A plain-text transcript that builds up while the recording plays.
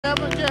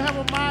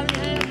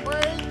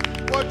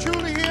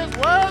truly He is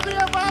worthy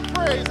of our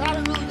praise.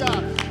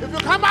 Hallelujah. If you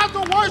come out to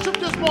worship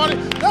this morning,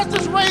 let's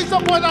just raise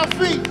up on our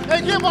feet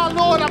and give our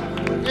Lord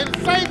and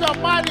Savior a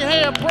mighty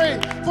hand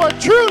praise, for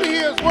truly He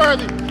is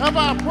worthy of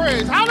our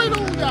praise.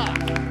 Hallelujah.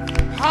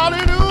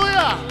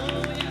 Hallelujah.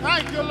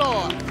 Thank you,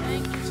 Lord.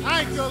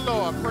 Thank you,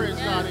 Lord. Praise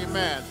God.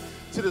 Amen.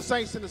 To the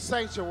saints in the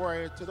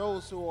sanctuary, to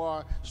those who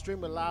are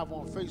streaming live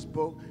on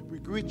Facebook, we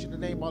greet you in the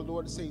name of our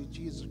Lord and Savior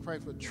Jesus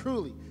Christ, for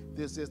truly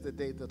this is the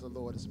day that the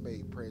Lord has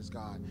made. Praise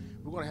God.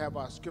 We're going to have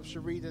our scripture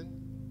reading.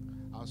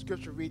 Our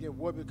scripture reading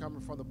will be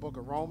coming from the book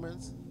of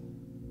Romans.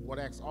 I want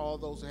to ask all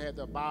those who have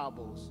their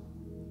Bibles,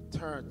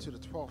 turn to the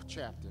 12th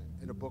chapter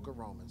in the book of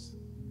Romans.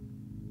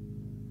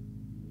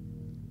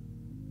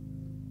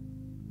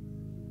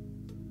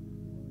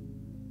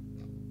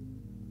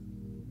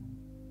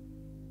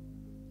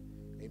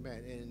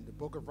 Amen. In the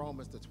book of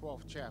Romans, the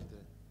 12th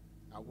chapter,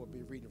 I will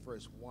be reading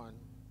verse 1,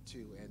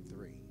 2, and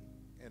 3.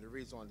 And it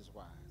reads on this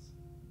wise.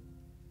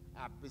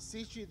 I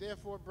beseech you,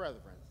 therefore,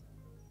 brethren,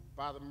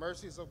 by the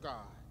mercies of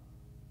God,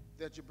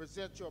 that you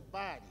present your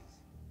bodies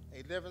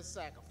a living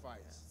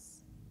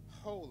sacrifice,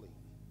 holy,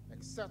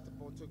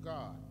 acceptable to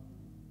God,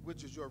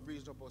 which is your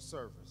reasonable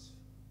service.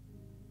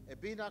 And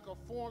be not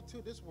conformed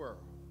to this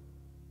world.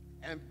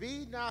 And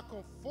be not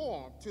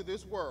conformed to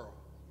this world,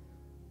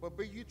 but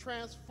be you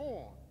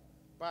transformed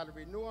by the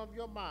renewing of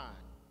your mind,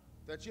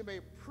 that you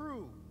may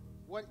prove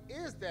what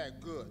is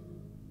that good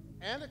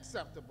and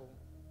acceptable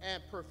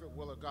and perfect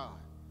will of God.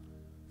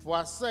 For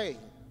I say,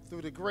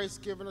 through the grace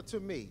given unto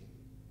me,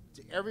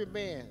 to every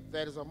man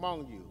that is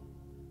among you,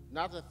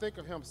 not to think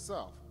of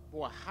himself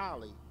more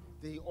highly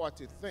than he ought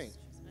to think,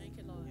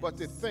 but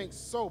to think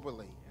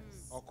soberly,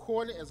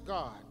 according as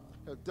God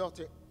has dealt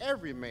to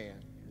every man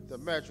the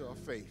measure of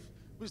faith.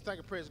 We just thank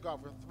and praise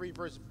God for 3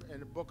 verses in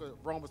the book of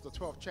Romans, the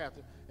 12th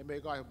chapter, and may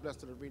God have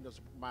blessed the reading of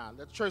the mind.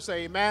 Let the church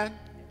say amen.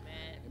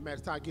 Amen. Amen.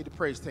 It's time to give the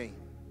praise team.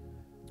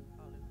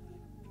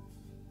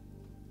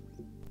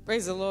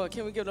 Praise the Lord.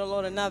 Can we give the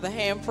Lord another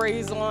hand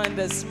praise on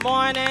this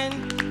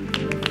morning?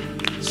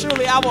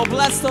 Truly, I will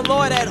bless the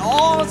Lord at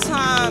all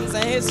times,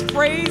 and his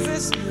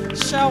praises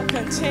shall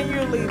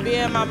continually be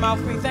in my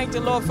mouth. We thank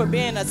the Lord for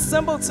being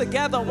assembled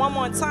together one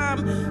more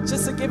time,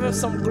 just to give him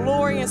some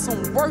glory and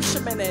some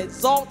worship and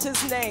exalt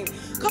his name.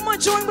 Come on,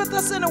 join with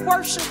us in the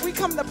worship. We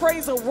come to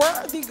praise a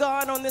worthy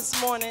God on this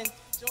morning.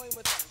 Join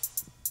with us.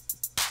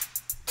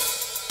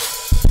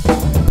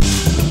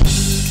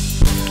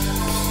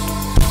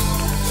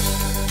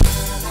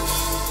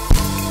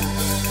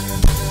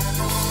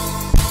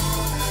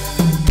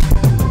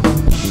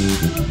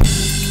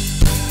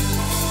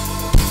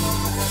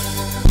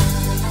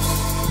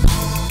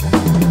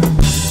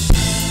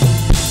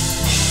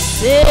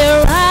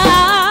 Arise,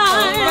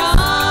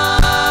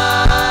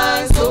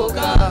 oh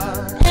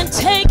God, and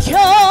take your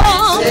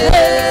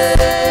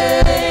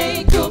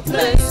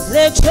place.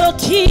 Let your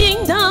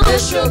kingdom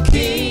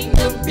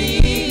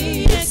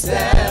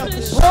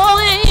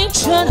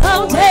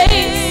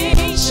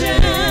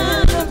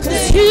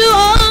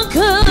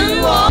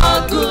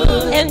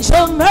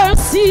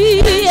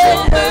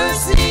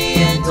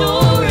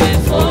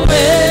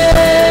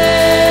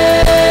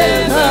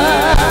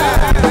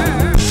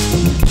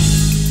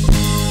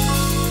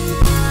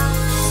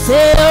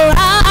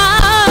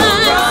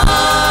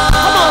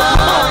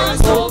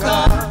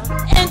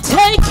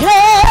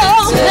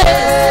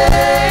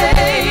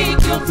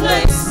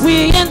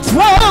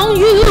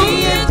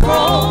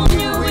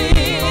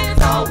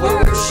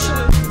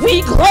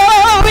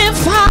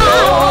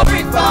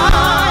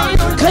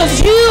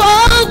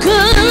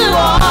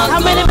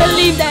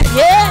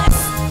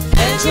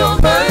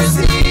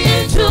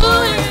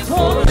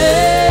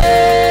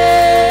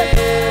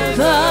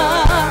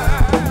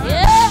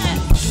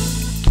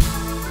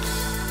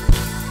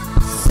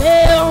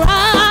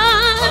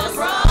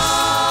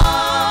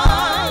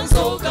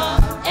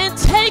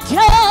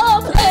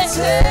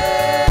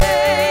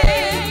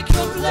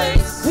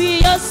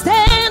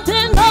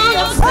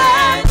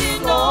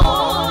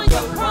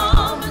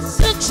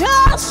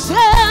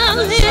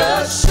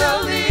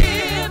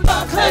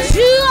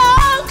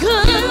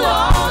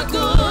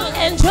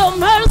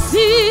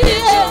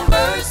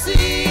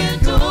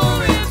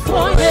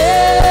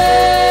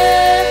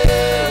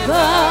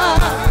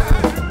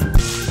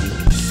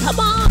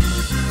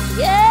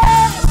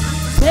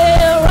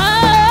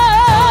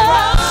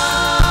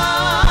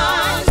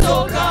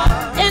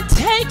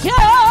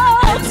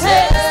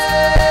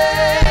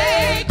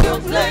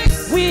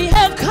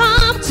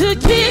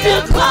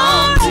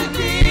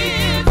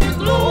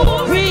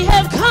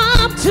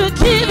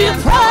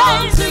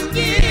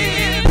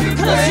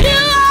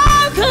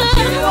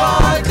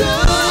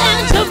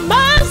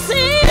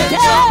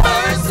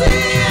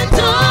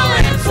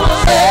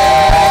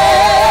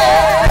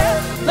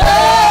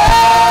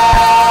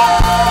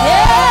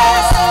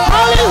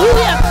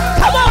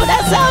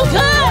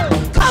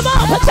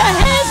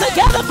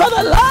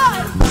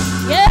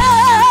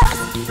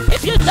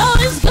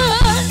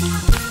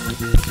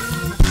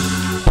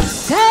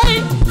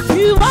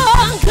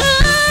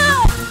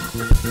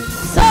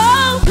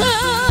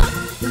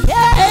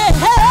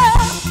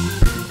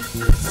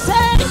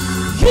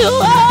You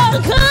are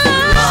good.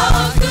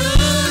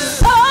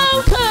 So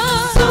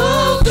good. So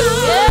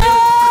good.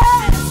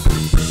 Yes.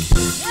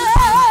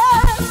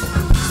 Yes.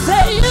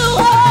 Say you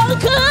are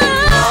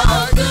good.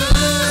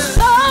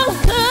 So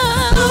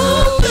good.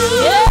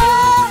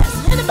 Yes.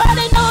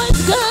 Anybody know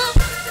it's good?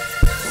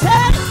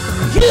 Say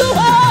you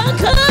are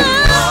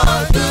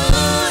good.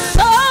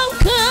 So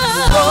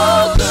good.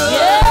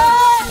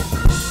 Yes.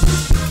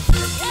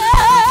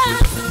 Yes.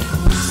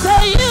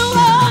 Say you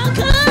are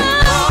good.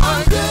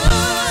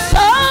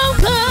 So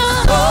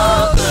good.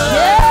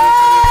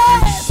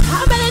 Yes.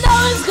 How many know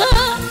it's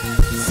good?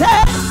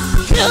 Say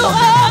you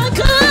are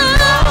good.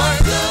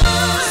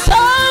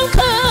 So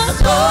good.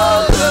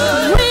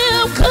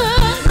 Real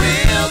good.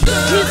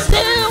 He's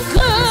still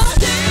good.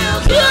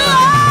 You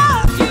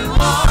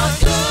are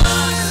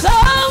so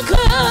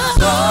good.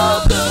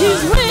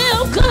 He's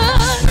real good.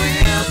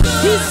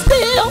 He's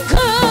still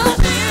good.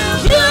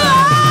 You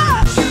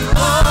are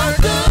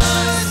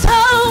so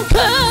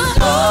good.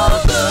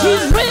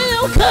 He's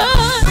real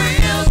good.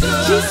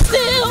 He's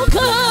still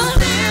good.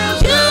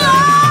 You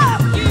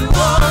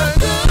are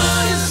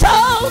so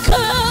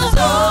good.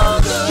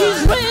 He's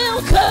real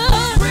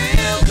good.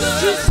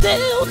 He's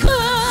still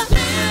good.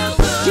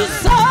 He's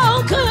so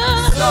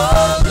good.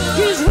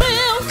 He's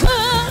real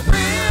good.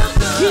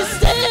 He's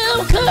still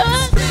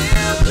good.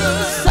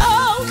 So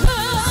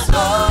good.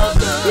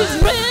 He's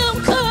real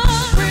good.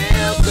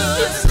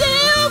 He's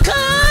still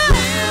good.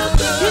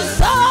 He's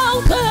so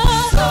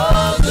good.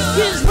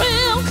 He's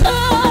real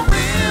good.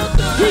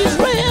 He's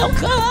real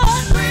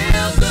good.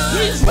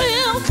 He's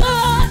real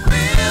good.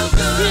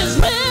 He's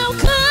real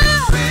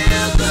good.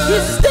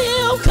 He's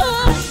still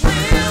good.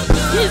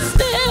 He's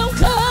still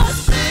good.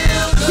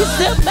 He's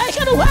still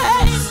making a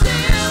way. He's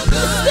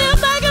still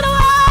making a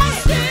way.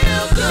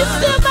 He's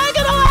still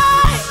making a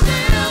way.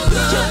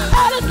 Just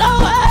out of no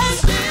way.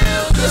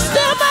 He's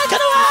still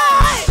making a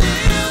way.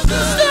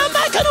 Still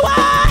making a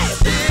way.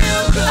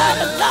 Out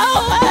of no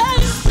way.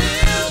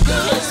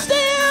 It's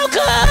still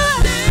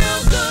good.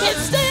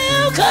 It's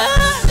still good.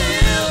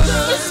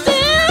 It's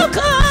still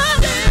good.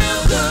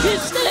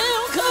 It's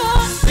still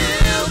good.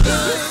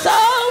 It's so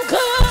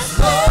good.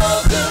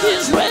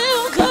 It's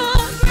real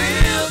good.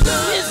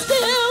 It's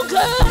still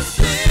good.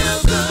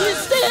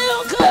 It's still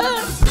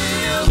good.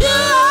 You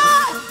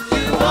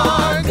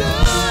are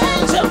good.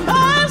 And your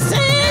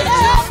mercy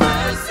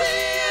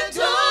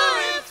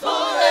enduring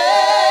forever.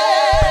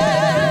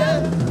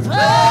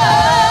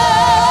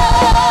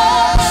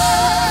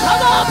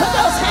 Come on, put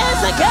those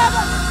hands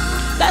together.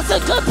 That's a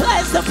good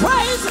place to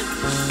praise Him.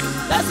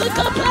 That's a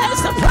good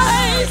place to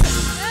praise Him.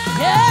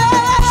 Yeah.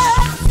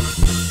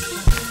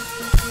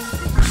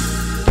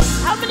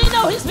 How many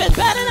know He's been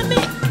better to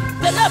me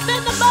than I've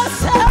been to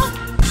myself?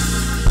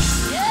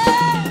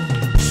 Yeah.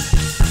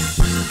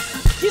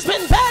 He's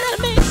been better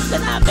to me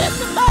than I've been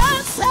to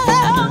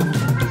myself.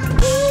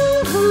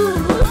 Ooh,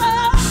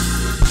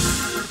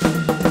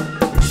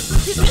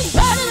 He's been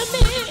better to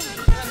me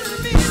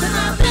than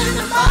I've been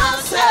to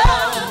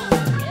myself.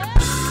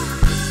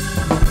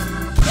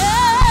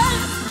 Yeah.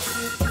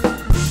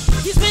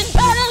 He's been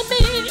better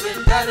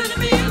to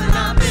me than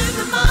I've been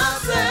to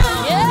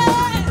myself.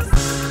 Yes.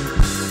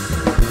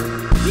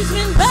 He's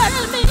been better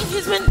to me.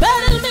 He's been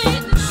better to me.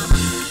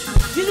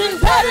 He's been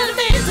better to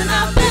me than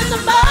I've been to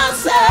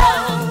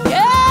myself.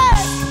 Yes.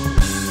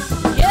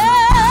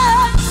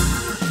 Yes.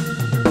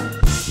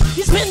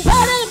 He's been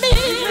better to me.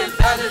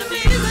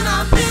 Than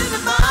I've been to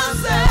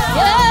myself.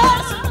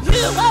 Yes.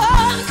 You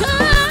are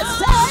good.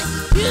 Say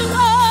you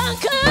are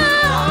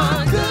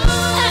good.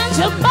 And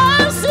your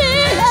mercy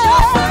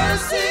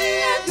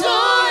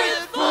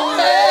enduring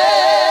forever.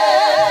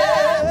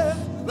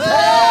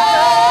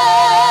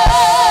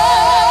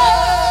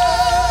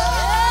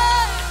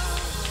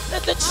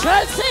 Let the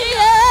church say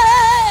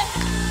yes.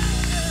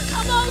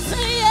 Come on,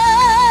 say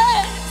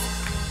yes.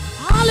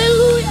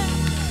 Hallelujah.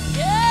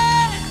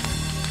 Yes.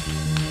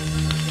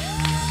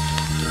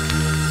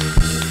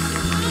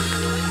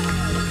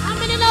 How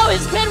many know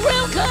He's been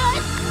real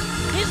good?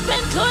 He's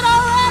been good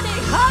already.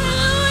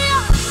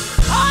 Hallelujah.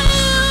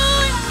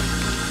 Hallelujah.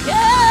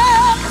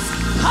 Yes.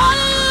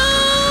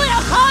 Hallelujah.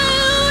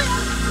 Hallelujah.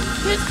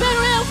 He's been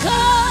real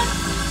good.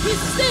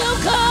 He's still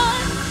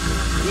good.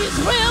 He's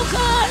real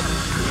good.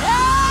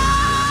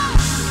 Yeah.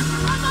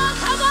 Come on,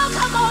 come on,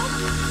 come on.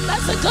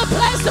 That's a good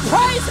place to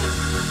praise Him.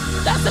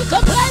 That's a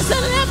good place to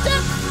lift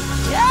Him.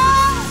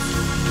 Yeah.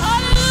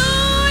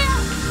 Hallelujah.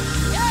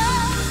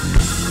 Yeah.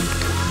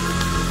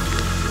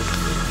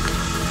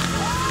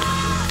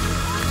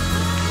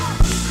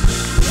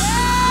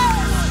 Yeah.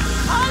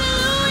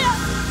 Hallelujah.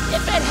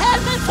 If it had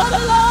been for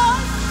the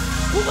Lord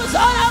who was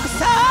on our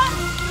side,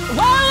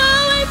 where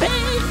would we be?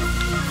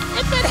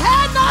 If it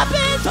had not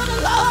been for the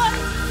Lord,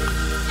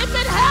 if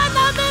it had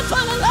not been for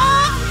the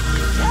Lord,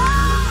 yeah.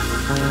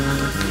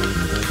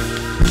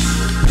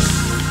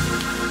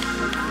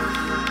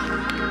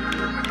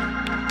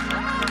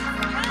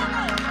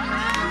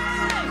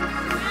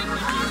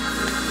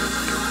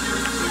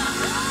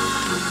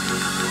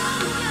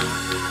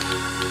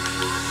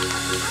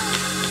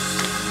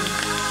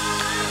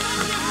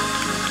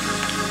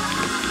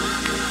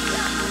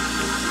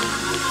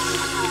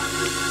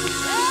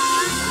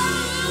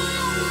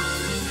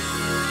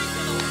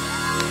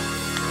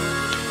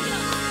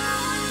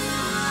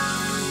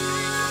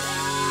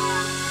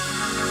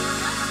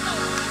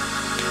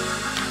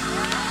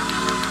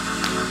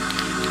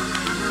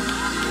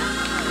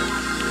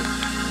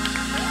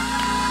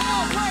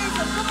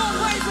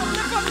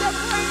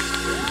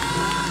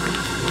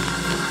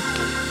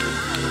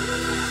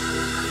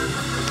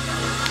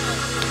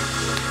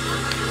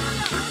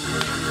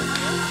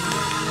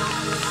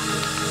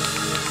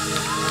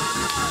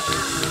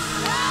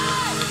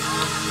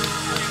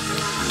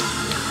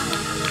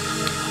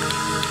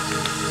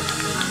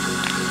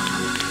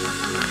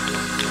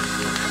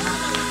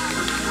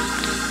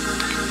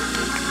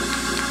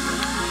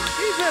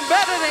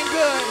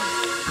 good.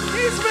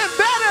 He's been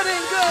better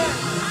than good.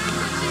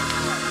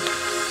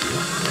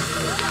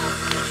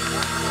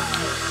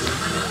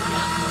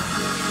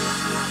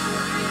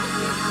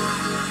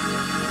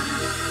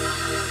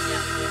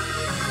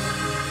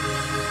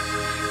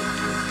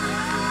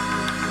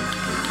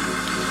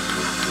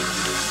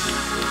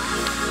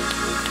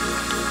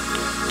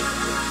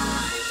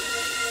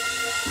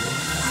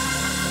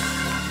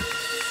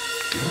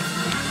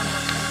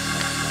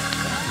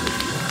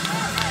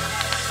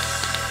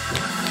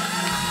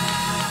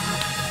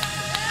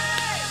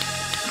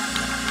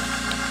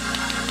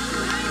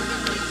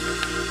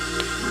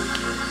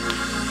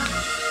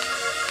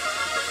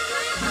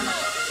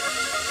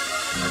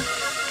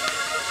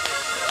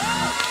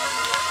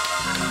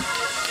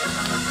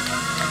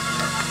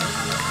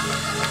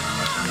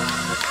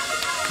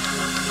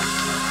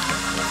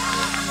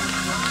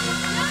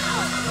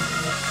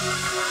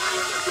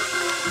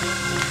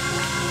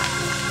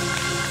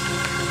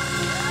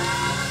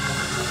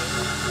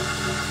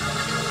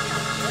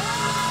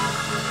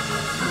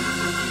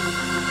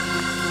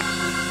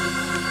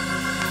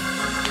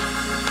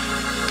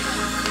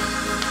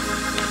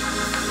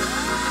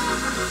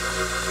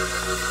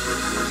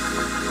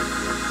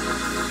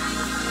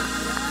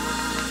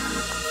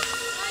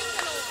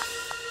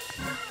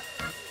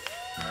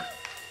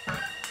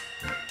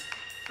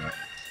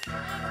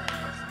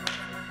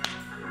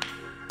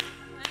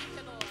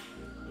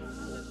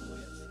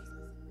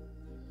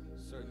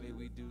 Certainly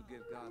we do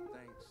give God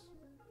thanks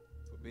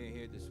for being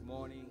here this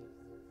morning,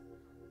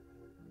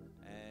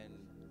 and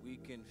we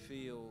can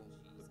feel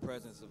the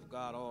presence of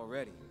God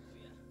already,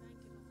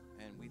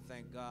 and we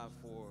thank God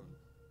for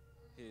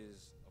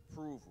his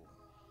approval.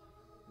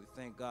 We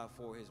thank God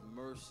for his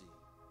mercy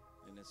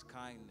and his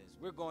kindness.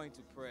 We're going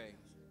to pray,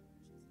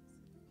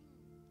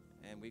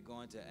 and we're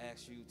going to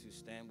ask you to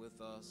stand with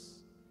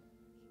us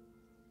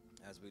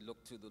as we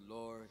look to the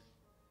Lord.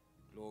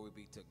 Glory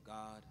be to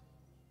God.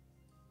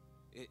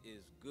 It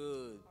is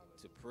good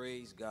to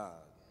praise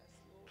God.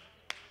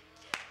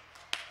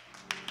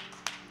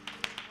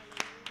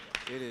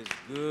 It is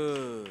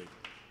good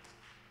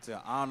to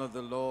honor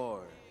the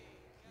Lord.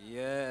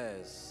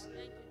 Yes.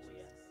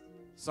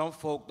 Some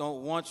folk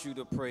don't want you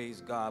to praise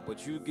God,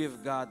 but you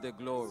give God the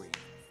glory.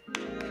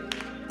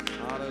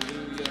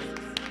 Hallelujah.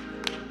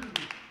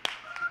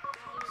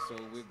 So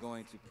we're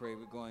going to pray.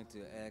 We're going to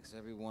ask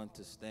everyone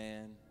to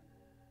stand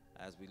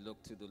as we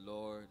look to the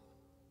Lord.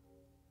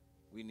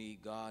 We need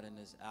God in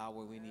this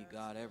hour. We need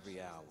God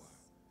every hour.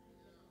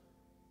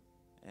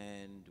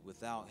 And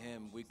without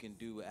him, we can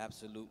do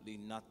absolutely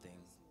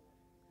nothing.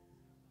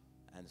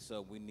 And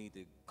so we need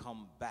to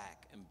come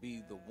back and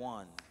be the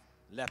one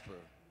leper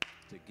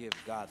to give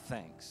God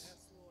thanks.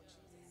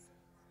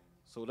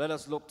 So let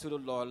us look to the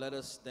Lord. Let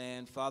us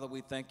stand. Father,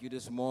 we thank you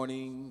this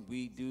morning.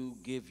 We do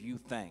give you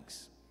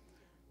thanks.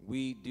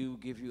 We do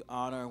give you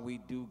honor. We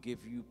do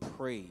give you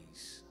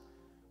praise.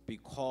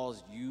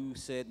 Because you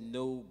said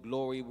no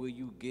glory will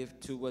you give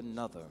to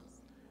another.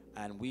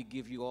 And we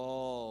give you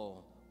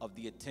all of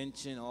the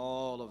attention,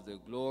 all of the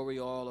glory,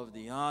 all of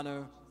the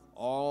honor,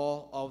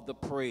 all of the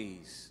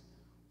praise.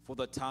 For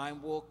the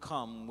time will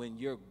come when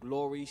your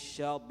glory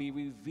shall be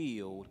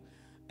revealed,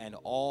 and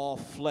all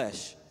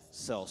flesh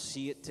shall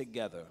see it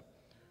together.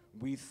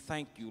 We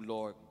thank you,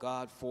 Lord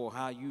God, for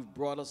how you've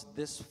brought us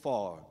this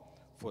far.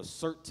 For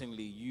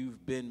certainly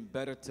you've been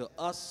better to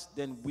us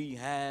than we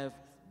have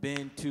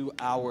been to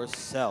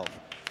ourselves.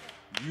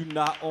 You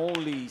not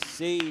only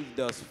saved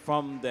us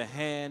from the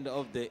hand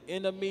of the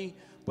enemy,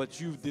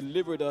 but you've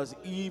delivered us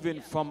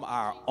even from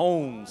our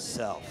own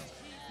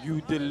self.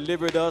 You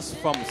delivered us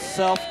from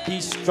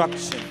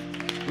self-destruction.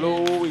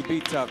 Glory be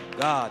to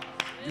God.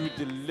 You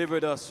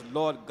delivered us,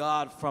 Lord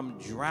God, from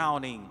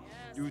drowning.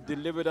 You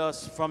delivered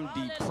us from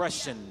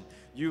depression.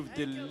 You've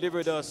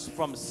delivered us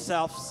from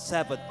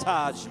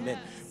self-sabotagement.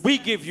 We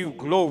give you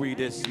glory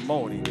this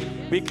morning.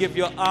 We give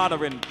you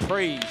honor and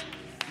praise.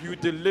 You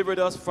delivered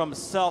us from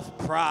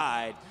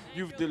self-pride.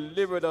 You've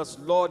delivered us,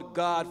 Lord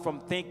God, from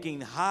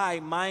thinking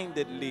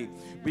high-mindedly.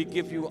 We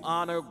give you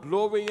honor,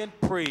 glory, and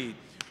praise,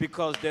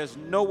 because there's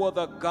no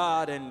other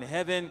God in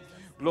heaven,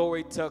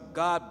 glory to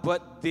God,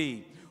 but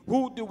thee.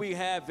 Who do we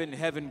have in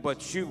heaven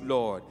but you,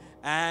 Lord?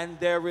 And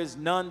there is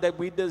none that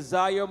we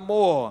desire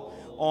more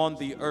on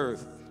the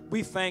earth.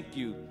 We thank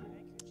you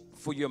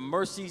for your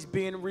mercies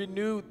being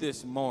renewed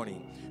this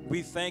morning.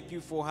 We thank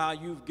you for how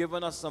you've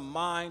given us a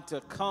mind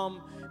to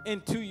come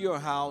into your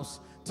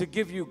house to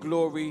give you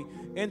glory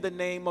in the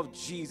name of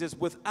Jesus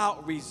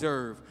without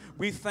reserve.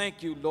 We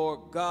thank you,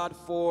 Lord God,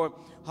 for,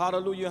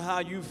 hallelujah, how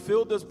you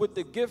filled us with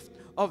the gift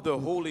of the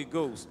Holy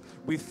Ghost.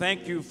 We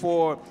thank you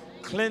for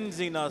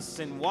cleansing us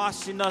and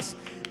washing us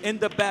in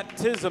the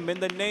baptism in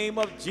the name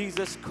of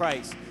Jesus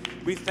Christ.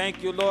 We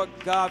thank you, Lord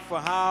God, for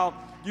how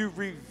you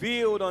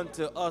revealed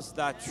unto us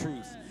thy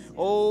truth.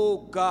 Oh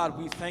God,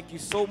 we thank you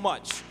so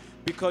much,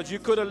 because you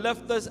could have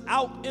left us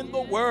out in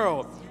the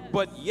world,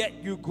 but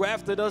yet you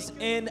grafted us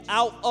in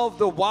out of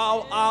the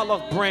wild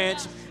olive branch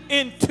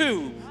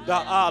into the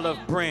olive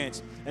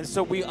branch. And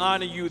so we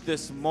honor you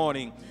this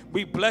morning.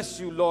 We bless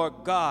you, Lord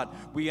God.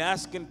 We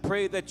ask and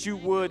pray that you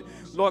would,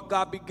 Lord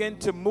God, begin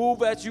to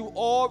move as you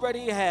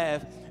already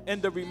have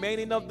in the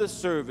remaining of the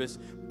service.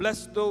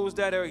 Bless those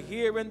that are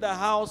here in the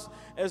house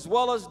as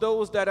well as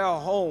those that are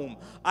home.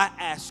 I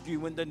ask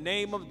you in the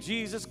name of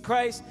Jesus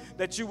Christ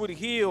that you would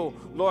heal,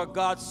 Lord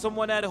God,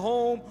 someone at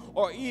home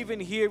or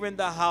even here in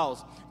the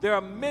house. There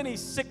are many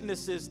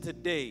sicknesses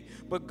today,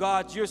 but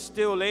God, you're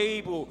still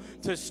able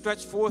to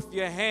stretch forth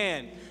your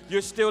hand.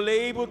 You're still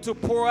able to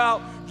pour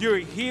out your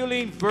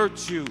healing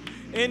virtue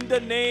in the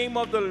name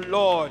of the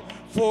Lord.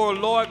 For,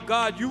 Lord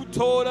God, you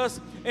told us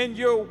in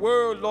your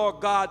word, Lord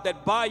God,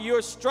 that by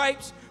your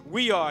stripes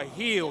we are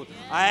healed.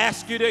 I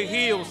ask you to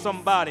heal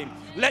somebody.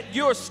 Let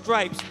your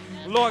stripes,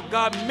 Lord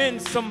God,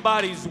 mend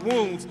somebody's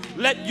wounds.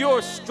 Let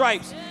your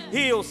stripes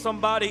heal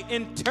somebody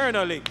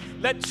internally.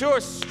 Let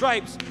your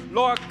stripes,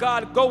 Lord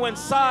God, go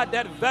inside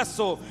that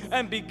vessel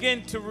and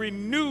begin to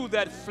renew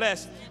that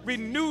flesh,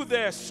 renew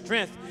their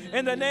strength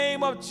in the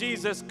name of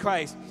Jesus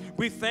Christ.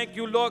 We thank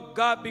you, Lord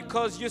God,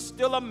 because you're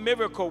still a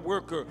miracle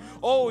worker.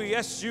 Oh,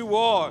 yes, you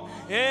are.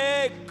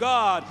 Hey,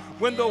 God,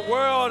 when the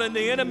world and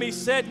the enemy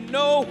said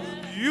no,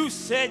 you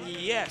said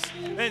yes.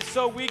 And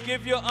so we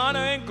give you honor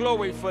and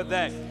glory for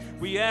that.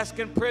 We ask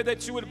and pray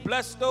that you would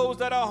bless those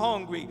that are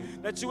hungry,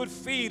 that you would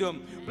feed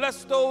them.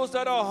 Bless those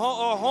that are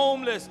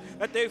homeless,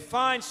 that they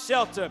find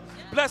shelter.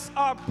 Bless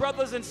our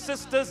brothers and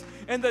sisters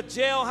in the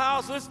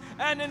jailhouses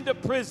and in the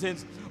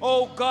prisons.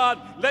 Oh God,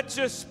 let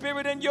your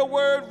spirit and your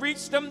word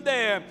reach them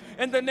there.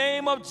 In the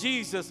name of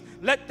Jesus,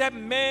 let that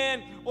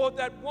man or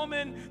that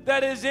woman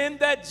that is in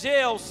that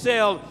jail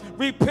cell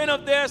repent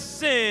of their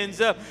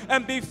sins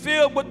and be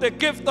filled with the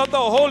gift of the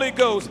Holy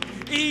Ghost.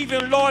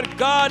 Even, Lord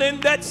God, in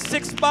that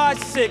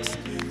 6x6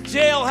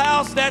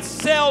 jailhouse, that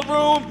cell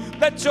room,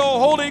 let your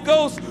Holy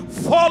Ghost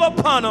fall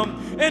upon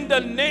them in the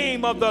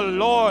name of the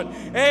Lord.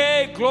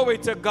 Hey, glory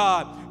to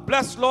God.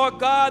 Bless, Lord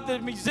God, the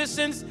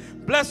musicians.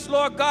 Bless,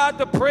 Lord God,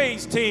 the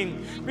praise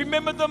team.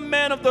 Remember the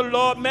man of the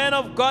Lord, man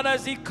of God,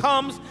 as he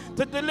comes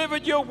to deliver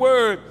your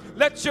word.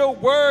 Let your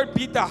word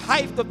be the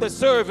height of the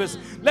service.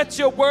 Let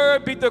your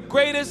word be the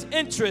greatest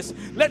interest.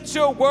 Let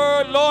your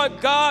word, Lord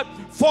God,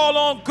 fall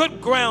on good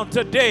ground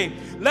today.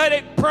 Let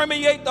it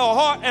permeate the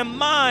heart and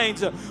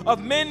minds of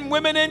men,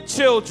 women, and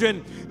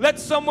children. Let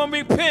someone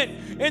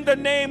repent in the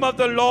name of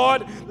the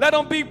Lord. Let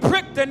them be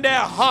pricked in their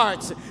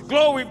hearts.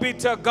 Glory be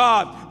to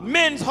God.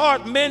 Men's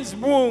heart, men's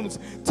wounds.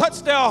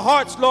 Touch their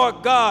hearts,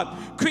 Lord God.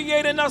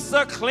 Create in us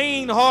a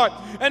clean heart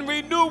and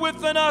renew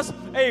within us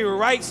a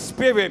right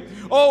spirit.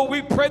 Oh,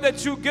 we pray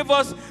that you give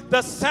us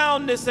the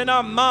soundness in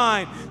our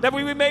mind, that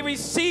we may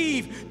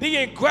receive the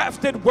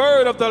engrafted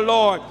word of the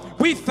Lord.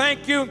 We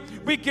thank you.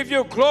 We give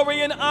you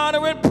glory and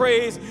honor and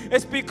praise.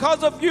 It's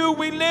because of you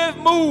we live,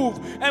 move,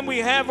 and we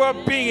have our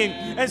being.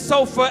 And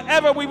so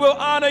forever we will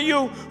honor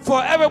you.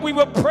 Forever we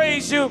will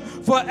praise you.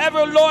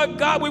 Forever, Lord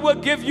God, we will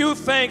give you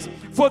thanks.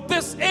 For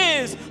this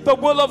is the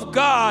will of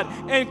God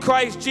in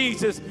Christ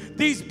Jesus.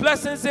 These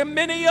blessings and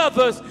many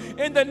others,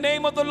 in the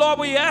name of the Lord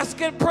we ask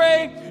and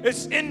pray.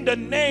 It's in the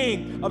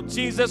name of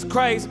Jesus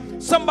Christ.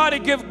 Somebody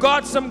give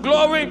God some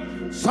glory.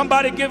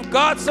 Somebody give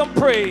God some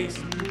praise.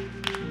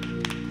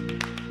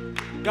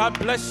 God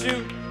bless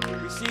you.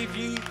 Receive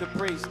ye the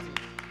praise.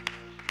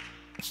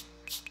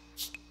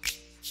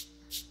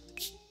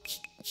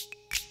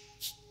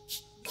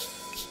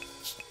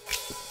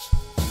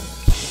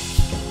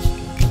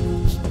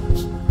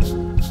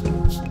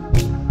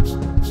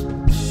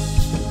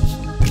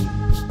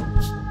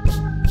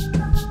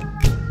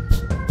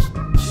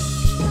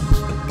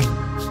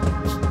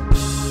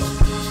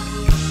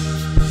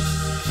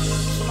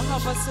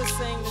 Help us to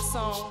sing the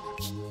song.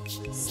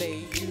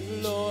 Say, you,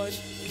 Lord,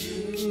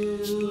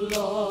 you,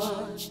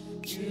 Lord,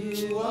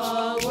 you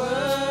are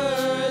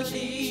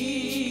worthy,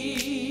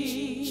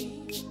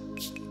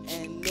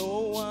 and no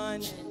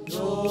one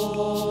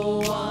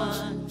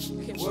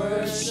can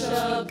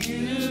worship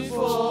you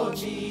for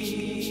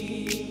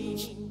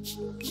me.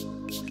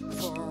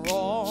 For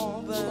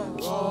all the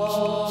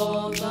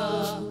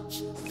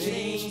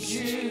things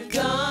you've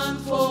done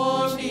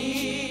for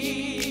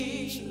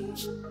me,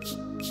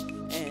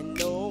 and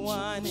no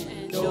one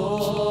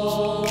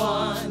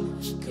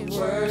can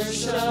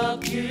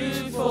worship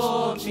you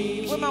for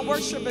me. Where my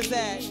worship is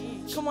at?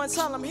 Come on,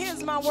 tell them,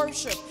 here's my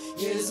worship.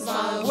 Here's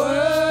my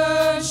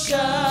worship.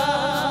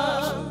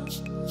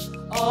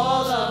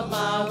 All of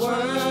my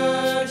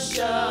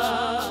worship.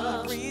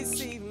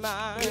 Receive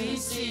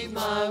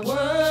my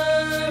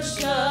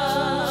worship.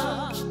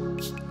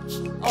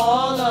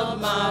 All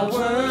of my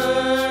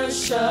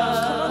worship.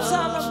 Come on,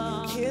 tell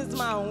them, here's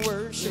my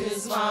worship.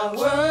 Here's my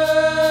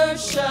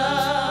worship.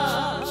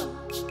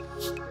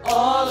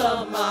 All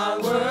of my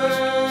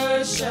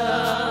worship.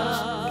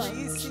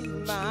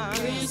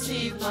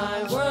 Receive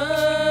my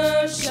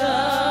worship.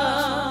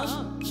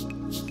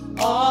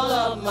 All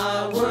of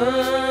my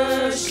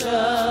worship.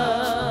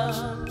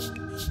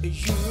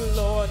 You,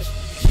 Lord,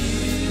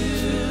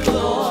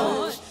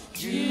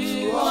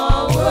 you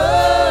are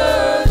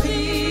worthy.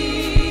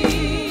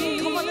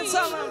 Come on and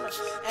tell them.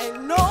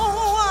 And no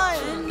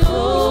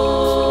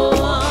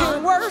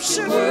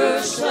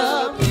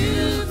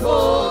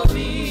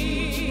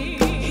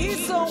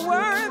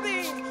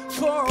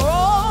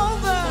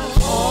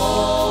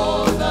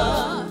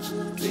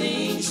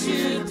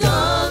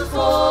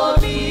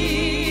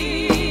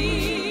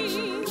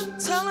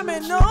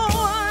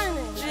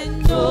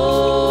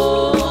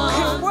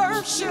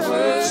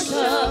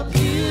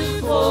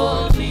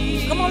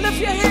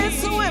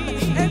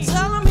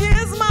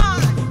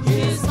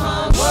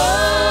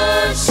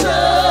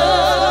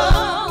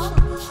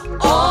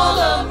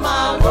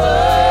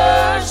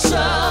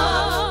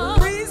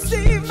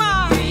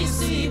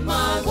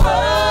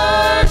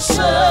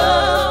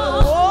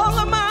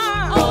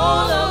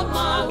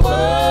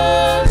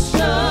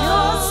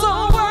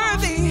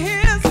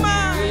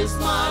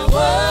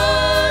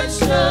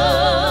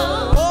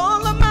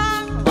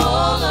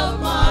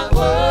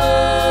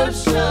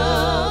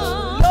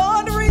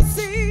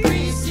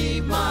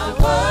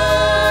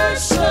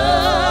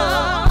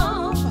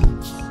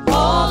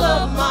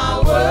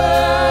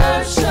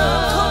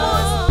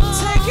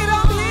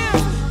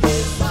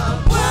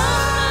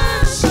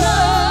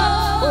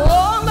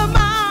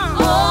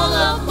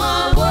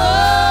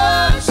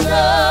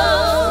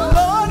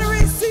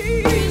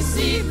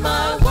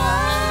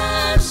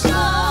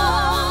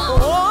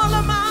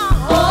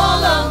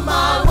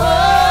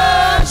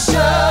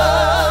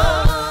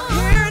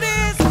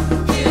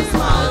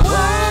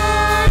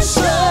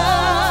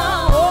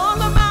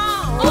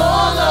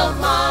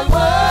of my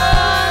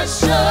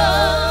worship.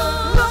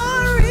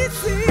 Lord,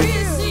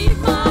 receive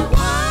My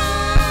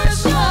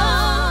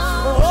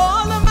worship.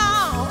 all of my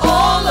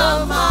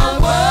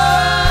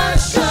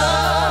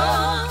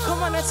Worship.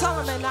 Come on and tell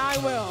him, and I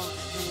will.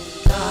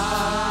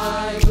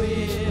 I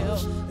will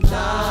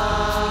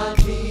not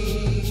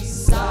be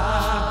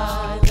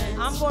silent.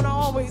 I'm going to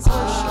always worship.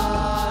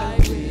 I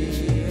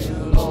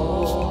will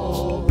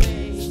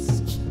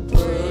always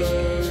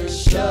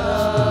worship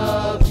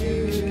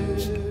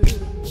you.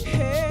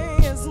 Hey,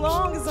 as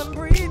long as I'm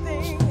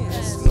breathing,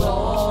 As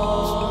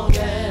long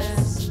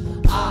as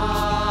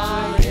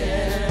I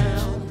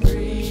am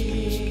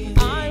breathing,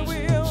 I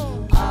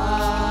will.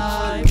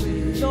 I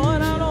will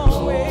Lord, I'll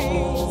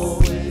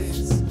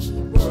always.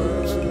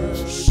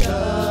 worship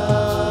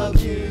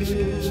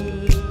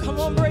you. Come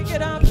on, break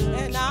it up,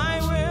 and I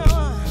will.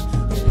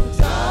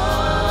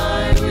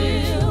 I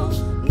will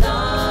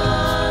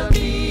not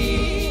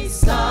be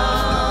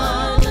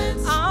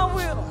silent. I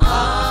will.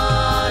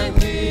 I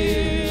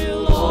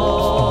will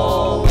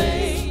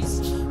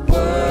always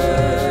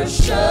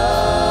worship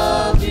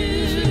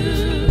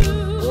you.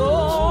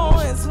 Oh,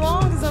 as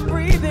long as I'm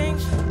breathing,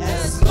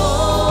 As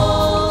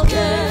long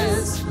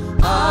as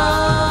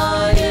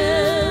I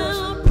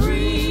am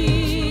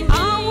breathing,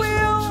 I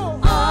will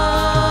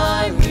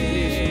I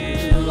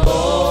will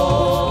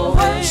always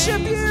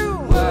worship you.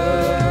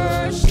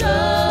 worship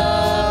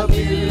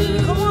you.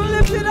 Come on,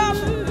 lift it up.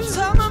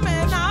 Tell them,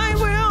 and I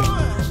will.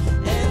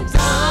 And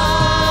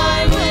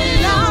I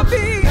will Not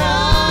be.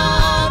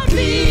 not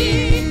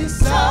be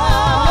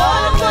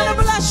Lord, I'm gonna silent.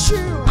 bless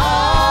you. I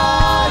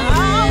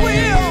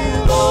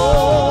will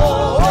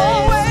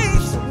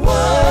always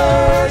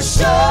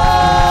worship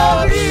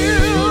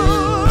you.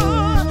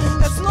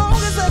 As long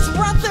as there's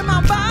breath in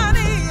my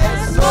body,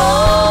 As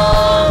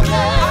long I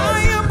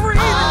as am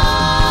breathing. I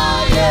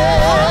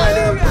am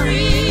Hallelujah.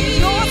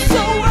 breathing, You're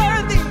so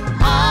worthy.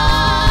 I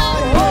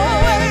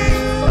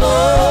will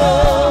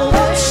always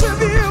Worship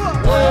you.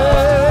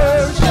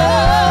 worship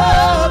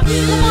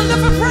you. Come on,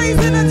 lift a praise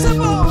in the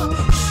temple.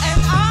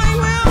 And I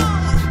will.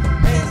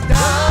 And I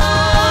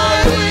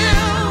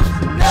will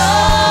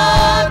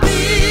not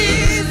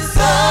be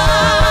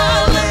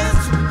silent.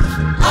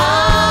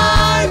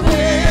 I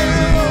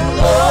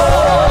will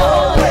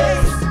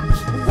always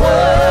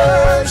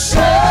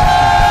worship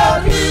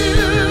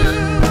you.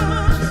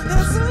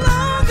 As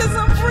long as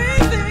I'm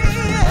breathing.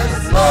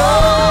 As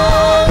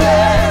long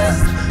as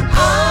I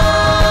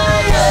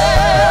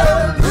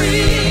am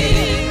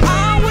breathing, I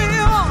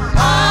will. I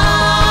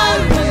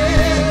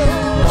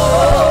will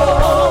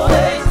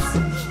always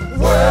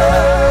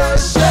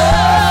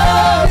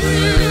worship you.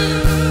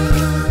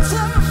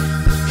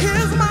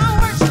 Here's my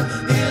worship.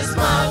 Here's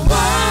my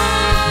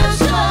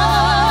worship.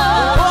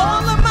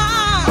 All of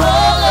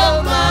All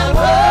of my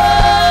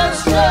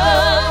worship.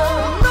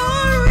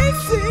 Lord,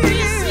 receive.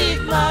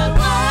 Receive my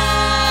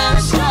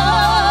worship.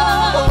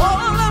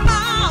 All of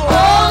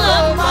All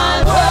of my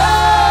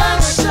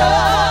worship.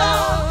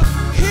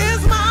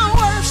 Here's my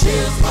worship.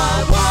 Here's my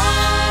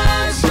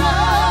worship.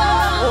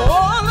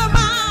 All of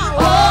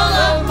All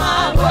of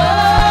my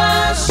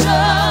worship.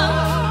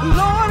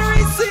 Lord,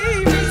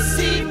 receive.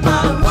 Receive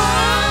my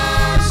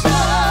worship.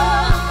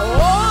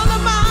 All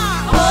of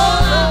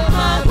All of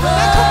my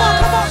Now, come on,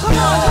 worship.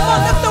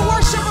 lift the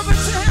worship up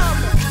to him.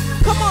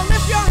 Come on,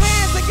 lift your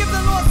hands and give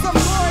the Lord some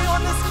glory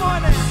on this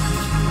morning.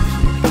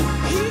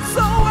 He's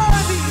so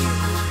worthy.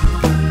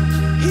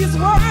 He's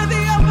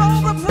worthy of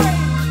all the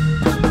praise.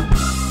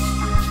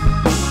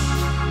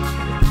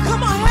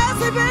 Come on, has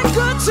he been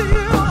good to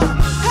you?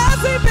 Has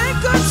he been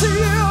good to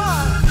you?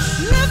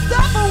 Lift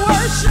up a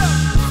worship.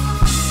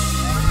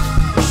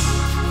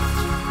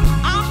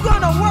 I'm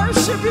gonna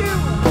worship you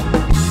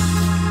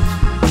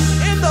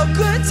in the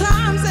good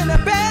times and the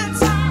bad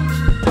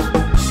times.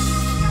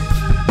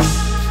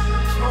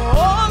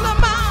 All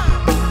of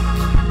mine.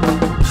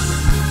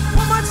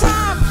 One more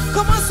time.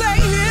 Come on, say,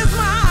 here's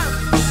mine.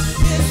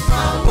 Here's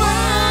my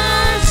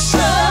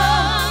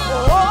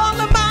worship.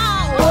 All of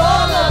mine.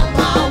 All of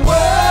my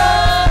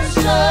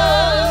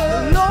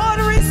worship. Lord,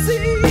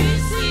 receive.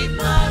 Receive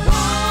my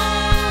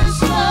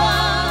worship.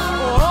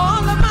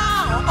 All of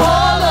mine.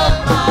 All of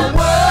my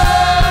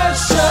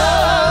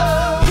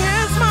worship.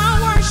 Here's my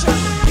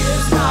worship.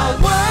 Here's my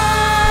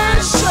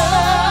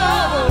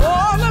worship.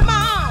 All of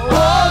mine.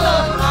 All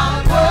of my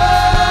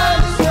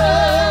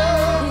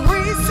worship.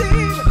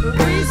 Receive.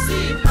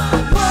 Receive my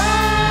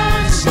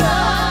worship.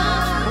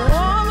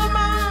 All of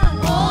mine.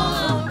 All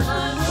of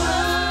my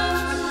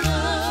worship.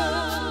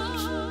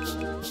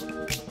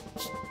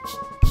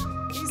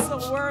 He's so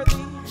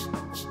worthy.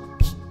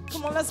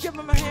 Come on, let's give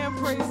him a hand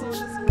praise on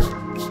this morning.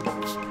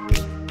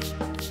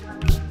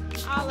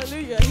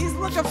 Hallelujah. He's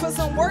looking for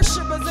some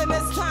worshipers in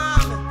this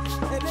time,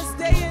 in this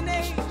day and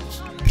age.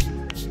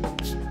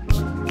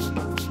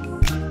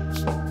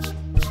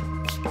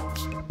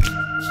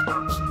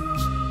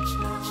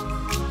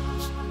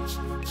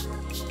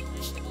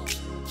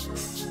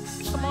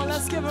 Come on,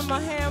 let's give him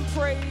a hand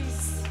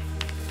praise.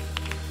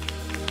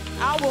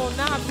 I will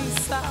not be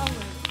silent.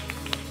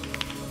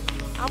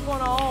 I'm going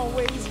to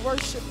always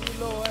worship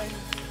you, Lord.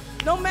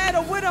 No matter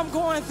what I'm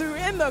going through,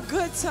 in the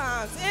good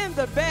times, in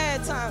the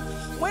bad times,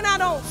 when I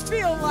don't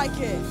feel like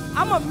it,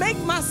 I'm going to make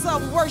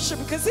myself worship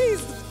because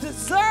he's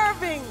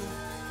deserving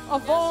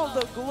of all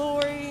the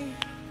glory,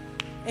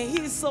 and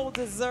he's so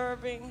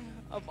deserving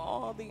of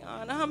all the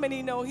honor. How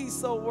many know he's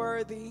so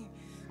worthy?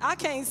 I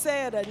can't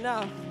say it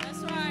enough. That's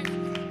right.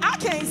 I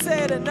can't say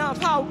it enough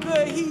how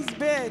good he's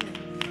been.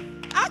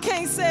 I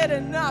can't say it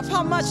enough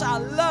how much I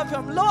love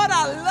him. Lord,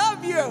 I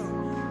love you.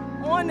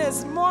 On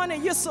this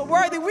morning, you're so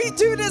worthy. We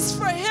do this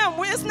for him.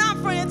 It's not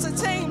for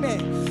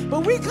entertainment,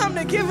 but we come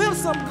to give him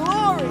some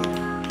glory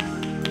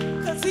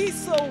because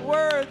he's so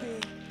worthy.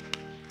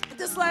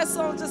 This last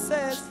song just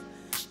says,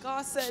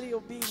 God said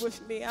he'll be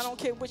with me. I don't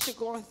care what you're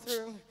going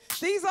through.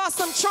 These are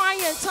some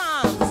trying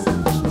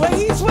times, but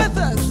he's with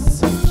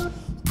us.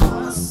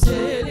 God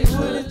said he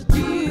would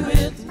be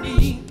with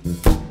me.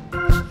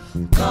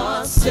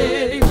 God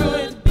said he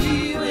would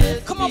be with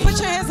me. Come on, put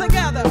your hands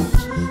together.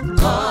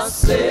 God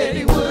said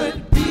he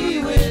would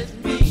be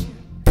with me.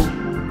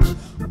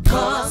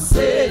 God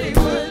said he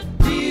would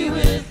be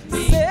with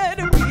me. Said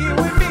he'll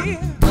be with me.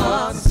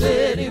 God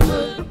said he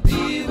would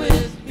be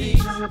with me.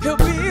 He'll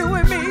be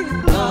with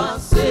me.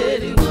 God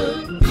said he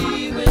would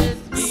be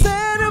with me.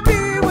 Said he'll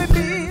be with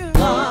me.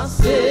 God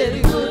said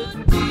he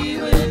would be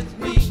with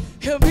me.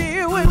 He'll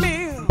be with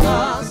me.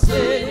 God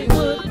said he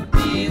would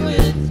be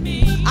with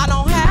me. I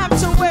don't have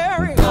to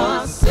worry.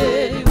 God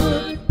said he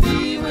would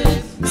be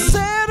with me.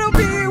 Said he'll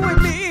be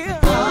with me.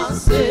 God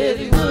said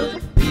he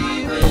would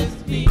be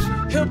with me.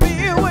 He'll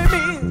be with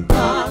me.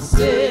 God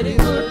said he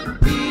would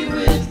be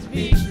with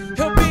me.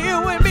 He'll be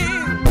with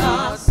me.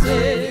 God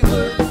said he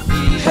would be with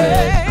me.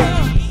 Hey,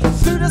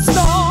 through the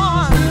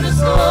storm, Through the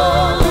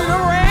storm, through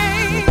the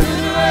rain,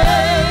 through the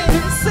rain,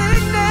 through the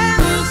sickness,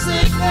 through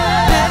sickness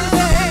and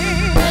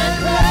pain. and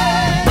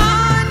pain,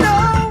 I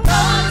know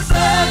God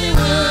said he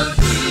would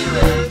be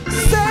with me.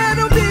 said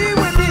he'll be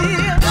with me.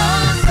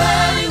 God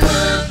said he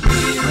would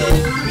be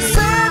with me.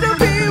 Said he'll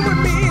be with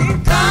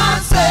me.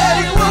 God said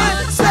he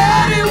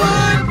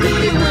would be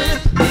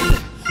with me.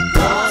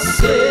 God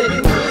said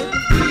he would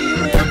be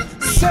with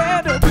me.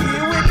 Said he'll be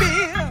with me.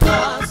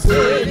 God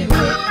said he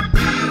would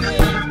be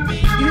with me.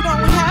 You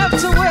don't have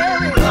to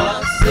worry.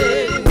 God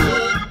said he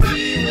would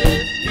be with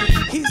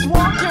me. He's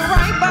walking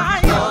right by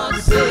you. God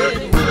said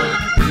he would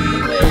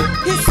be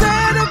with me. He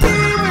said he'll be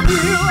with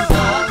you.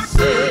 God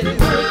said he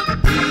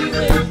would be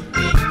with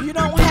me. You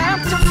don't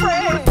have to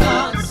fret.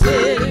 God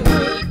said he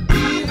would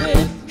be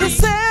with me. He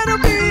said he'll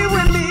be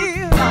with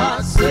me.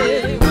 God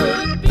said he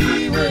would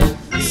be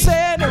with me.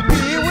 Said he'll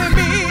be with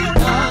me.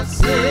 God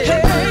said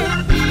he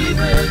would be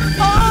with me.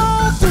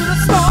 Oh, through the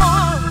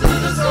storm,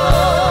 Through the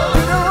storm,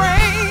 through the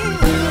rain,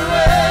 through the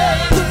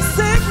rain, through the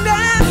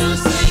sickness through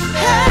sickness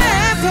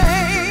and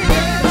pain.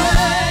 and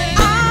pain,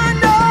 I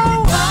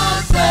know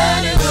God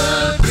said he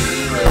would be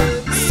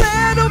with me.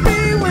 said he'll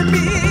be with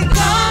me.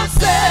 God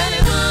said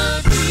he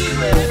would be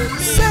with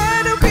me.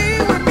 Said he'll be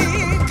with me.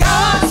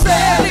 God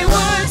said he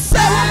would.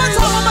 Say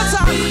one more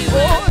time.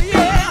 Oh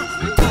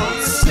yeah.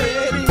 God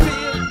said he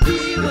will Be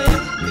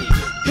with me.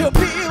 He'll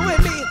be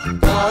with me.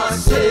 God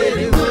said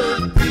he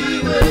would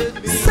be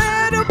with me.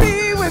 Said he'll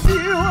be with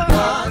you.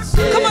 God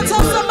said Come on,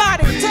 tell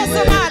somebody. Tell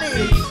somebody.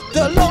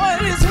 The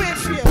Lord is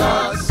with you.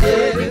 God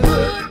said he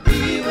would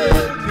be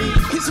with me.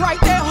 He's right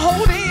there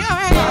holding your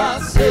hand.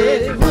 God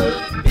said he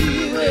would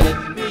be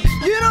with me.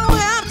 You don't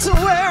have to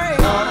worry.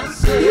 God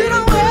said You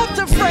don't have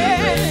to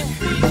fret.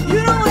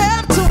 You don't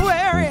have to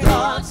worry.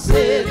 God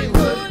said he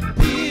would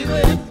be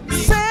with me.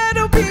 Said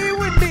he'll be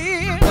with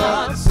me.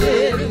 God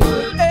said he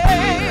would be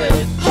Hey,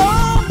 with me.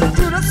 home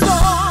through the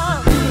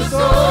storm,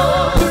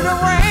 storm, through the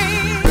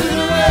rain, through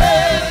the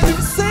rain, through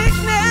the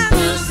sickness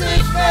through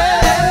sickness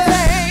and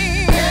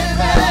pain. and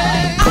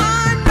pain.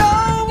 I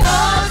know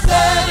God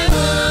said he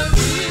would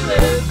be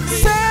with me.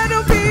 said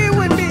he'll be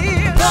with me.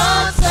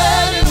 God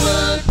said he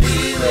would be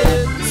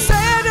with me.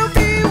 Said he'll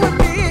be with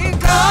me.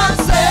 God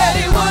said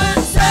he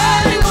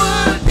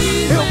would be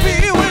He'll with me.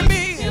 be with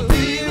me. He'll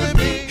be with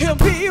me. He'll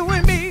be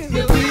with me.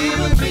 He'll be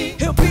with me.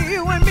 He'll be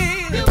with me.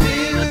 He'll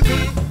be with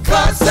me.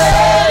 God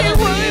said he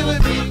would be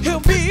with me. He'll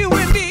be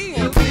with me.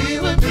 He'll be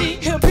with me.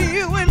 He'll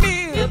be with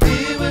me. He'll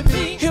be with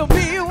me. He'll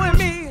be with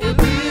me. He'll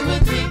be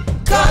with me.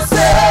 God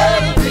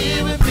said he'll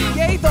be with me.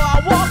 Yea, though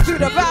I walk through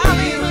the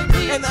valley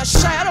and the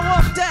shadow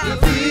of He'll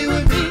death, be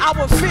with me. I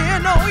will fear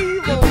no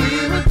evil. He'll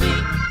be with me.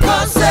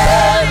 God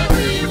said he'll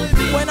be with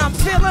me. When I'm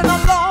feeling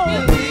He'll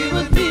alone be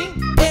with me.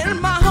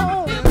 in my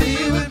home, He'll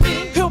be with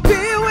me. he'll be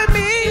with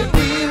me. He'll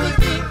be with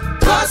me.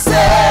 God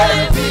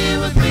said he'll be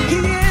with me. He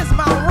is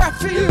my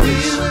refuge.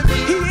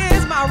 He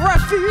is my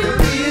refuge. He'll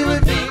be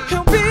with me.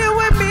 He'll be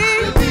with me.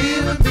 He'll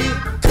be with me.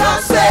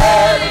 God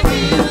said he'll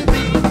be with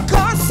me.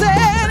 God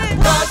said it.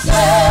 God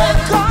said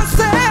it. God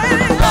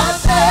said it. God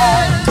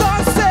said it.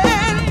 God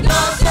said it.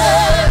 God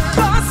said it.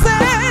 God said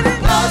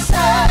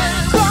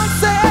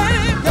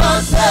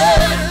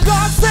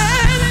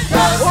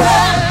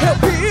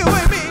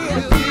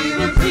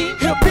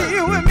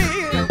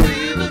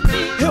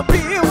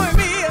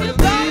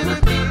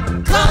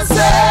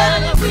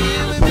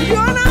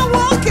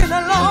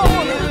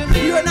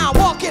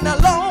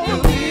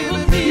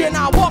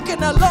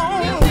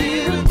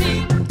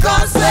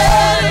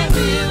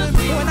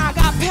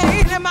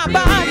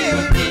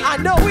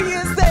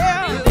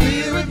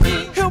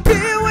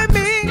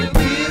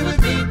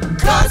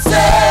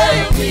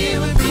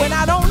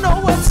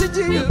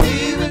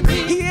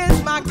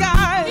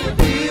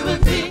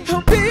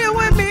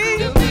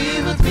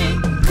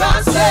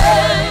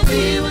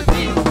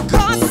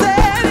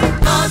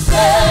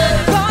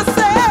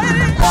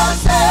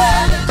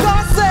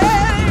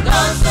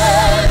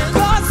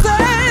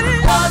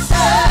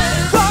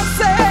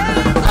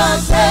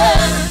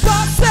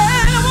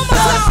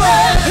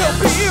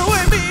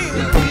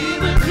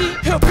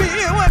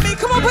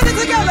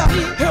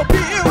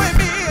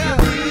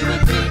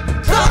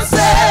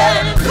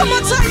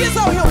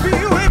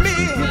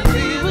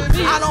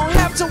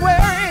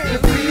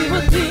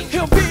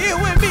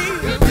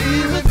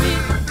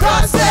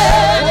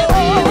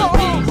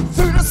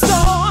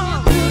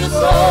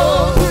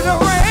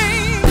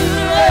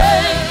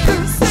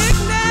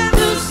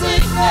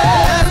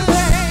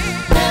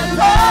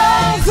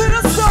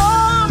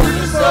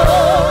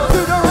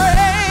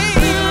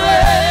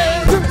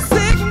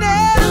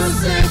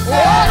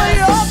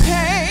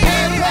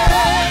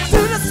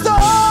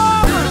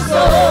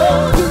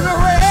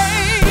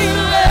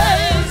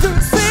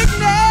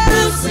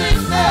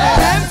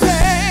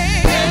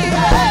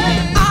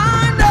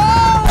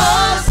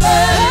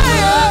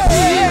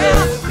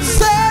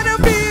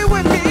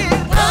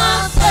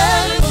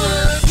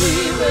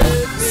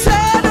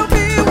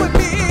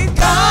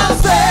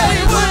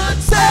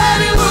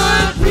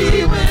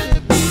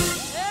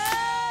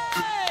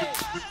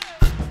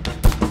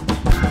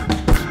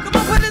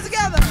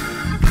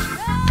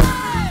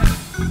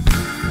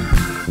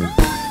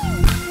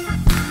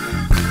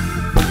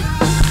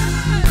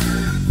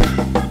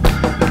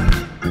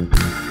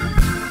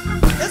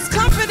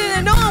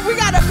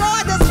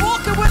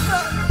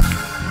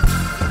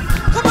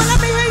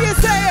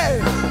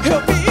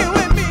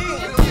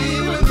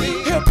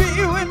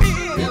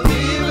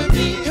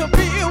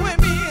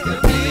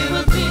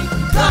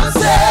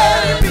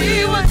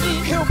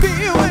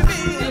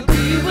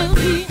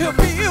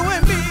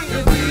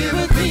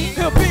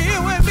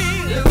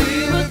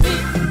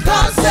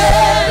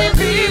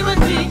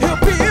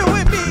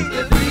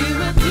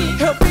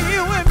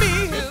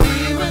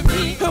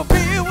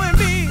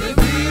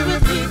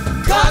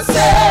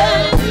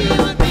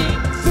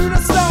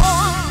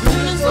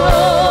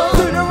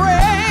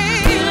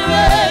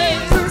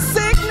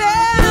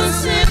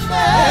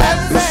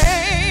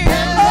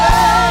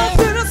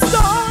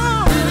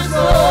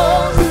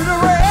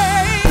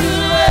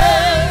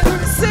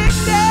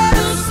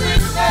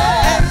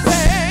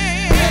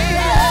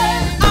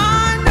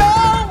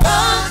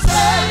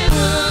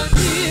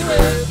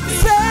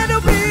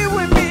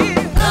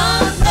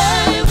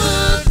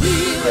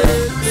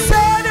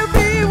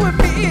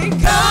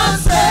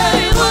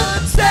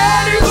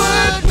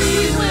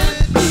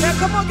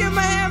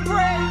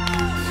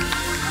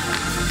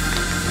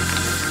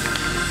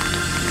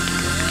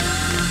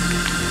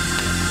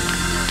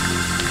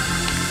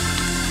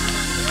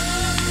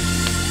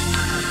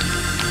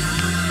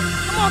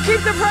on,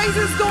 keep the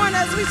praises going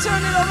as we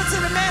turn it over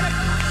to the man of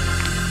God.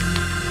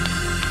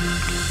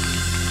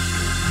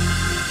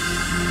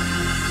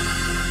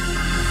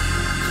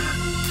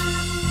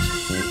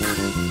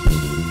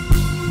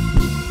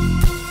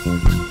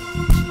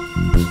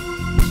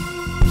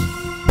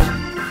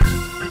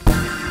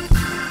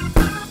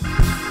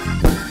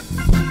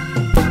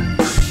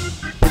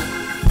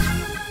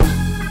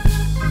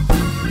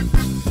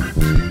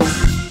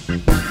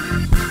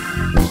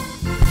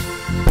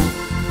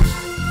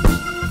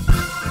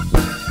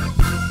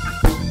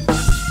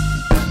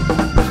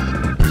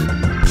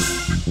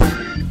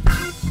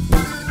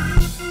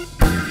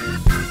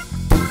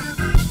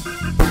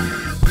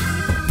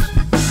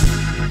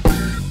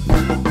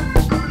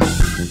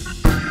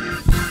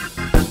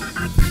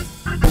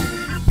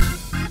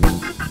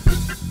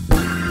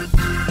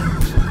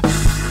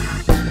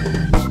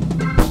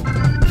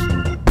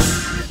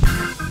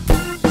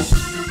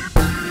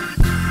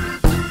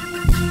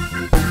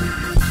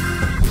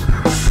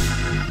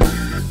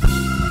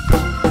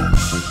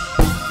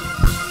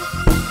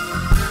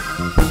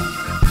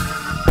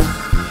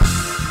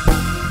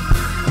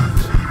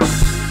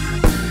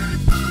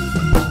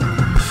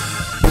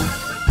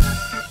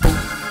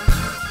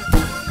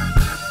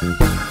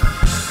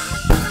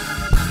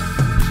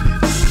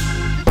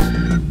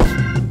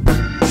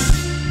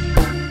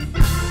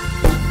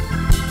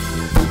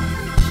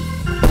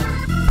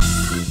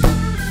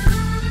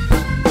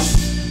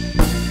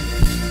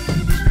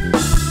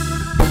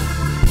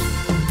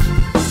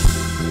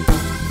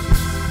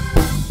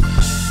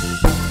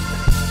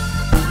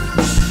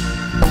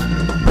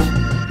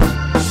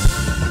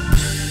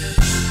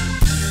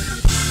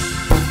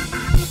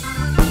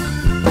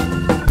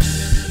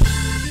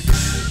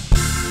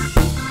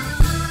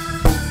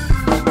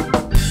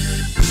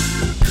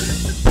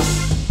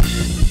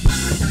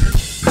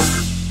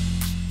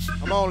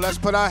 Come on, let's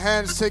put our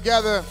hands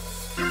together.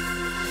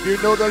 If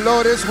you know the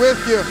Lord is with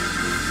you.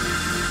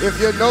 If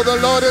you know the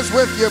Lord is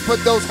with you,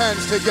 put those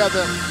hands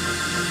together.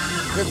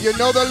 If you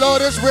know the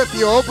Lord is with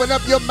you, open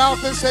up your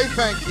mouth and say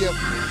thank you.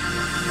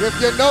 If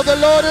you know the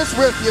Lord is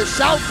with you,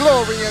 shout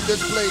glory in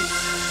this place.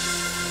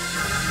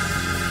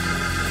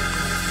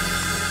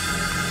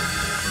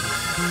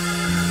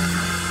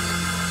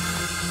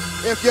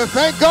 If you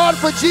thank God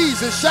for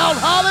Jesus, shout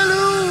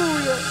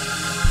hallelujah.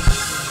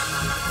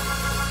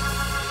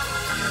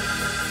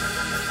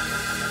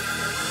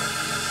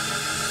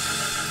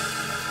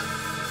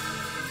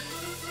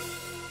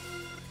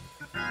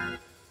 God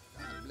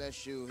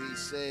bless you. He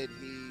said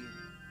he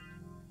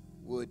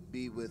would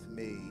be with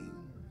me.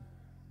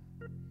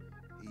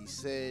 He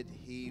said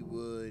he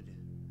would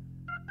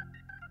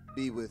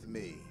be with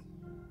me.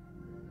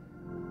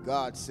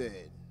 God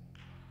said.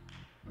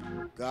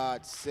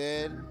 God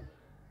said.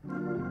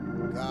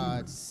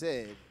 God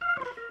said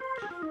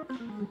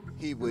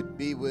he would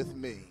be with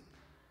me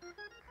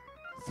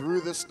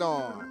through the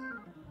storm,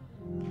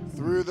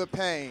 through the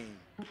pain,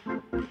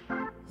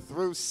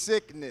 through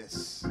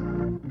sickness,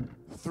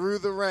 through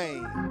the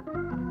rain.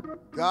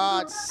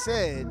 God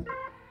said,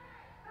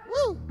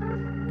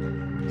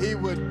 he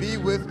would be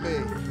with me.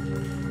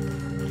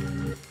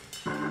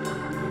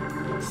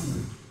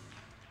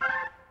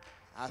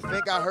 I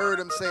think I heard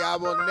him say, I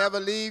will never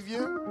leave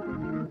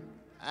you,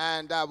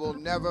 and I will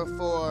never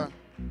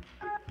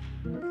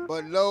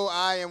but lo,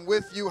 I am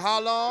with you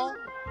how long?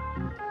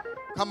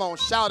 Come on,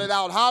 shout it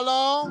out, how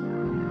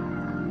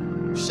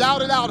long?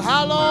 Shout it out,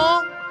 how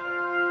long?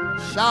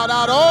 Shout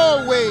out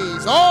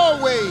always,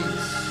 always.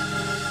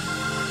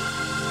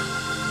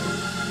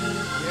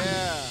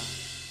 Yeah.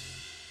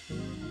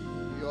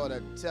 You ought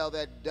to tell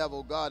that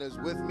devil God is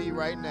with me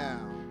right now.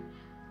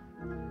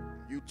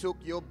 You took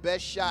your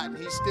best shot and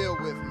he's still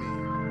with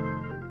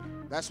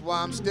me. That's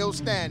why I'm still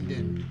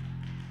standing.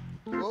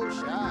 Oh,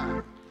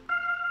 shy.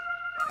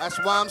 That's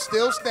why I'm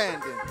still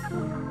standing.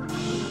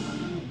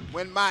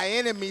 When my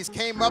enemies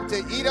came up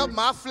to eat up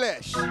my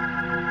flesh,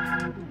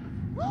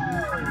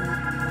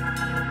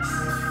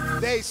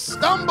 they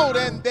stumbled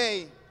and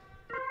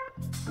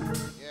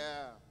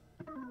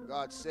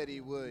God said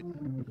he would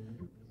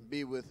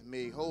be with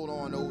me. Hold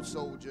on, old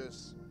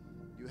soldiers.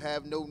 You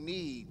have no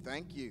need.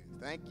 Thank you,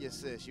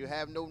 sis. You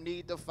have no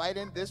need to fight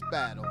in this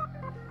battle.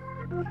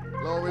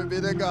 Glory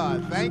be to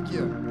God. Thank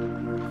you.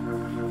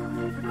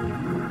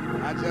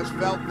 I just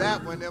felt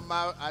that one in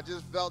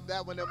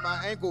my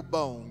ankle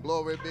bone.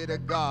 Glory be to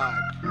God.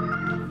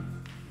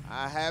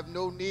 I have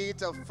no need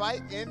to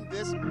fight in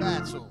this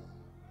battle.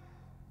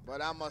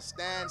 But I must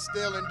stand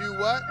still and do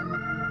what?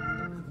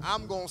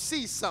 I'm going to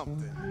see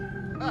something.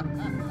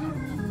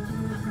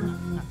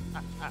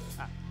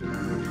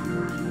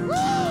 Woo!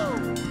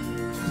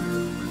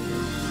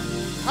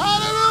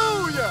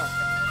 Hallelujah.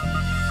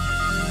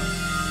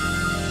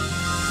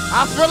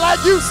 I feel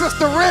like you,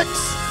 Sister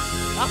Ricks.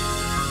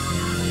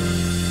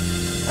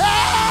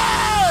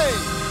 Hey!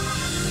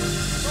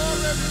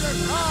 Glory be to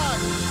God.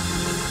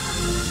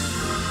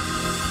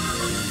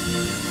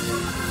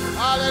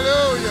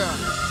 Hallelujah.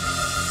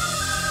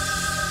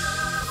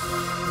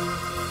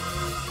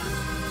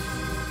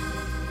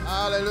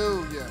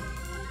 Hallelujah.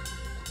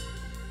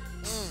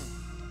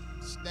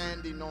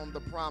 standing on the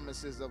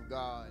promises of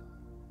God.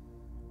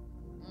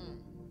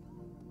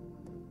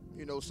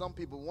 You know, some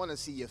people want to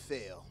see you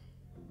fail.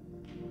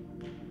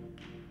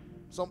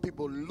 Some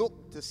people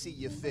look to see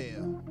you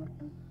fail.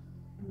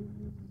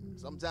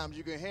 Sometimes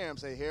you can hear them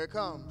say, here it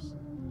comes.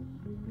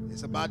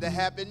 It's about to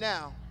happen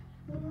now.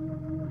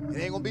 It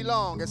ain't going to be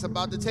long. It's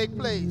about to take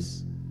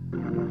place.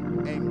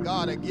 And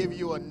God will give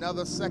you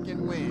another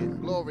second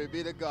wind. Glory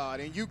be to God.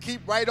 And you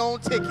keep right on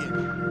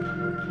ticking.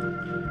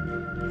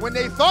 When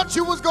they thought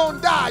you was going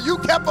to die, you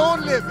kept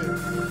on living.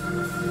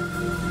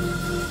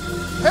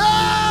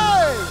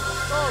 Hey!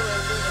 Glory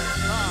be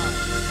to God.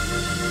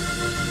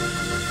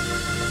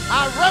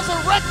 I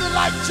resurrected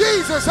like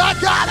Jesus. I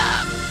got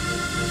up.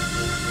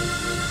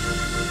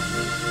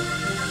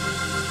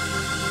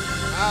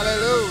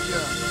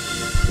 Hallelujah.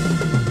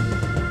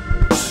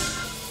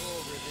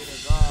 Glory be to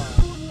God.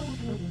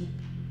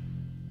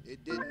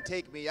 It didn't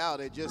take me out.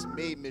 It just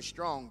made me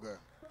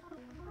stronger.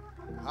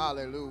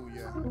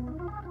 Hallelujah.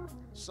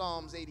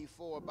 Psalms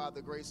 84, by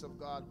the grace of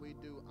God, we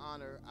do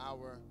honor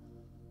our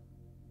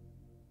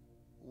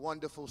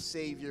wonderful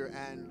Savior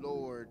and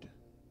Lord.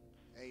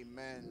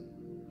 Amen.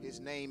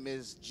 His name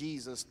is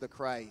Jesus the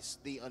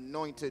Christ, the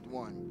Anointed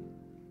One.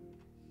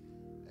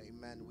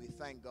 Amen. We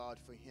thank God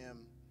for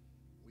him.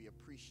 We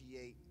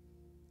appreciate,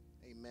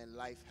 amen,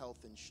 life,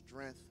 health, and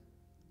strength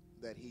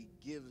that he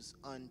gives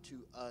unto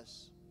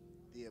us,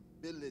 the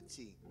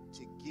ability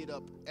to get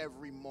up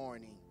every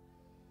morning,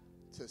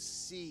 to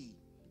see,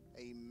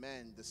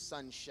 amen, the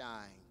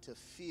sunshine, to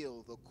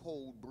feel the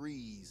cold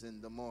breeze in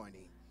the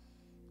morning.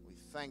 We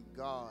thank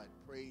God,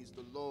 praise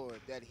the Lord,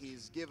 that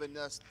he's given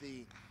us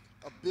the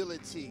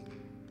ability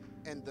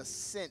and the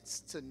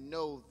sense to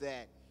know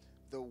that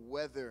the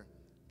weather,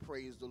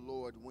 praise the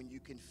Lord, when you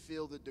can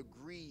feel the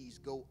degrees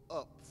go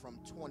up from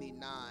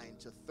 29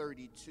 to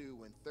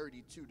 32 and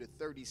 32 to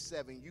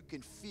 37, you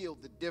can feel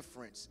the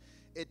difference.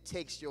 It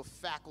takes your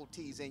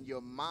faculties and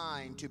your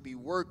mind to be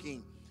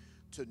working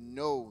to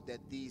know that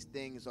these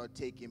things are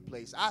taking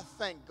place. I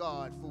thank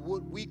God for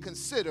what we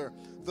consider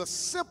the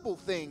simple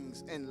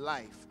things in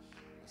life.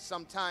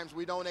 Sometimes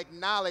we don't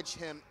acknowledge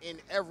him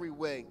in every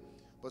way,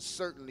 but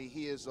certainly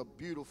he is a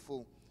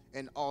beautiful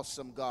and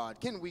awesome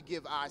God. Can we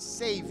give our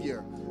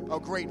Savior a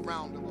great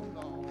round of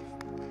applause?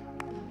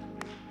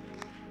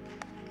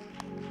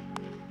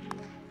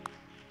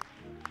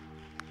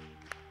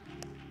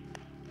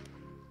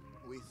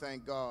 We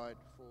thank God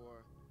for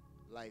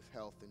life,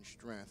 health, and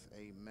strength.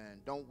 Amen.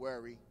 Don't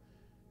worry.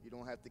 You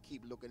don't have to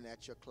keep looking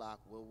at your clock.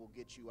 We'll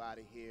get you out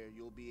of here.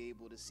 You'll be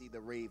able to see the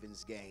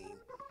Ravens game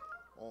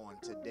on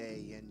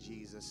today in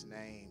Jesus'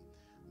 name.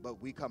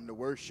 But we come to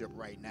worship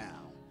right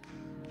now.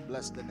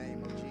 Bless the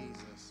name of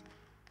Jesus.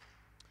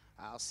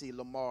 I'll see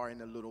Lamar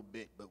in a little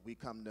bit, but we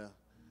come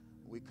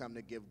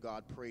to give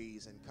God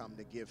praise and come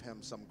to give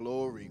him some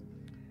glory,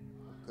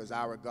 because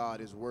our God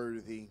is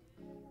worthy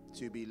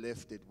to be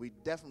lifted. We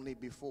definitely,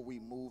 before we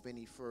move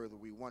any further,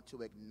 we want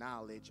to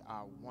acknowledge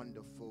our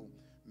wonderful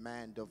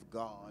man of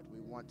God.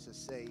 We want to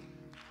say,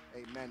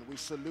 amen. We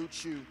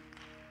salute you,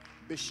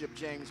 Bishop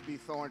James B.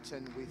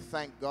 Thornton. We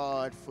thank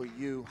God for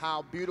you.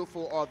 How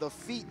beautiful are the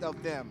feet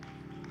of them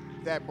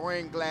that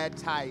bring glad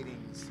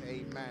tidings.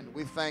 Amen.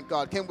 We thank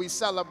God. Can we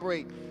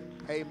celebrate,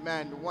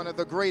 amen, one of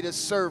the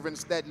greatest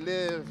servants that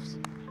lives?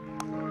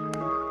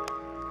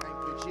 Thank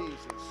you,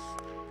 Jesus.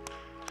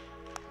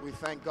 We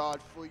thank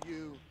God for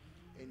you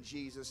in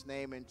Jesus'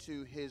 name, and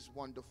to his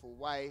wonderful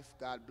wife.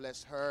 God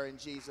bless her in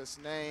Jesus'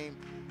 name.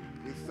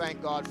 We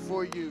thank God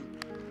for you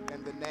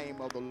in the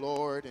name of the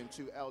Lord. And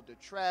to Elder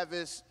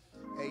Travis,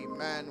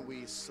 amen,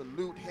 we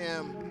salute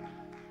him,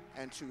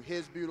 and to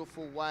his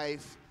beautiful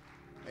wife,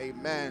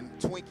 amen,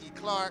 Twinkie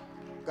Clark.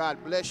 God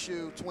bless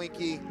you,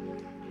 Twinkie.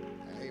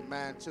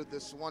 Amen. To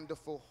this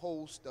wonderful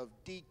host of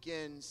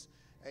deacons,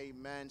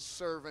 amen,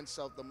 servants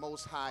of the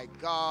Most High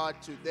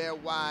God, to their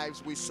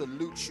wives, we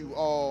salute you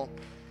all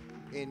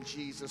in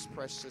Jesus'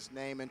 precious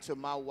name. And to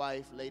my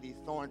wife, Lady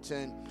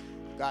Thornton,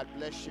 God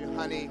bless you,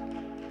 honey.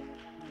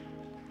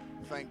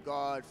 Thank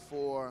God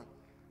for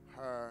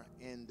her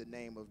in the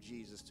name of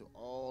Jesus. To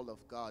all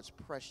of God's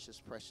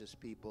precious, precious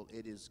people,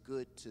 it is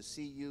good to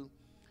see you.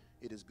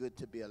 It is good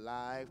to be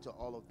alive. To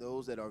all of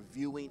those that are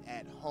viewing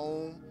at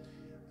home,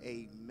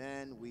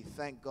 amen. We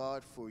thank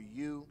God for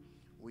you.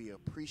 We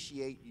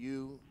appreciate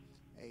you.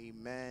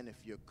 Amen.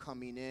 If you're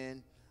coming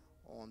in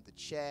on the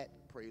chat,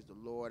 praise the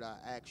Lord. I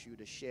ask you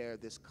to share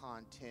this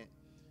content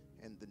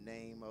in the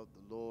name of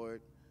the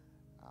Lord.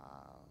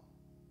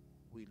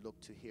 We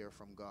look to hear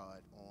from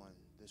God on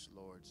this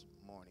Lord's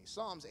morning.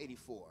 Psalms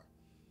 84.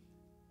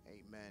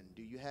 Amen.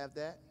 Do you have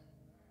that?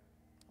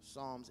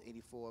 Psalms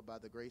 84, by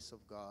the grace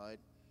of God.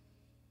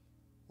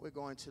 We're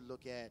going to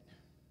look at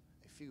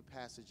a few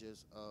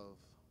passages of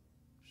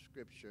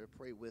Scripture.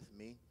 Pray with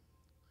me.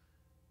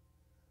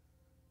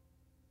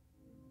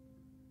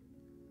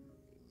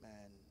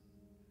 Amen.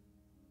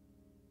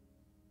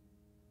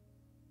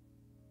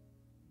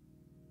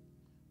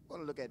 We're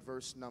going to look at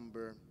verse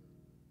number,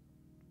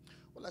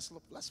 well,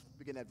 let's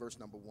begin at verse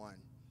number 1.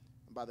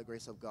 And by the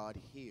grace of God,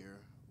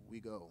 here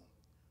we go.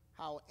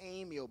 How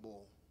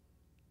amiable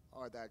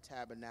are thy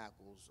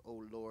tabernacles,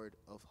 O Lord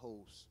of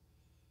hosts.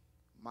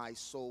 My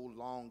soul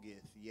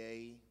longeth,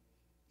 yea,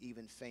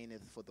 even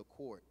fainteth for the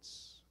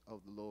courts of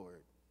the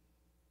Lord.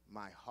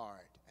 My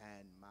heart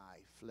and my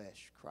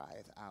flesh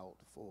crieth out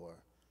for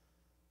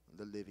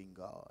the living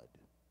God.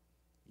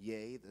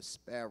 Yea, the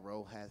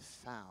sparrow hath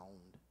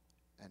found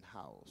an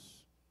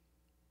house,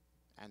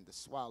 and the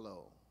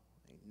swallow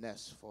a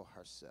nest for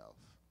herself,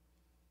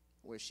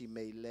 where she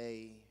may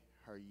lay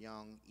her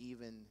young,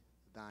 even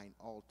thine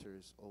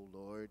altars, O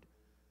Lord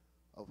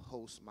of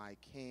hosts, my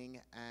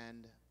King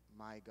and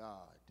my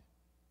God.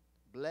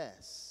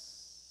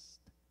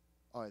 Blessed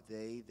are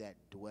they that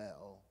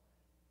dwell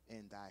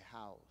in thy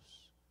house.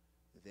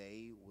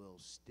 They will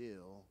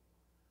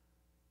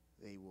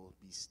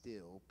be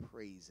still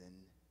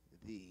praising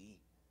thee,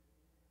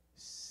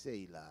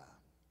 Selah.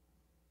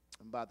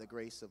 And by the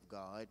grace of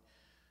God,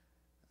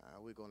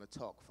 we're going to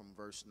talk from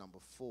verse number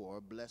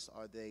 4. Blessed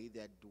are they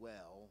that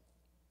dwell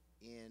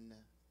in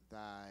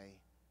thy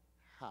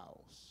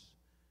house.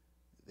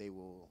 They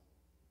will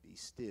be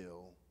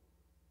still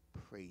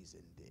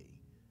praising thee.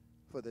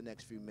 For the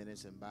next few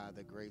minutes, and by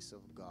the grace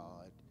of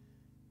God,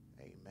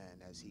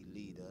 amen, as he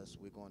lead us,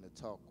 we're going to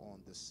talk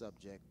on the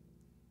subject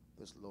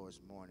this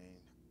Lord's morning.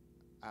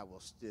 I will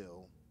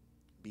still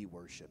be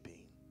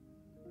worshiping.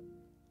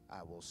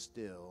 I will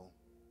still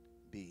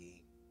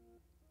be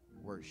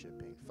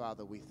worshiping.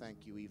 Father, we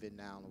thank you even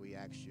now, and we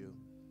ask you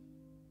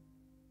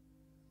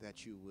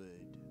that you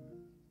would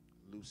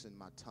loosen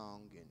my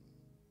tongue and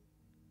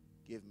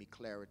give me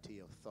clarity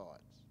of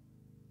thoughts.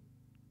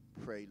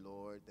 Pray,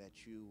 Lord,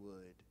 that you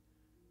would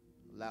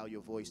allow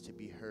your voice to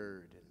be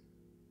heard and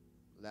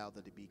allow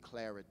there to be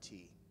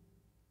clarity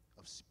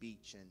of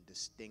speech and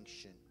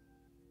distinction,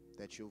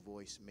 that your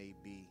voice may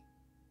be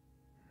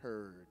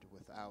heard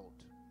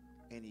without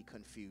any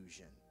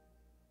confusion.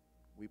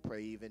 We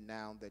pray even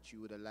now that you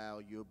would allow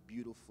your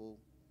beautiful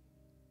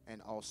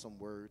and awesome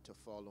word to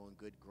fall on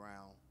good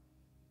ground.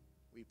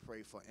 We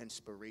pray for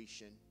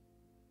inspiration.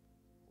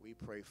 We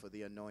pray for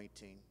the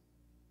anointing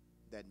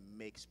that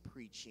makes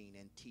preaching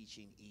and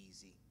teaching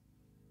easy.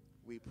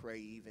 We pray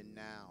even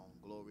now,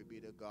 glory be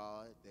to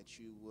God, that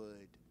you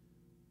would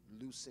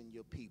loosen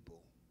your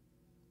people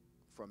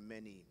from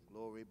many,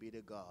 glory be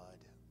to God,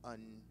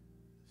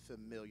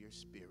 unfamiliar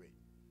spirit.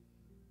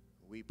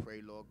 We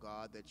pray, Lord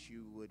God, that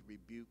you would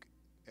rebuke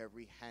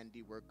every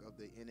handiwork of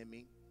the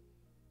enemy.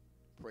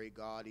 Pray,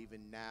 God,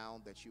 even now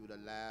that you would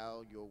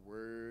allow your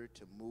word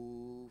to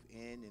move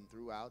in and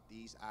throughout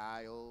these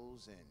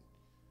aisles and,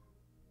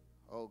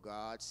 oh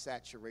God,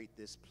 saturate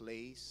this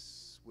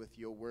place with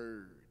your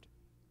word.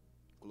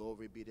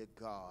 Glory be to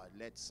God.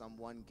 Let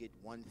someone get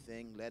one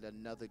thing, let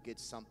another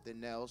get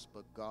something else,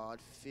 but God,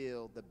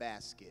 fill the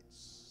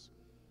baskets.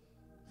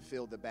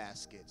 Fill the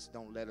baskets.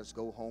 Don't let us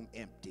go home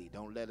empty.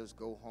 Don't let us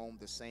go home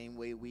the same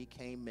way we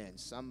came in.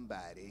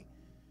 Somebody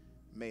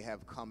may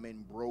have come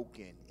in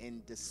broken,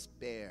 in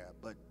despair,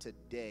 but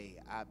today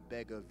I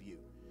beg of you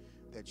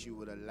that you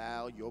would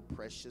allow your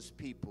precious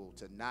people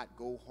to not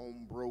go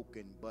home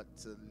broken, but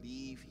to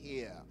leave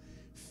here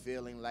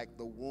feeling like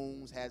the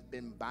wounds has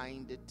been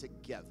binded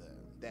together,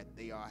 that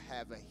they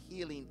have a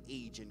healing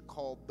agent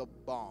called the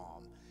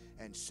balm.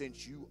 And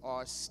since you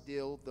are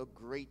still the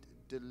great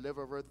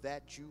deliverer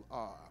that you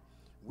are,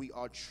 we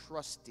are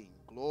trusting,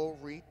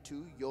 glory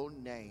to your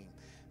name,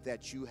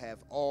 that you have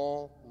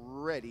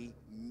already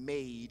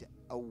made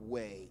a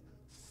way.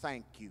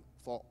 Thank you,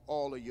 for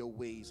all of your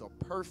ways are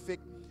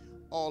perfect.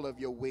 All of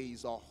your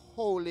ways are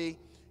holy.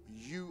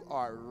 You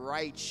are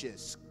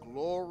righteous.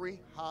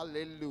 Glory,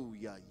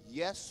 hallelujah.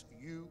 Yes,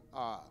 you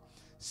are.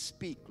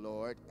 Speak,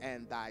 Lord,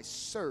 and thy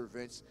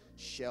servants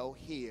shall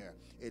hear.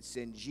 It's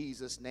in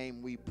Jesus'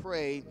 name we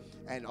pray,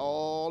 and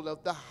all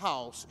of the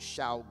house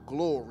shall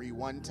glory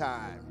one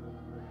time.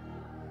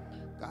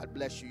 God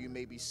bless you. You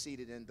may be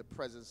seated in the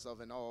presence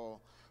of an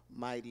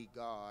almighty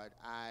God.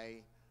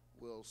 I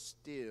will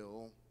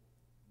still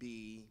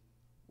be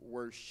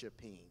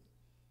worshiping.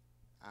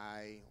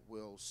 I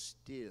will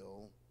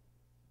still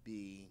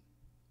be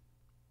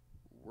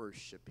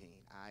worshiping.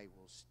 I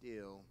will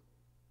still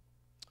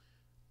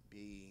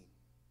be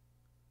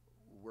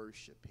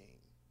worshiping.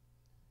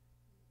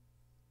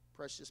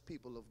 Precious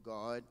people of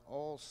God,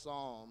 all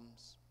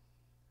psalms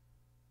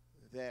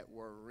that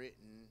were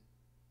written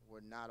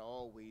were not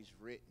always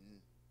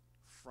written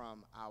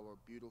from our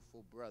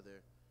beautiful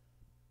brother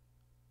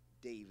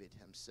David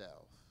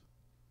himself.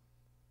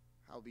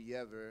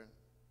 However,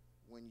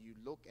 when you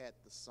look at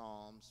the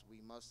Psalms,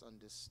 we must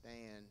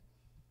understand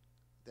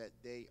that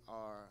they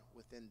are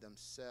within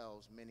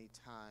themselves many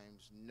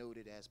times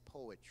noted as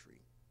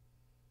poetry.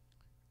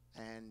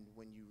 And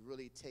when you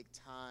really take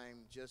time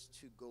just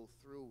to go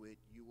through it,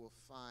 you will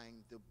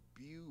find the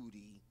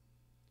beauty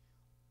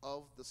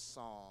of the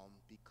psalm,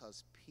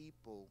 because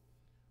people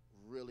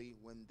really,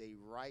 when they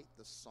write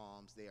the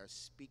Psalms, they are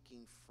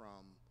speaking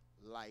from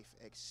life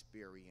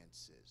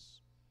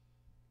experiences.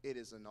 It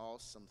is an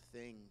awesome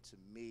thing to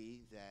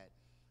me that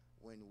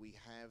when we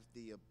have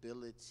the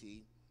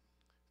ability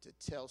to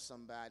tell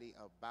somebody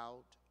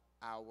about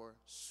our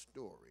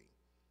story,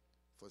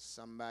 for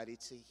somebody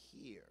to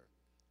hear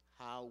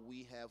how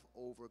we have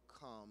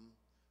overcome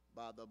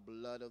by the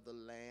blood of the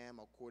Lamb,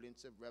 according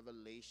to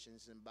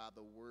Revelations, and by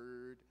the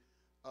word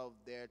of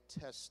their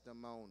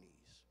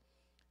testimonies.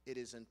 It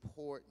is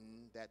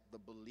important that the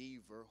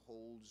believer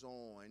holds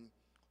on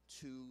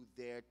to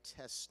their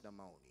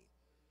testimony.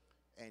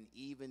 And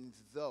even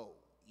though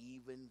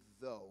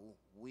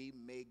we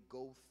may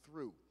go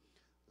through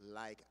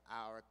like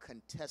our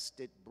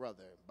contested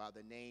brother by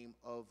the name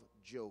of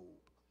Job,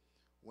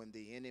 when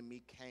the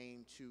enemy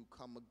came to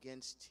come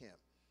against him,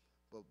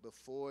 but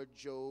before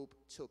Job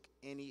took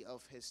any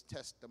of his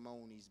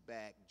testimonies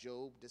back,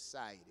 Job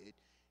decided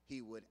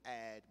he would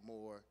add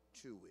more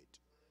to it.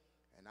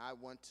 And I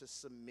want to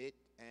submit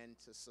and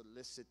to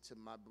solicit to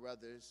my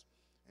brothers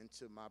and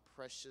to my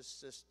precious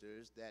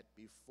sisters that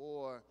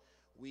before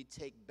we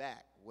take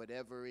back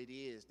whatever it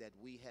is that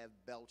we have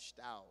belched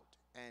out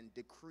and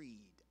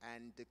decreed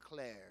and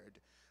declared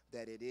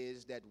that it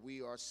is that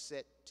we are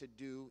set to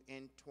do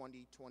in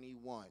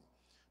 2021,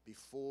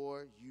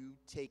 before you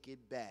take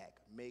it back,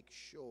 make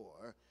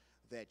sure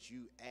that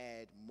you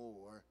add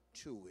more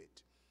to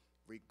it.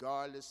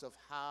 Regardless of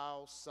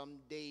how some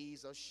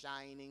days are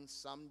shining,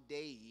 some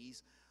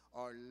days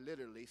are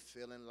literally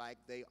feeling like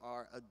they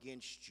are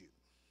against you.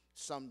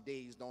 Some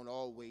days don't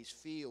always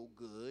feel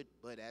good,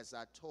 but as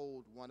I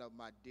told one of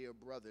my dear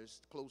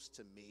brothers close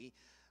to me,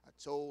 I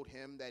told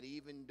him that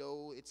even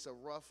though it's a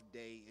rough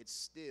day, it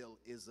still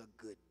is a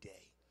good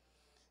day.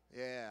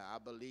 Yeah, I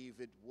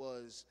believe it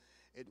was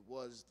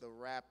the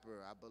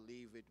rapper. I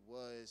believe it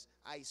was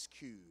Ice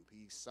Cube.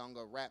 He sung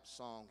a rap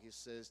song. He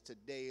says,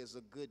 "Today is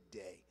a good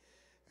day."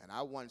 And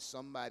I want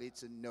somebody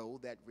to know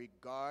that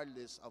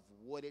regardless of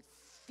what it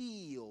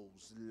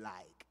feels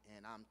like,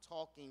 and I'm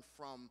talking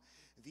from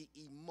the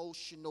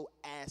emotional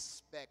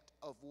aspect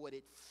of what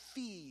it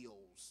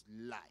feels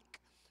like,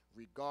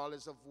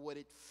 regardless of what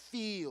it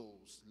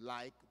feels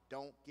like,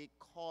 don't get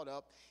caught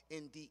up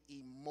in the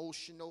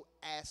emotional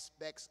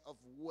aspects of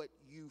what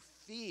you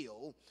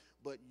feel,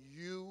 but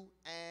you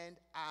and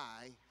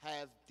I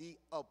have the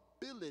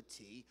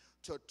ability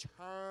to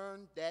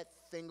turn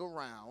that thing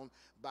around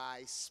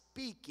by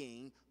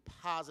speaking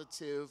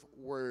positive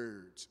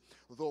words.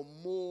 The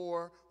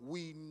more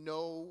we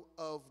know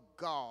of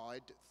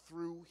God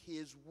through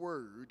his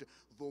word,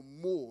 the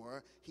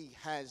more he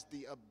has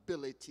the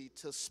ability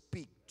to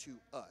speak to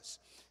us.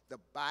 The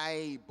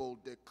Bible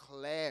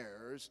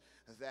declares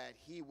that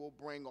he will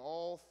bring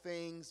all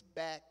things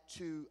back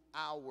to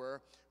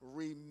our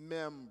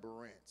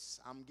remembrance.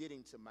 I'm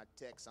getting to my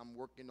text. I'm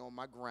working on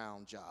my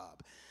ground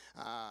job.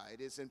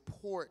 It is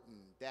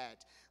important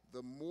that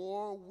the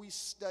more we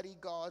study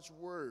God's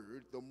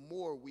word, the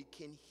more we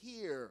can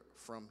hear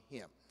from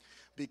him.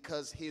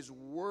 Because his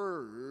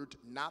word,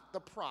 not the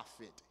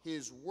prophet,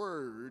 his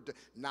word,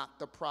 not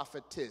the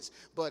prophetess,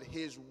 but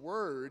his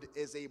word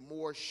is a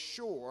more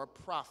sure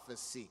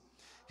prophecy.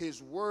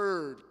 His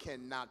word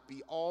cannot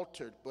be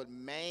altered, but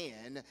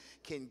man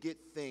can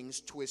get things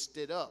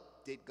twisted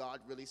up. Did God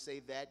really say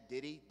that?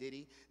 Did he? Did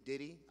he? Did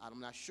he? I'm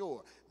not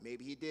sure.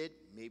 Maybe he did,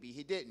 maybe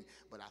he didn't.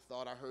 But I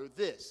thought I heard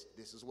this.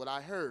 This is what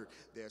I heard.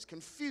 There's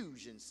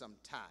confusion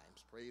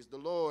sometimes. Praise the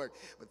Lord.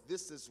 But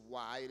this is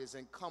why it is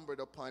incumbent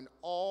upon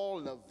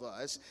all of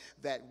us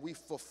that we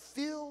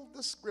fulfill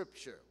the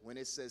scripture when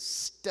it says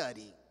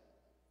study.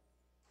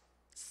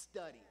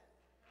 Study.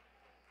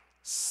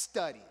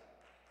 Study.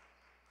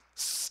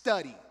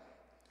 Study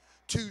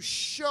to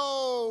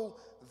show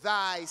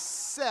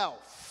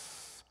thyself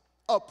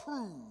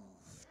approved,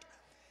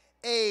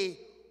 a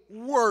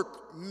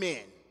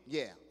workman.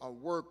 Yeah, a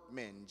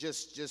workman.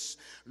 Just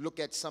look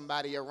at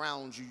somebody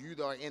around you. You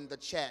that are in the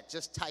chat,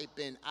 just type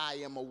in, "I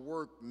am a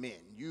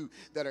workman." You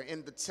that are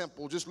in the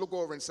temple, just look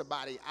over and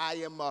somebody, "I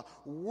am a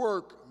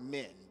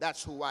workman."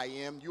 That's who I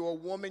am. You're a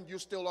woman, you're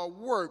still a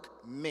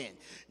workman.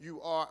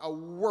 You are a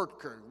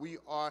worker. We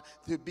are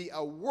to be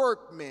a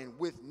workman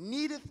with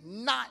needeth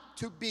not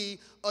to be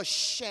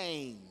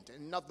ashamed.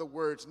 In other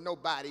words,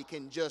 nobody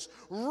can just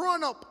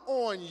run up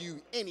on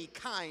you any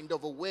kind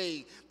of a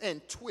way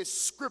and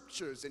twist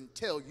scriptures and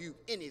tell you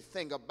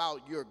anything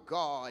about your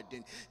God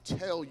and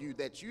tell you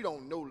that you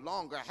don't no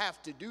longer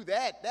have to do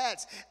that.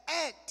 That's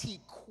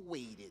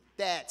antiquated.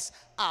 That's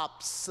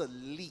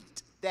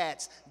obsolete.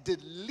 That's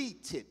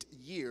deleted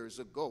years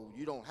ago.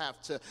 You don't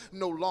have to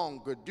no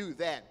longer do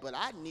that. But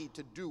I need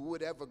to do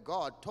whatever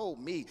God told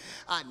me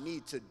I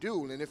need to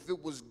do. And if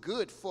it was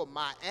good for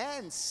my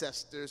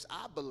ancestors,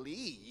 I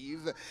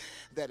believe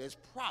that it's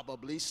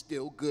probably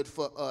still good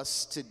for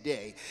us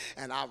today.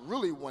 And I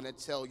really want to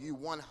tell you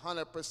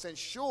 100%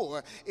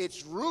 sure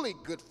it's really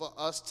good for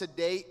us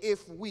today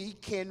if we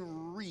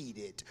can read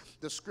it.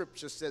 The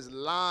scripture says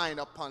line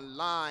upon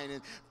line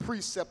and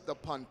precept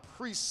upon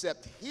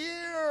precept.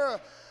 Here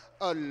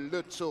a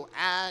little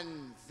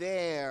and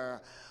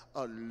there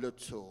a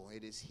little.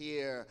 It is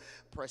here,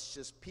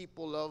 precious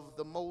people of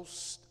the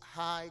Most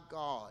High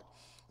God,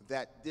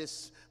 that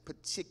this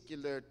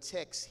particular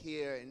text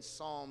here in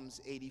Psalms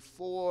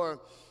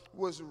 84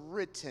 was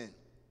written.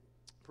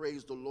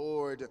 Praise the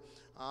Lord. It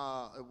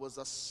was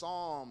a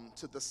psalm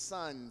to the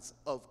sons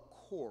of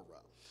Korah.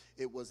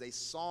 It was a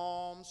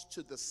psalms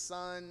to the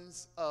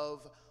sons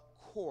of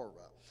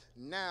Korah.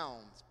 Now,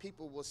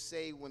 people will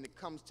say when it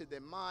comes to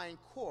their mind,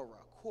 Korah.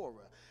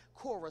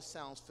 Korah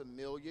sounds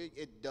familiar.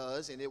 It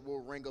does, and it will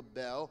ring a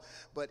bell.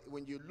 But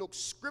when you look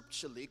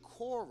scripturally,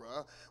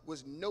 Korah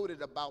was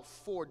noted about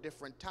 4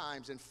 different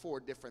times in 4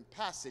 different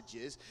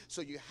passages.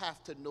 So you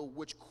have to know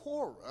which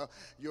Korah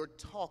you're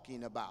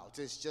talking about.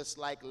 It's just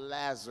like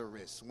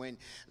Lazarus. When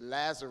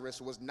Lazarus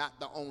was not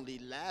the only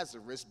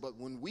Lazarus, but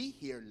when we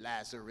hear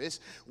Lazarus,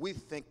 we're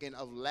thinking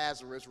of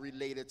Lazarus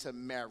related to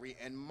Mary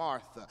and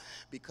Martha,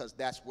 because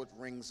that's what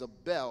rings a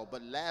bell.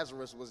 But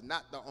Lazarus was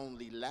not the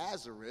only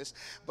Lazarus,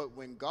 but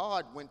when God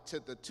went to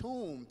the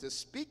tomb to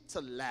speak to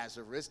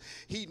Lazarus,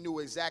 he knew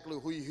exactly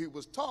who he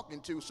was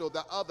talking to, so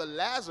the other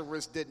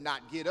Lazarus did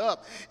not get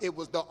up. It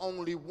was the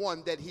only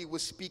one that he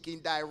was speaking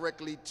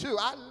directly to.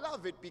 I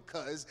love it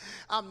because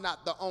I'm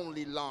not the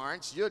only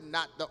Lawrence, you're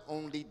not the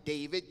only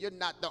David, you're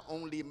not the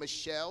only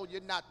Michelle,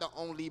 you're not the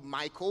only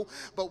Michael,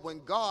 but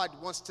when God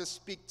wants to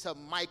speak to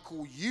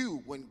Michael,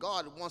 you, when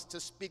God wants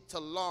to speak to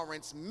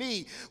Lawrence,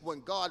 me,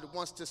 when God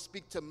wants to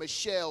speak to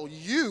Michelle,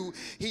 you,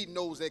 he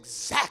knows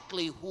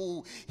exactly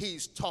who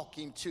he's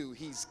talking to.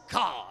 He's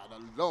God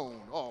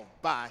alone, all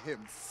by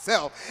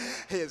himself.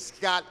 He's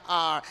got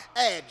our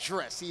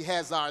address. He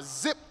has our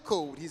zip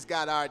code. He's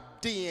got our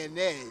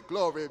DNA.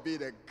 Glory be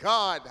to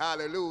God.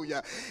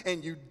 Hallelujah.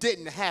 And you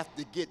didn't have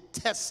to get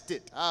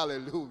tested.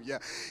 Hallelujah.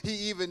 He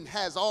even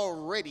has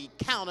already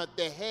counted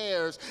the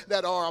hairs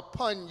that are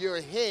upon your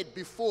head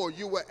before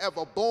you were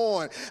ever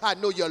born. I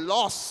know you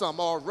lost some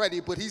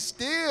already, but he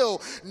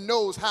still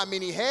knows how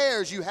many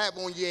hairs you have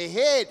on your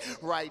head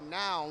right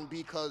now,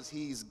 because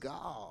he's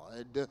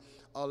God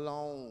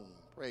alone.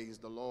 Praise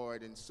the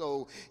Lord. And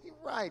so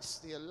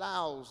he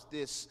allows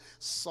this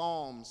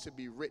psalm to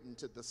be written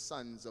to the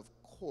sons of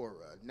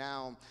Korah.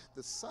 Now,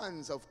 the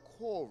sons of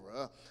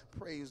Korah,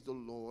 praise the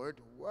Lord,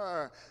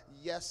 were,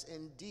 yes,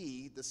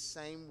 indeed, the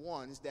same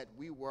ones that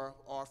we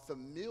are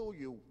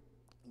familiar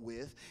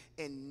with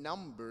in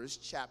Numbers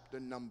chapter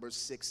number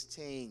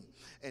 16.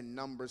 In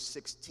Numbers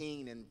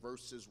 16 and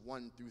verses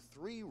 1 through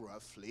 3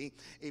 roughly,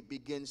 it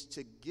begins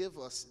to give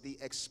us the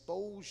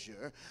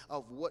exposure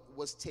of what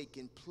was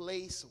taking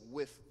place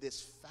with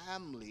this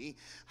family,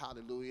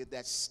 hallelujah,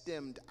 that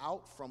stemmed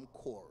out from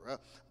Korah,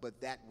 but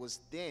that was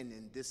then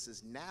and this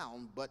is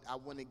now. But I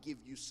want to give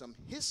you some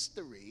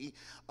history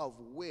of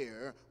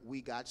where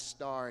we got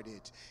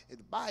started. The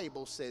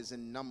Bible says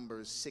in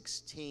Numbers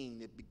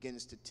 16, it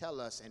begins to tell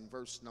us in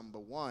verse number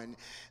 1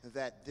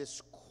 that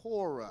this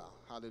Korah,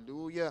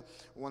 hallelujah,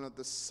 one of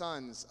the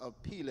sons of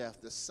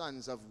Peleth, the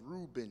sons of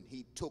Reuben,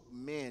 he took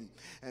men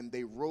and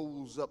they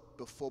rose up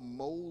before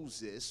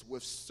Moses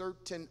with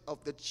certain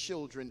of the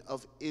children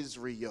of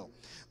Israel.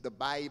 The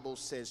Bible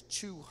says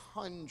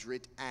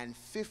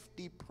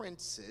 250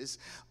 princes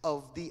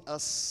of the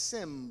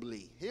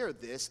assembly. Hear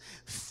this,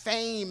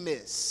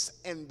 famous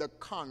in the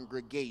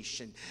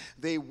congregation.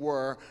 They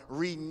were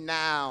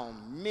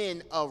renowned,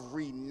 men of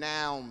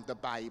renown, the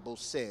Bible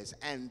says,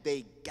 and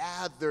they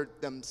gathered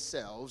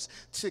themselves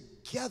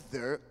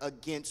together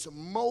against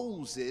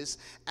Moses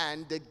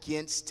and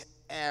against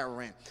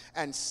Aaron,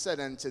 and said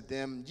unto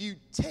them, you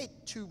take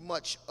too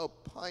much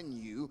upon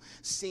you,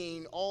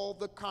 seeing all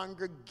the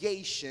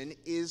congregation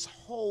is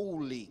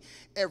holy,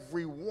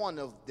 every one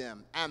of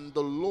them, and the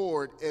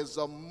Lord is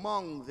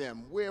among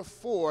them.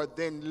 Wherefore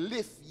then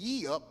lift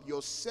ye up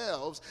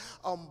yourselves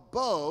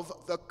above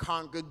the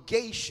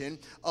congregation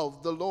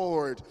of the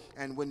Lord.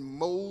 And when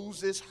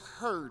Moses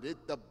heard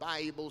it, the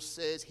Bible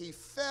says he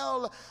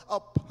fell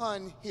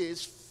upon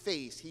his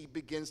face. He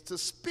begins to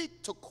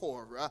speak to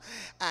Korah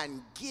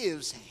and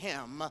gives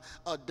him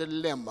a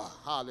dilemma.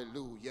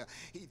 Hallelujah.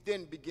 He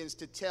then begins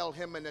to tell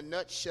him in a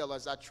nutshell,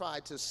 as I try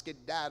to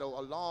skedaddle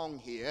along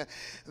here,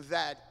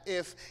 that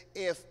if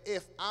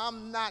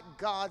I'm not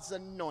God's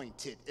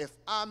anointed, if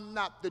I'm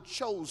not the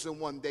chosen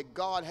one that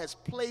God has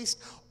placed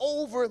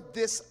over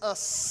this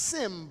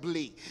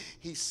assembly,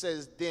 he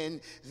says,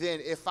 then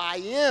if I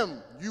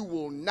am, you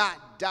will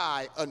not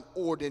die an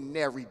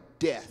ordinary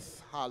death.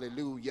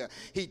 Hallelujah.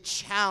 He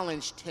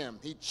challenged him.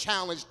 He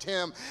challenged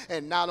him,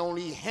 and not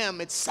only him,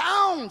 it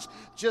sounds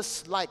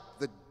just like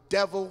the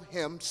devil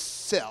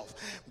himself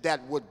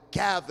that would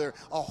gather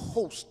a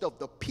host of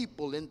the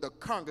people in the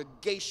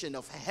congregation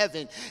of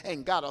heaven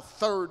and got a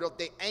third of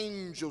the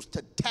angels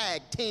to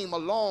tag team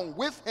along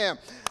with him.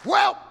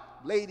 Well,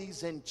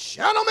 ladies and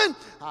gentlemen,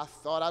 I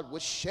thought I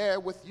would share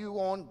with you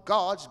on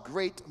God's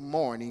great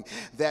morning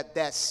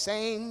that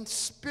same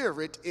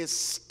spirit is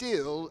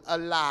still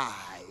alive.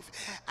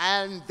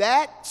 And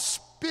that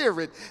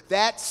spirit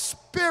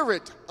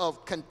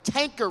of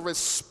cantankerous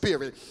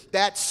spirit,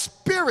 that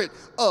spirit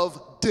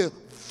of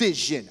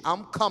division,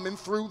 I'm coming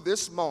through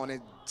this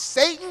morning.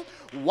 Satan,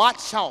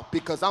 watch out,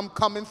 because I'm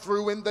coming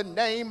through in the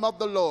name of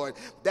the Lord.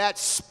 That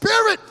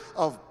spirit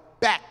of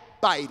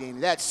backbiting,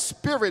 that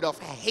spirit of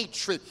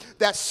hatred,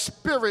 that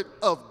spirit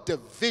of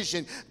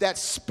division, that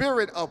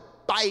spirit of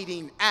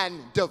biting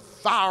and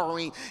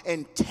devouring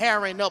and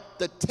tearing up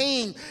the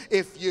team.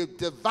 If you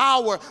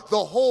devour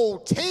the whole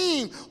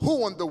team,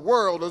 who in the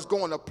world is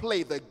going to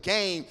play the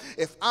game?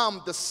 If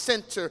I'm the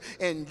center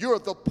and you're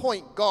the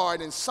point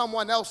guard and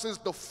someone else is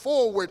the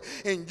forward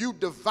and you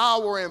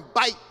devour and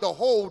bite the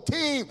whole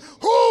team,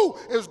 who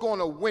is going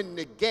to win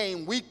the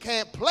game? We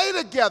can't play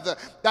together.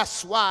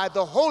 That's why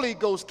the Holy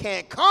Ghost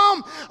can't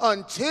come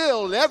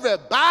until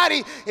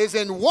everybody is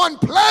in one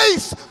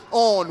place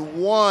on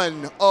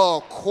one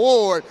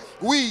accord.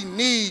 We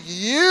need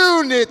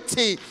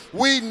unity.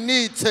 We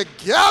need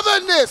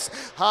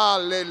togetherness.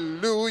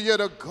 Hallelujah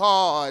to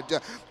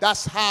God.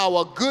 That's how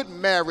a good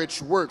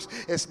marriage works.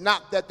 It's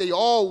not that they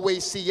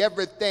always see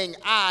everything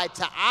eye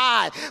to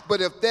eye,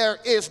 but if there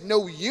is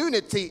no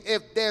unity,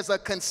 if there's a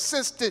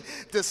consistent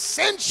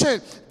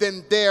dissension,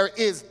 then there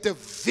is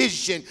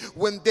division.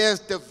 When there's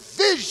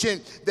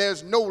division,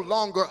 there's no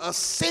longer a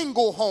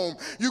single home.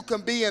 You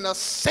can be in a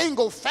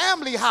single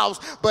family house,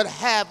 but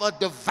have a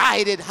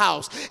divided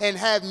house and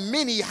have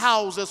many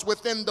houses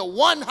within the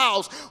one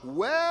house.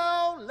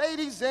 Well,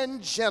 ladies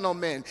and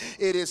gentlemen,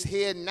 it is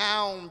here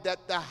now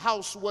that the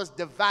house was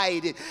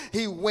divided.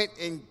 He went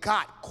and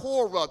got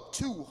Korah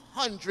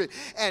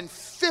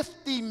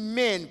 250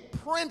 men,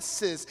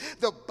 princes.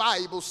 The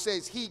Bible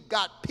says he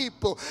got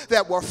people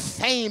that were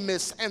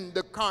famous in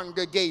the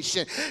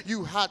congregation.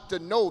 You had to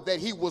know that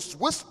he was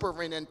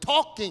whispering and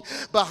talking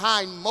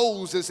behind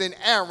Moses and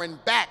Aaron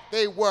back.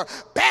 They were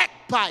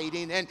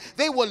backbiting and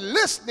they were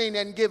listening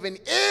and giving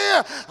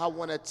ear. I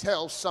want to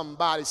tell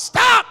somebody,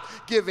 stop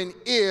giving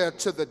ear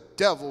to the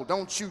devil.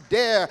 Don't you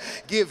dare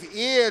give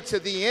ear to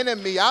the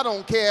enemy. I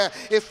don't care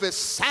if it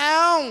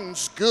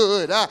sounds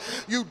good.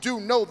 You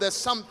do know that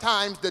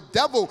sometimes the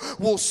devil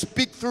will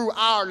speak through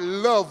our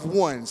loved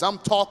ones. I'm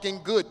talking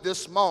good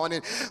this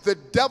morning. The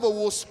devil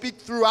will speak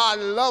through our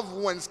loved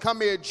ones. Come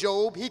here,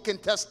 Job. He can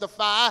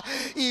testify.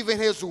 Even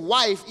his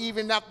wife,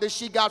 even after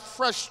she got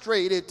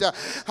frustrated,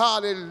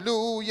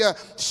 hallelujah,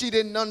 she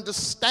didn't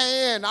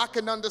understand. I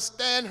can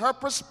understand her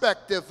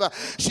perspective.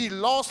 She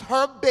lost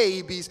her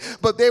babies,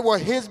 but they were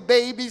his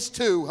babies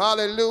too.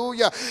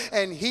 Hallelujah.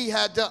 And he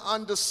had to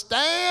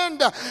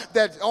understand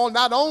that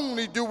not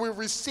only do we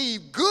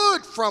receive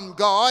good from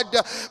God,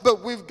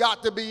 but we've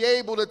got to be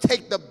able to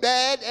take the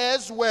bad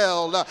as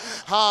well.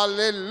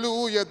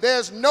 Hallelujah.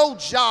 There's no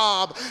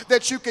job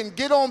that you can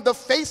get on the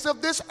face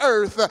of this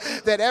earth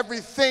that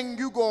everything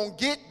you're going to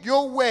get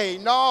your way.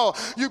 No,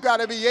 you got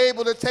to be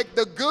able to take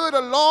the good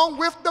along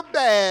with the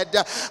bad.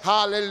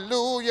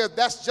 Hallelujah.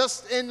 That's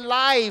just in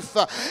life.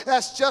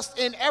 That's just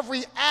in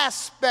every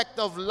aspect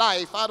of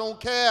life. I don't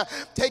care.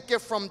 Take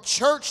it from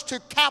church to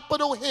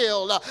Capitol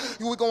Hill.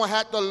 We're going to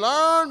have to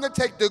learn to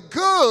take the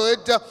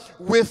good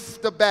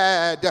with the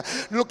bad.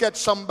 Look at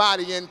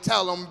somebody and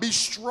tell them, be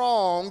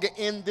strong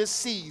in this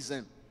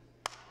season.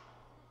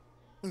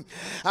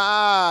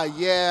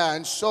 Yeah,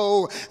 and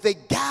so they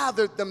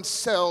gathered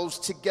themselves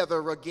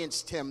together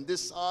against him.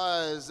 This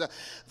was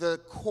the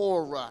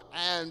Korah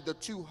and the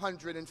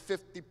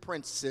 250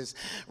 princes,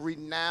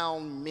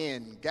 renowned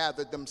men,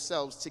 gathered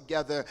themselves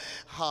together.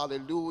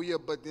 Hallelujah.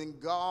 But then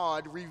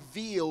God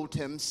revealed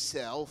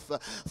himself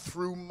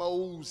through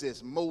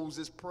Moses.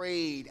 Moses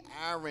prayed,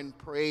 Aaron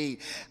prayed,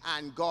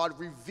 and God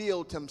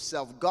revealed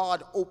himself.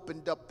 God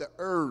opened up the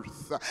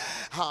earth,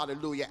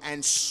 hallelujah,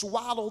 and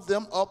swallowed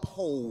them up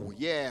whole.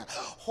 Yeah.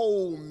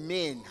 Whole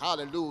men,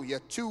 hallelujah,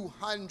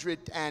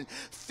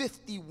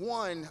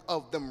 251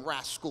 of them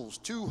rascals,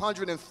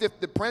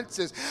 250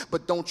 princes,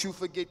 but don't you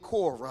forget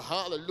Korah,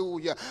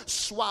 hallelujah,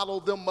 swallow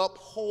them up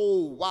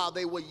whole while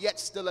they were yet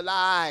still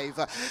alive.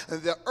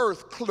 The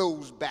earth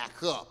closed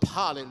back up,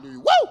 hallelujah.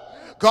 Woo!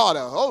 God,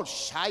 oh,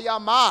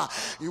 Shayama,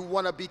 you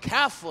want to be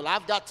careful.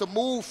 I've got to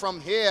move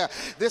from here.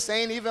 This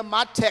ain't even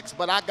my text,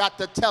 but I got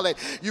to tell it.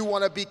 You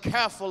want to be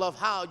careful of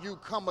how you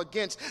come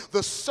against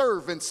the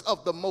servants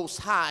of the Most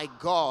High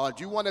God.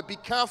 You want to be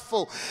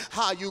careful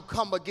how you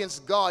come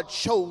against God's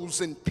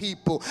chosen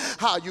people,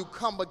 how you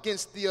come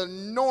against the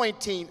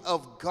anointing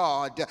of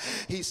God.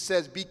 He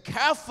says, be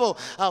careful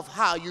of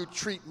how you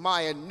treat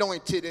my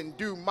anointed and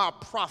do my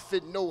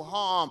prophet no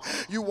harm.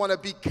 You want to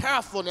be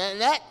careful,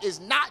 and that is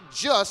not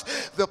just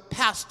the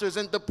pastors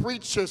and the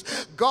preachers.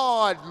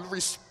 God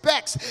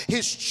respects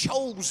his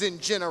chosen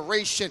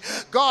generation.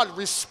 God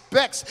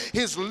respects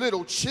his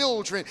little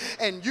children,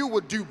 and you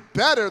would do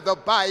better, the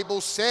Bible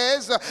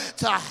says,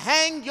 to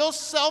hang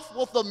yourself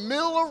with a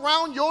mill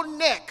around your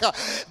neck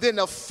than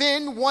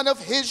offend one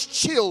of his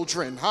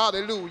children.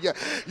 Hallelujah.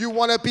 You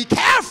want to be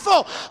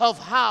careful of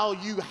how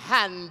you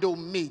handle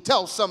me.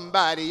 Tell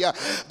somebody,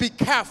 be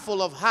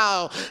careful of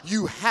how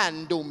you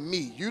handle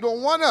me. You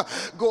don't want to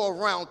go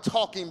around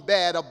talking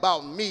bad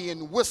about me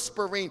and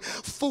whispering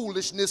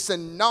foolishness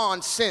and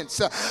nonsense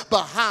nonsense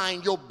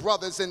behind your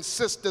brothers and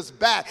sisters'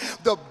 back.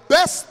 The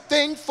best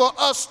thing for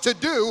us to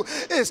do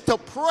is to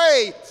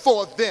pray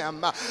for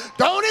them.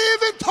 Don't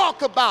even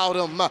talk about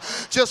them.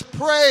 Just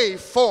pray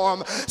for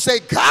them. Say,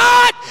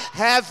 God,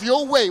 have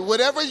your way.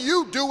 Whatever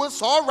you do,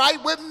 it's all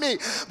right with me.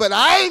 But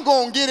I ain't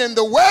going to get in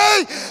the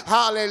way.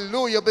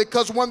 Hallelujah.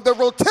 Because when the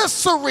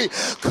rotisserie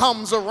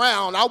comes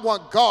around, I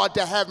want God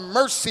to have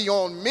mercy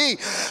on me.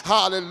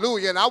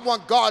 Hallelujah. And I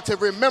want God to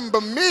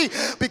remember me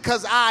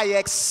because I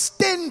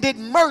extended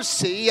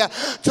mercy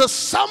to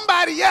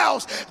somebody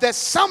else that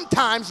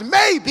sometimes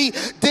maybe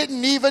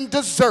didn't even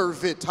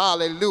deserve it.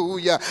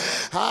 Hallelujah.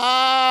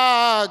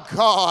 Ah,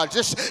 God,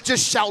 just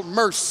shout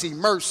mercy,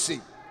 mercy.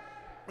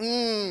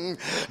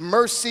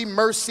 Mercy,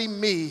 mercy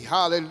me.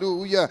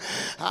 Hallelujah.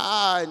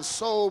 And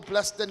so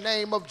bless the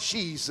name of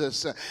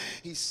Jesus.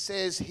 He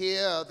says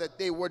here that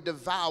they were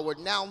devoured.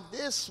 Now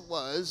this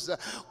was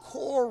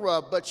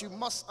Korah, but you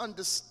must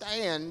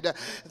understand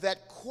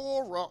that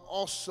Korah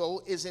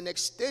also is an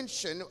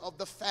extension of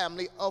the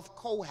family of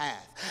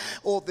Kohath,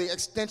 or the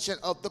extension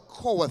of the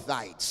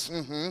Kohathites.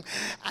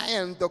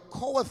 And the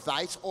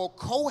Kohathites, or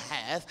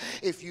Kohath,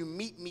 if you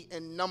meet me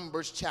in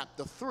Numbers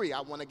chapter 3,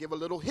 I want to give a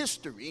little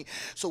history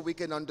so we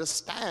can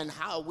understand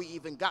how we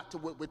even got to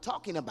what we're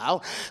talking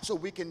about, so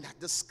we can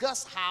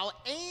discuss how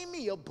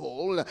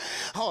amiable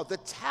are the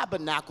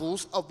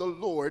tabernacles of the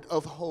Lord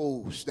of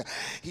hosts.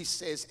 He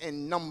says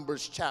in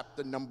Numbers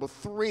chapter number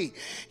 3,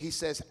 he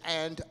says,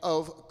 and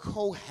of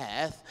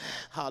Kohath,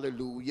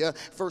 hallelujah,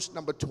 verse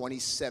number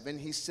 27,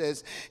 he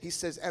says,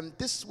 and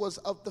this was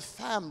of the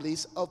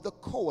families of the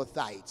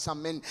Kohathites.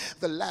 I'm in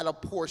the latter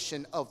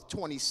portion of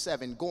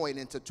 27 going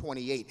into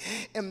 28.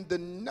 And the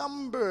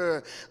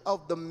number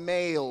of the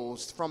males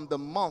from the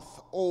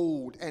month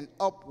old and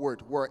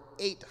upward were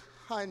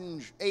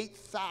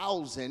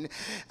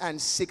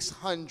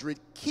 8,600,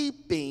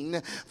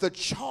 keeping the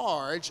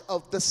charge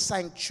of the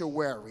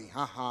sanctuary.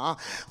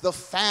 The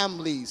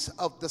families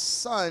of the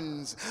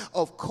sons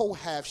of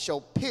Kohath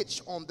shall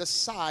pitch on the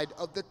side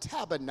of the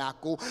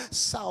tabernacle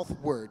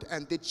southward,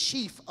 and the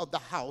chief of the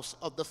house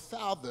of the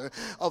father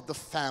of the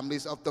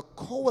families of the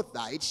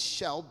Kohathites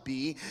shall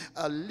be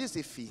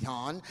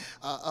Elizaphan,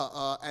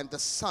 and the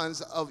sons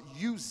of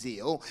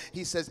Uziel.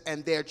 He says,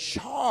 and their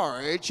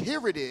charge,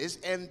 here it is,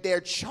 and their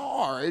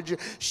charge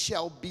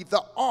shall be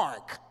the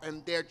ark,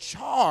 and their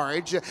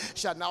charge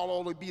shall not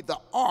only be the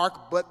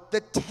ark, but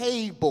the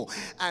table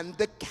and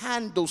the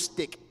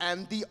candlestick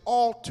and the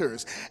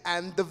altars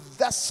and the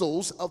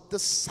vessels of the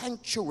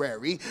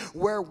sanctuary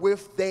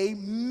wherewith they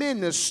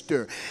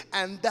minister,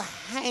 and the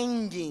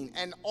hanging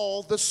and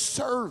all the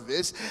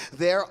service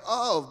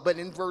thereof. But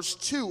in verse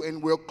 2,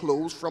 and we'll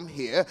close from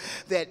here,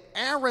 that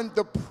Aaron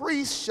the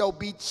priest shall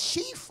be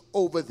chief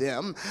over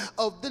them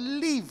of the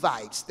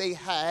Levites. They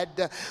had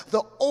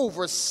the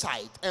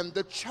oversight and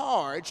the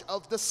charge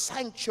of the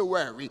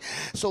sanctuary.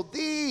 So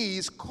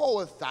these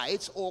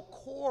Kohathites, or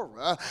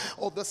Korah,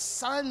 or the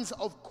sons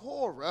of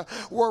Korah,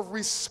 were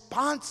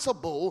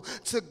responsible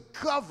to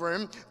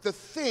govern the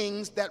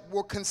things that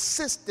were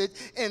consisted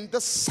in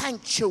the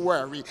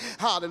sanctuary.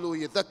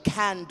 Hallelujah. The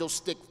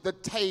candlestick, the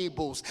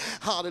tables,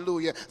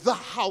 hallelujah, the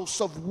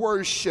house of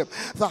worship.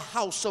 The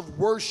house of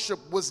worship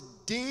was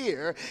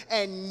dear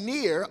and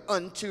near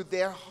unto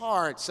their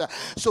hearts.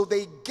 So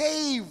they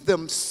gave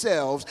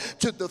themselves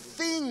to the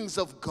things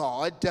of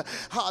God,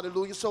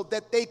 hallelujah, so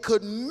that they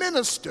could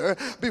minister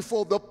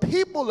before the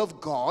people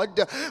of God,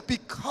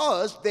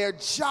 because their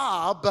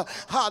job,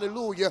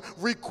 hallelujah,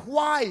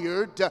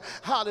 required,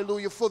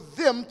 hallelujah, for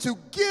them to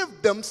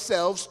give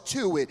themselves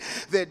to it.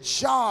 Their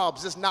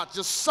jobs is not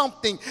just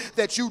something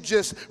that you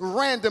just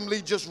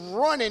randomly just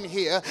run in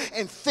here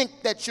and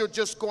think that you're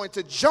just going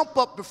to jump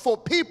up before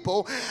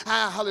people,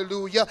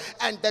 hallelujah,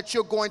 and that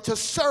you're going to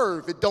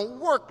serve. It don't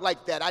work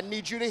like that. I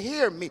need you to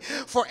hear me.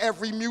 For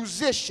every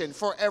musician,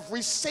 for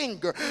every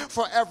singer,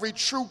 for every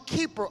true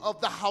keeper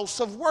of the house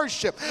of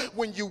worship,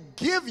 when you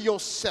give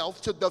yourself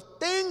to the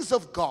things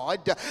of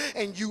God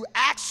and you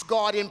ask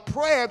God in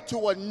prayer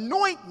to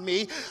anoint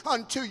me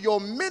unto your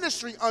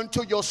ministry,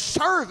 unto your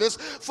service,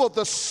 for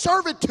the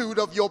servitude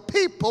of your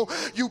people,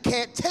 you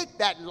can't take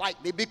that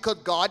lightly, because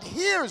God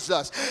hears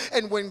us.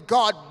 And when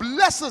God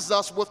blesses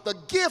us with the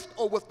gift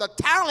or with the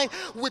talent,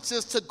 which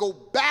is to go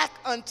back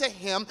unto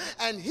him,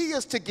 and he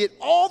is to get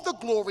all the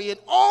glory and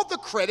all the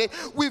credit,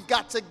 we've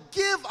got to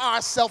give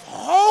ourselves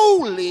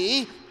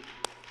wholly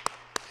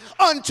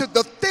unto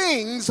the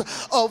things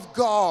of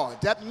God.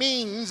 That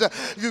means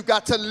you've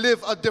got to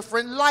live a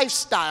different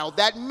lifestyle.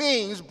 That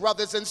means,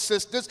 brothers and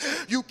sisters,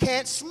 you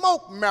can't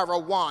smoke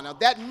marijuana.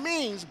 That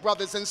means,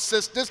 brothers and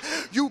sisters,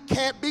 you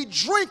can't be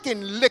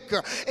drinking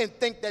liquor and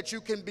think that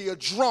you can be a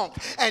drunk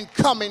and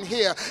come in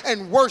here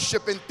and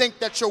worship and think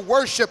that your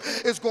worship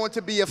is going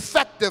to be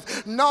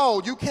effective.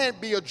 No, you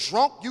can't be a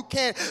drunk. You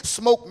can't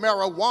smoke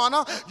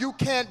marijuana. You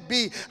can't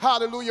be,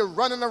 hallelujah,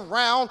 running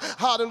around,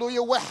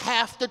 hallelujah, with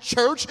half the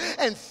church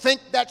and think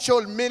think that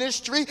your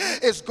ministry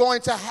is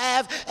going to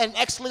have an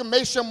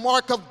exclamation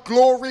mark of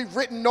glory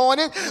written on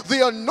it.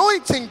 The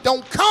anointing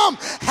don't come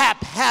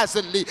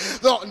haphazardly.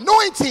 The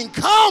anointing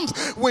comes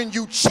when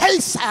you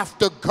chase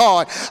after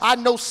God. I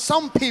know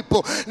some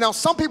people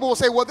will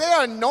say, well,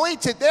 they're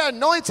anointed,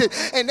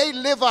 and they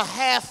live a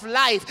half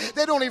life.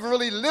 They don't even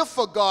really live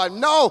for God.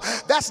 No,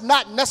 that's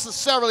not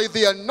necessarily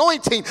the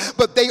anointing,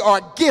 but they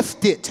are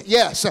gifted.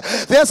 Yes,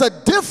 there's a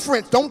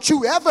difference. Don't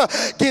you ever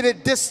get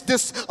it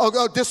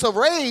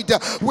disarrayed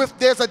with,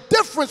 there's a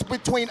difference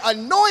between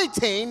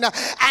anointing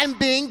and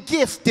being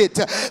gifted.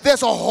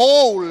 There's a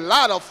whole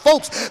lot of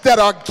folks that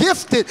are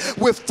gifted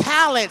with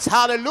talents.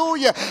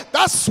 Hallelujah.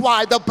 That's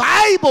why the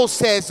Bible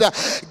says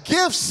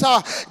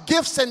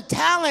gifts and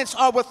talents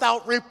are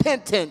without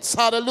repentance.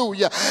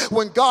 Hallelujah.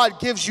 When God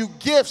gives you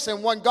gifts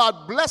and when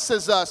God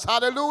blesses us,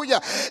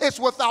 hallelujah, it's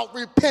without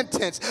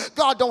repentance.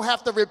 God don't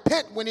have to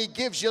repent when he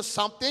gives you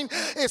something.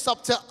 It's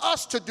up to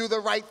us to do the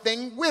right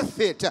thing with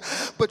it.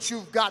 But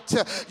you got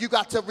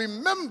to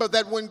remember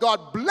that when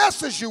God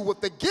blesses you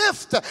with the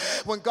gift,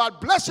 when God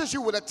blesses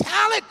you with a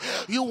talent,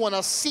 you want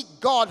to seek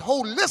God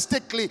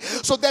holistically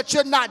so that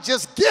you're not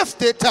just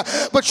gifted,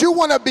 but you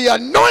want to be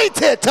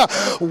anointed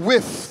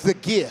with the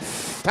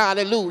gift.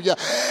 Hallelujah.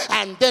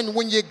 And then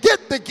when you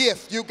get the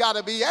gift, you got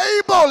to be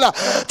able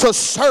to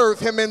serve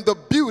him in the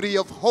beauty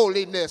of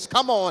holiness.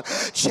 Come on,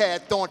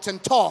 Chad Thornton,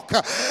 talk.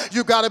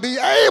 You got to be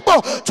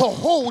able to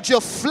hold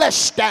your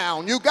flesh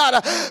down. You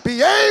got to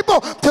be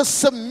able to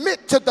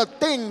submit to the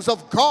things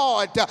of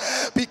God,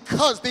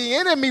 because the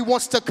enemy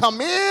wants to come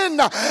in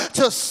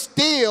to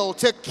steal,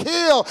 to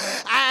kill,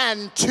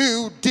 and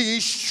to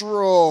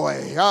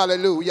destroy.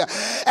 Hallelujah.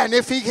 And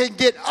if he can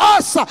get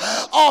us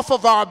off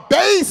of our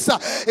base,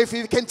 if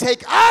he can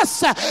take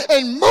us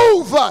and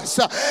move us,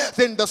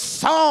 then the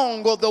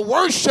song or the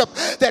worship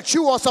that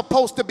you are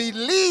supposed to be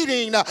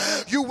leading,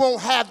 you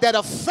won't have that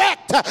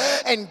effect.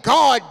 And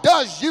God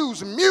does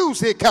use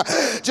music,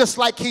 just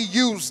like he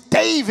used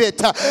David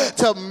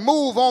to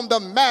move on the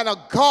man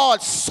of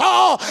God,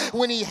 Saul,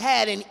 when he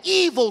had an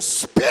evil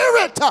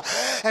spirit.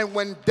 And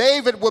when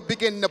David would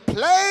begin to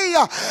play,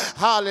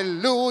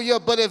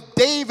 hallelujah, but if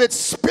David's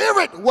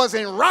spirit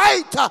wasn't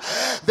right,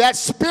 that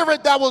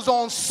spirit that was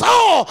on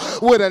Saul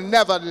would have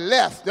never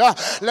left.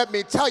 Let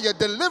me tell you,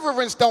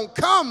 deliverance don't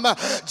come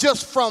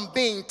just from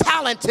being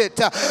talented,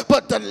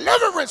 but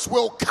deliverance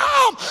will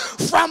come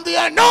from the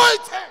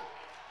anointing.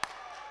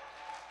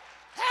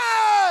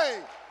 Hey,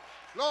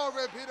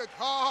 glory be to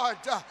God.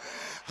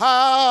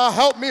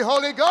 Help me,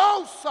 Holy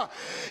Ghost.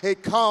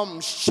 It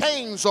comes,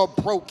 chains are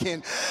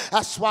broken.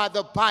 That's why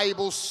the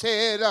Bible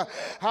said,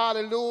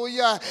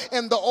 hallelujah,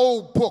 in the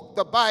old book,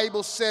 the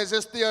Bible says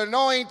it's the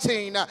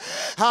anointing,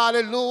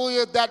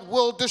 hallelujah, that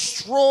will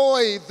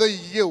destroy the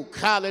yoke.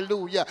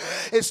 Hallelujah.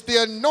 It's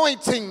the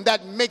anointing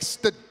that makes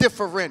the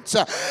difference.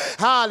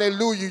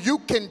 Hallelujah. You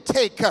can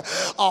take a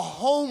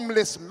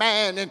homeless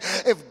man, and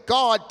if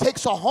God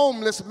takes a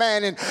homeless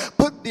man and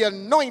put the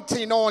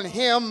anointing on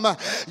him,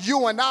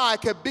 you and I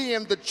could be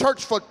in the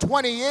church for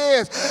 20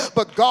 years,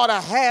 but God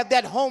will have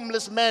that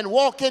homeless man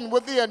walk in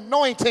with the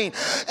anointing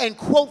and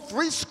quote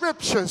 3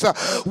 scriptures.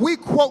 We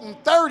quoting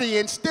 30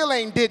 and still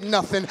ain't did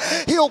nothing.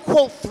 He'll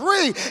quote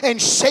 3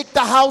 and shake the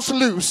house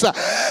loose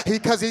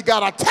because he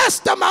got a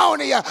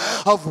testimony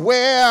of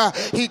where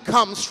he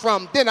comes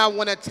from. Then I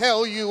want to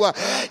tell you,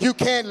 you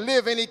can't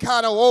live any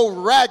kind of old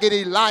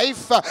raggedy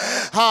life.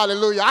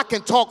 Hallelujah. I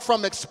can talk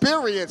from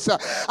experience.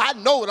 I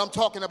know what I'm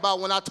talking about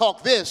when I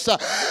talk this.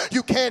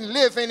 You can't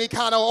live any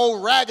kind of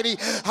old raggedy,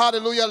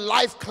 hallelujah,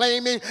 life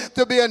claiming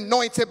to be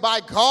anointed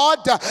by God,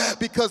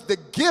 because the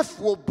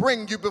gift will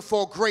bring you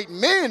before great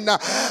men,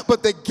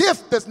 but the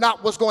gift is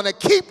not what's going to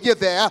keep you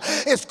there.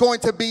 It's going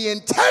to be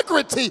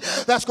integrity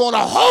that's going to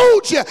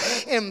hold you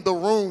in the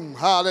room.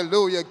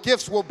 Hallelujah.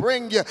 Gifts will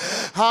bring you,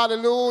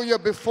 hallelujah,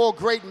 before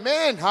great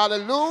men.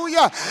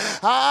 Hallelujah.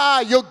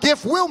 Your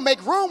gift will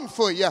make room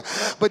for you,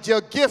 but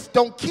your gift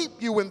don't keep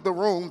you in the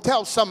room.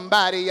 Tell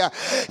somebody,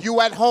 you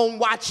at home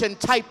watching,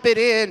 type it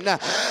in.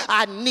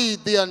 I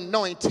need the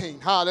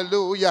anointing.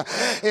 Hallelujah.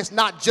 It's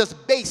not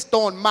just based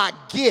on my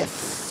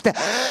gift.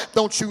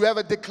 Don't you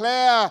ever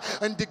declare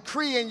and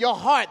decree in your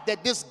heart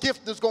that this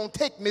gift is going to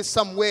take me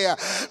somewhere.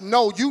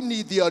 No, you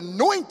need the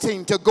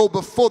anointing to go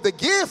before the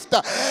gift.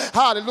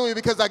 Hallelujah.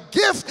 Because a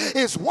gift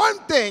is one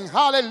thing.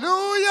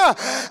 Hallelujah.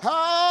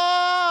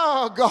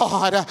 Oh,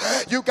 God.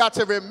 You got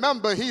to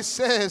remember, he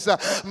says,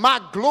 my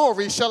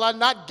glory shall I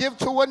not give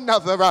to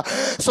another.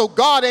 So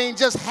God ain't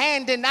just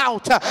handing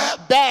out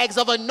bags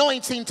of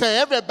anointing to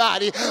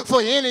everybody for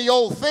any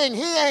old thing.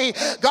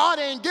 God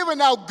ain't giving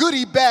out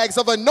goodie bags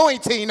of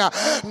anointing.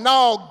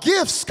 No,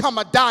 gifts come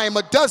a dime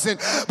a dozen,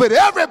 but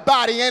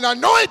everybody ain't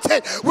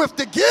anointed with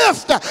the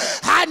gift.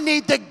 I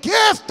need the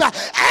gift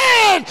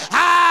and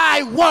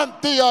I want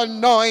the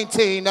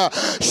anointing.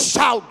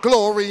 Shout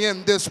glory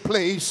in this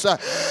place.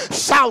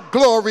 Shout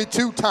glory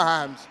 2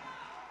 times.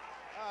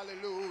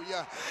 Hallelujah.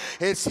 Hallelujah.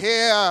 It's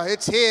here.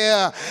 It's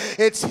here.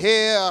 It's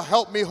here.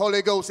 Help me,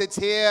 Holy Ghost. It's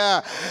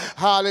here.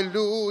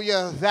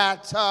 Hallelujah.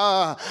 That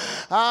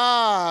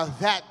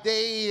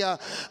they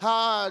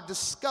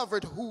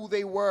discovered who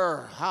they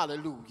were.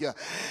 Hallelujah.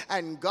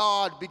 And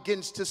God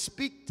begins to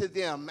speak to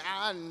them.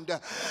 And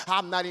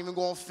I'm not even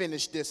going to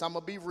finish this. I'm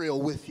going to be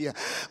real with you.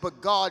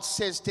 But God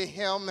says to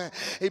him,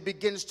 he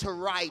begins to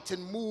write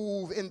and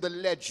move in the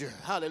ledger.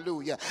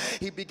 Hallelujah.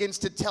 He begins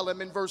to tell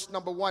him in verse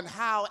number 1,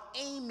 how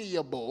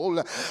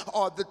amiable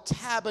are the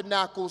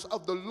tabernacles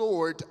of the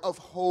Lord of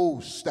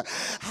hosts.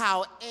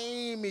 How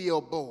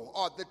amiable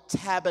are the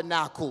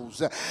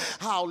tabernacles.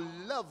 How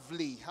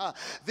lovely.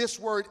 This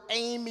word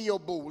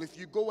amiable, if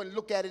you go and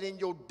look at it in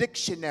your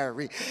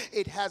dictionary,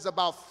 it has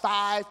about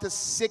 5 to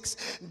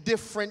 6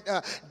 different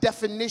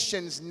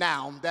definitions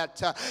now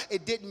that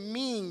it didn't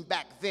mean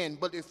back then.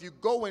 But if you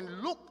go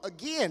and look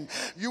again,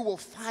 you will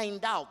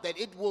find out that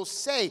it will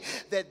say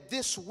that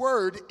this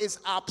word is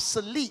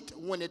obsolete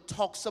when it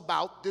talks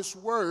about this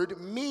word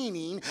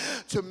meaning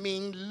to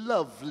mean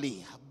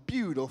lovely,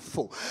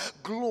 beautiful,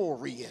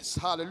 glorious.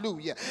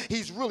 Hallelujah.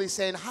 He's really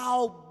saying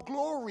how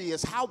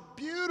glorious, how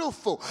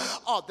beautiful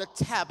are the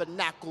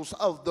tabernacles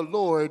of the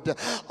Lord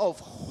of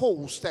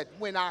hosts, that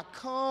when I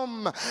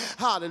come,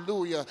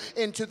 hallelujah,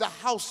 into the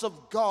house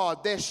of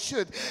God, there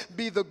should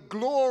be the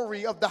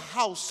glory of the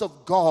house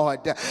of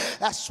God.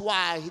 That's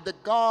why the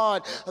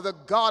God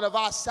of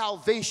our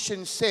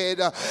salvation said,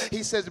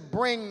 he says,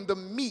 bring the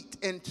meat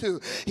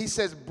into, he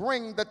says,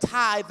 bring the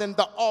tithe and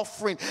the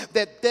offering,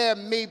 that there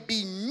may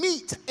be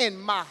meat in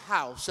my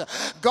house.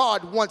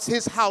 God wants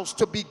his house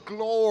to be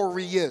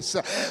glorious.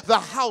 The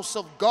house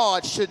of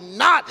God should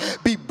not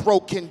be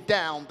broken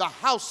down. The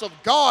house of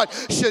God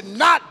should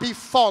not be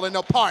falling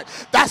apart.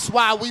 That's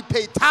why we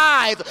pay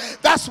tithe.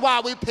 That's why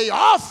we pay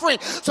offering,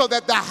 so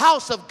that the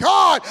house of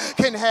God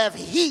can have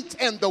heat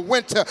in the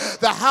winter.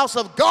 The house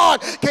of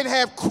God can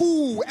have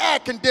cool air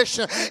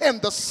conditioning in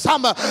the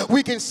summer.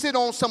 We can sit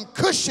on some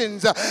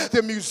cushions.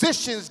 The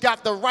musicians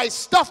got the right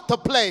stuff to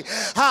play.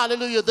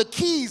 Hallelujah. The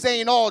keys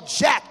ain't all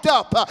jacked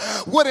up.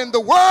 What in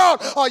the world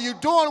are you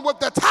doing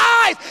with the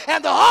tithe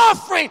and the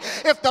offering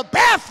if the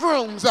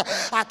bathrooms,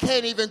 I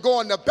can't even go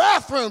in the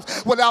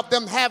bathrooms without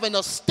them having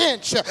a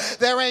stench?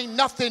 There ain't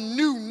nothing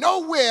new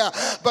nowhere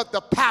but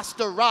the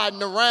pastor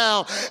riding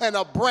around in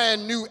a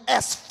brand new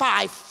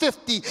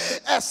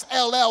S550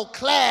 SLL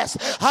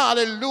class,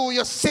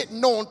 hallelujah,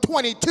 sitting on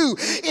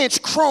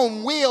 22-inch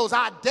chrome wheels.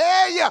 I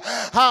dare you,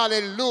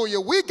 hallelujah.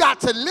 We got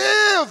to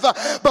live,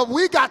 but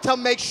we got to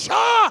make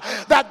sure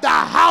that the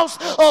house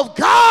of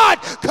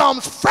God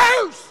comes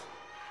first.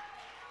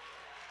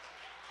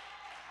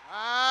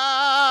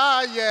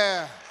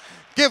 Yeah.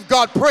 Give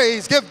God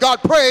praise, give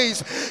God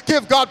praise,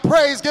 give God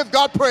praise, give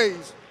God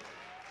praise.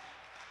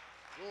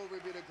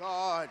 Glory be to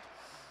God.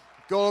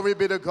 Glory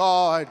be to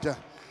God.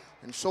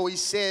 And so he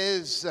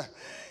says,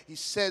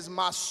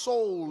 my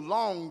soul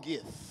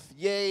longeth,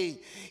 yea,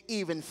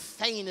 even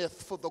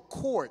fainteth for the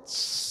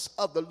courts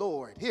of the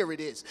Lord. Here it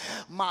is.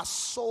 My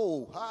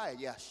soul,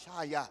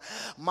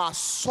 my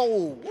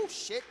soul,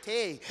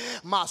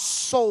 my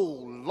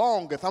soul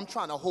longeth. I'm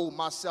trying to hold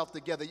myself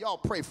together. Y'all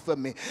pray for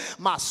me.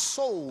 My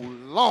soul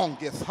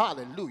longeth.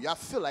 Hallelujah. I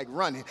feel like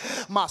running.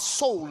 My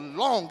soul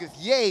longeth,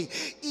 yea,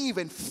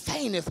 even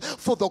fainteth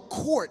for the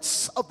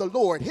courts of the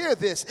Lord. Hear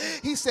this.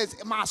 He says,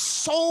 my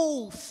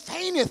soul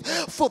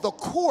fainteth for the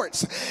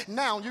courts.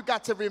 Now you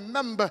got to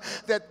remember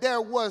that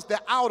there was the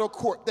outer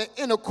court, the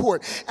inner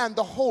court, and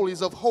the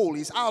holies of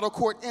holies. Outer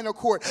court, inner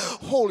court,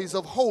 holies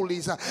of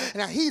holies.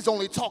 Now he's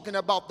only talking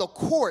about the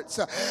courts.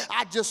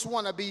 I just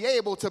want to be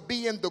able to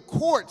be in the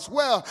courts.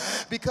 Well,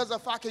 because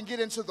if I can get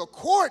into the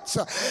courts,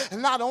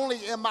 not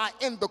only am I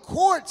in the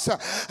courts,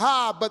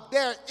 but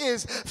there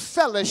is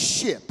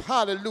fellowship.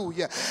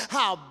 Hallelujah.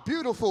 How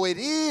beautiful it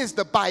is,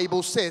 the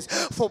Bible says,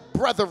 for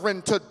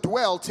brethren to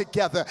dwell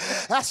together.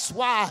 That's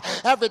why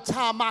every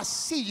time I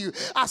see you,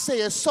 I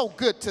say it's so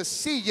good to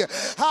see you.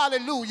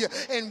 Hallelujah.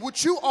 And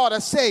what you ought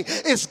to say,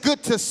 it's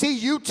good to see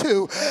you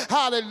too.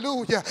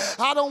 Hallelujah.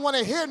 I don't want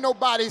to hear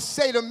nobody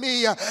say to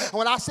me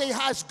when I say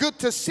how it's good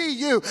to see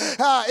you,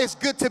 it's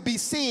good to be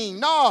seen.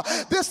 No,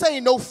 this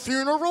ain't no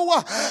funeral.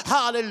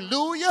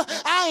 Hallelujah.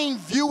 I ain't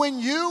viewing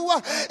you.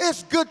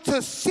 It's good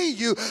to see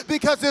you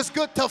because it's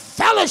good to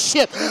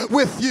fellowship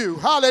with you.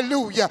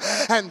 Hallelujah.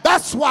 And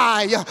that's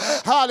why,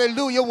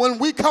 hallelujah, when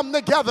we come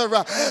together,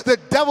 the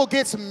devil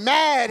gets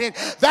mad, and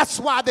that's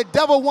why the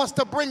devil wants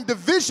to bring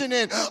division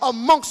in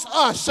amongst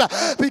us,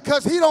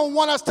 because he don't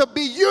want us to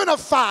be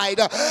unified.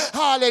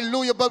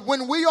 Hallelujah. But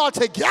when we are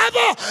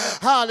together,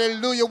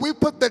 hallelujah, we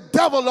put the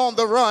devil on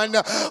the run.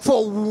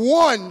 For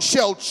one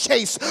shall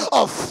chase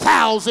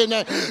 1,000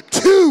 and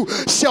two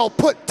shall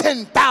put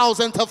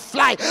 10,000 to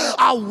flight.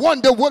 I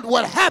wonder what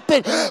would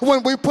happen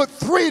when we put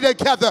 3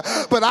 together.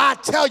 But I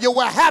tell you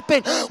what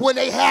happened when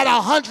they had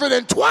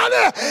 120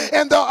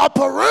 in the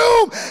upper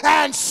room,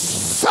 and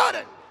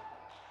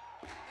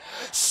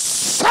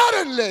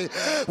suddenly,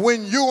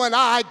 when you and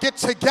I get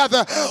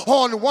together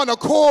on one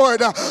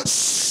accord,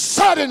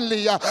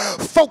 suddenly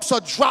folks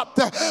are dropped.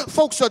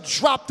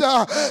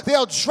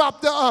 They'll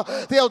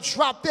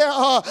drop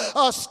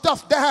their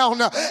stuff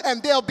down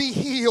and they'll be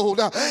healed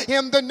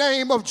in the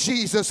name of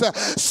Jesus.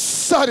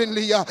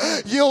 Suddenly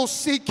you'll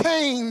see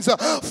canes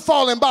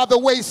falling by the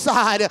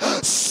wayside.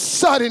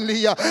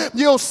 Suddenly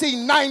you'll see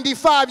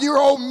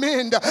 95-year-old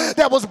men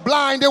that was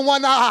blind in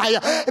one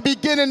eye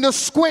beginning to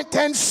squint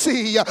and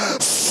see.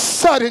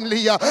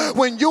 Suddenly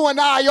when you and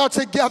I are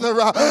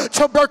together,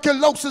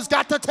 tuberculosis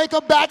got to take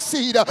a back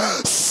seat.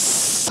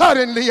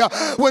 Suddenly,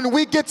 when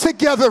we get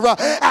together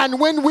and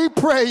when we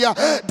pray,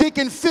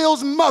 Deacon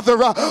Phil's mother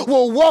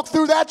will walk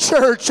through that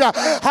church.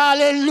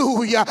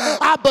 Hallelujah.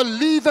 I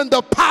believe in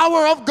the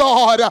power of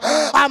God.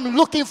 I'm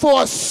looking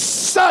for a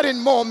sudden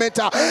moment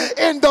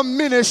in the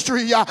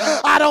ministry.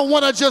 I don't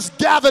want to just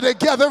gather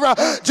together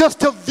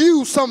just to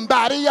view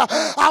somebody.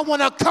 I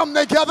want to come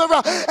together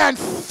and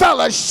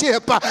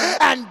fellowship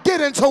and get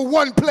into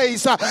one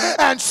place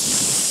and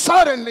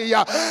suddenly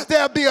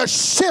there'll be a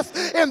shift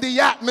in the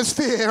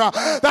atmosphere.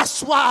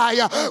 That's why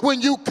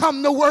when you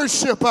come to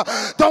worship,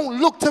 don't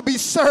look to be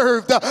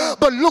served,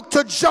 but look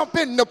to jump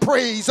into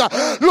praise.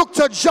 Look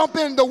to jump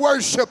into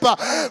worship.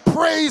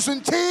 Praise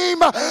and team,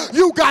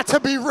 you got to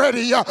be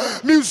ready.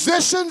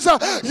 Musicians,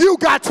 you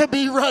got to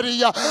be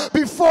ready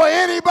before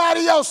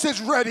anybody else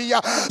is ready.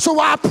 So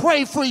I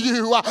pray for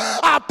you.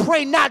 I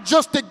pray not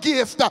just the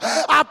gift.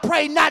 I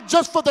pray not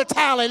just for the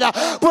talent,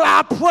 but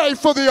I pray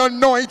for the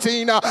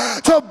anointing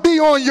to be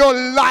on your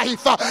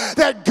life,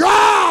 that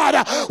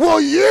God will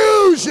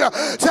use you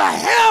to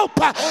help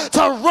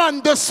to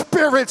run the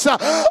spirits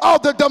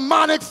of the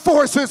demonic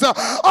forces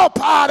up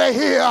out of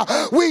here.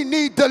 We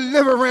need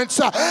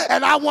deliverance,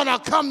 and I want to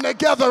come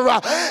together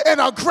in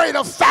a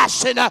greater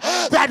fashion,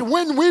 that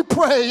when we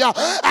pray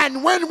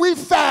and when we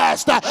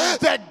fast,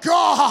 that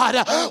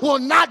God will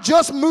not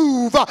just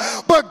move,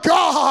 but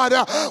God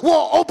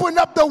will open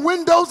up the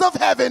windows of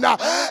heaven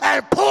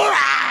and pour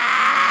out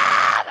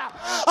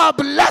a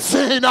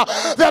blessing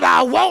that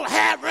I won't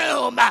have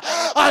room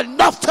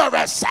enough to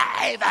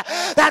receive,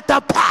 that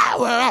the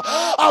power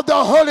of the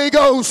Holy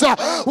Ghost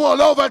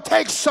will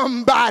overtake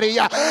somebody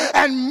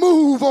and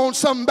move on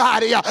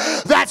somebody.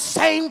 That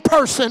same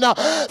person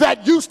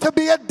that used to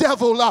be a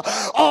devil,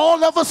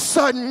 all of a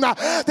sudden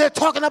they're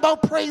talking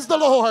about praise the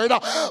Lord.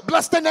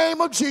 Bless the name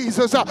of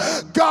Jesus.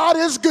 God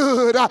is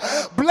good.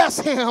 Bless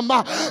him.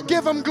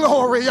 Give him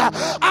glory.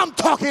 I'm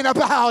talking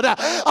about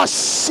a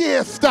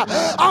shift.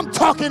 I'm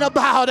talking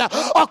about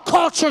a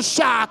culture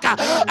shock.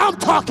 I'm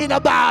talking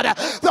about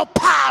the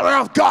power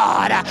of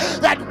God,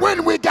 that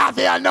when we got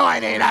the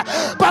anointing,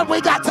 but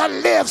we got to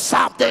live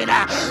something.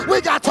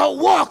 We got to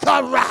walk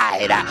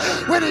aright.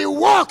 When he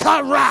walk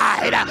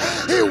aright,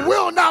 he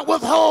will not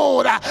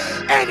withhold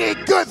any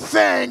good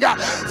thing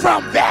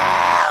from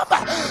them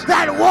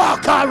that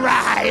walk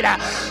aright.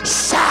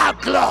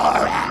 Shout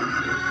glory.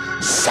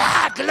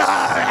 Shout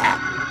glory.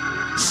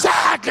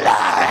 Shout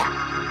glory.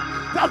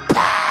 The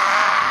power.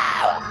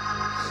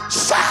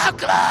 Shout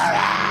glory.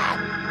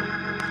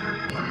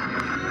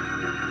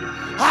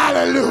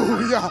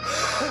 Hallelujah.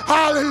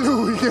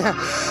 Hallelujah.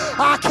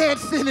 I can't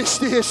finish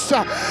this,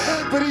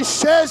 but he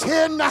says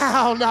here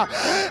now,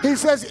 he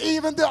says,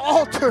 even the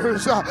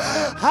altars,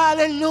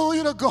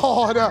 hallelujah to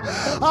God,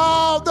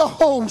 of the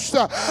host,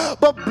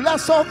 but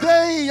bless are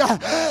they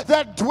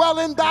that dwell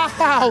in thy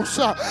house.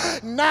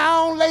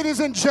 Now, ladies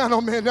and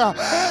gentlemen,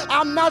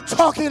 I'm not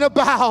talking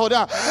about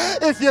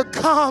if you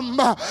come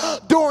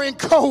during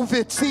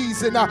COVID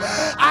season.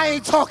 I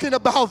ain't talking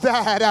about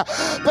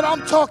that, but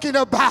I'm talking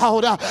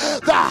about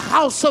the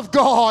house of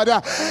God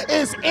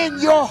is in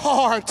your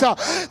heart.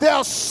 There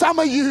are some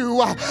of you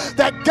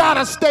that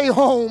gotta stay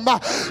home.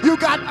 You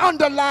got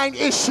underlying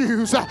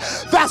issues.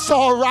 That's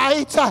all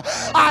right.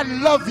 I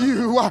love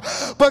you,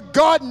 but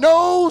God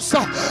knows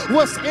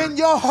what's in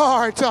your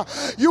heart.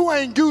 You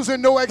ain't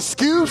using no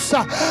excuse.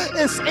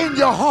 It's in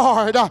your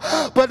heart.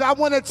 But I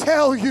want to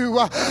tell you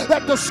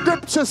that the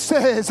scripture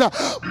says,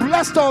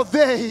 blessed are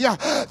they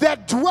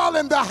that dwell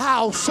in the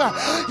house.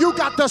 You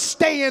got to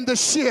stay in the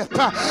ship.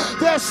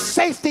 There's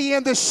safety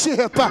in the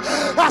ship.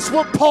 That's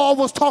what Paul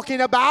was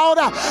talking about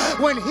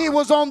when he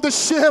was on the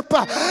ship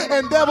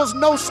and there was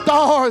no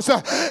stars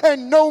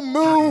and no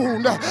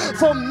moon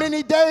for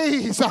many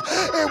days.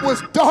 It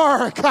was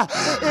dark.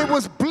 It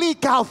was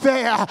bleak out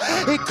there.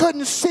 He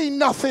couldn't see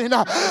nothing.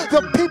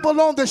 The people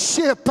on the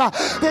ship,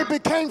 they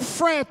became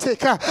frantic.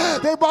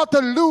 They about to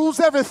lose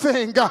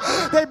everything.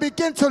 They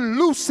began to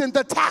loosen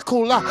the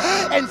tackle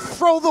and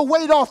throw the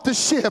weight off the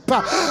ship.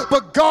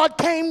 But God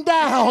came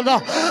down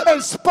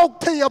and spoke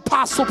to the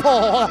Apostle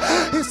Paul.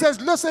 He says,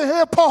 listen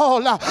here,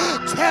 Paul,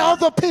 tell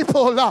the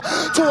people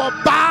to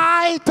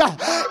abide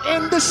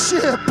in the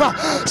ship.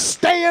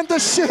 Stay in the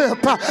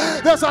ship.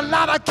 There's a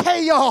lot of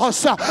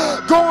chaos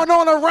going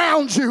on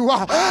around you.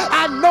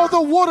 I know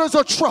the waters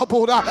are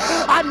troubled.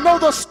 I know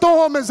the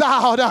storm is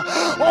out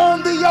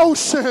on the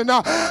ocean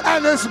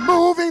and it's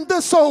moving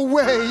this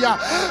way.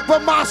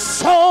 But my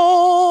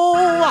soul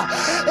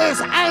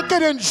is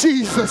anchored in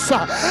Jesus,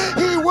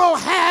 he will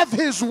have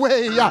his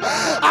way.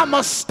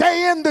 I'ma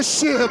stay in the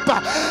ship.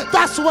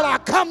 That's what I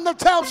come to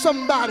tell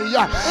somebody.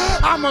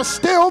 I'ma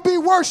still be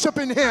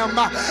worshiping him.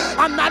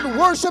 I'm not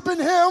worshiping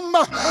him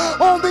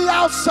on the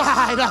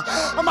outside.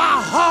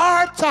 My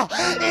heart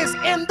is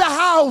in the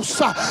house.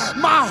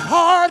 My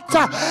heart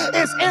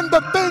is in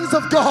the things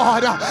of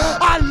God.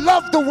 I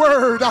love the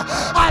word.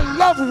 I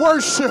love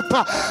worship.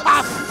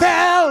 I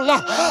fell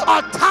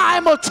a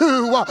time or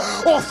two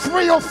or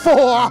 3 or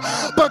 4,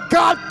 but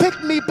God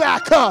picked me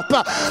back up.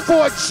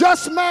 For a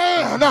just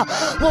man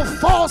will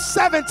fall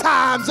 7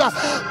 times,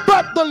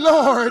 but the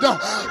Lord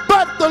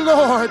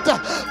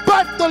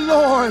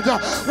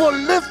will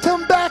lift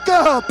him back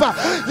up.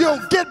 You'll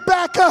get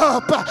back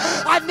up.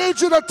 I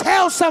need you to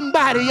tell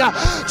somebody,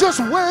 just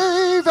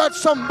wave at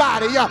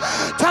somebody,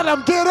 tell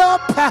them get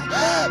up,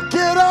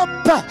 get up,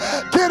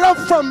 get up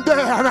from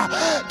there,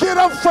 get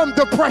up from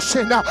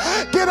depression,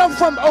 get up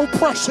from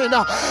oppression,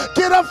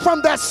 get up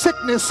from that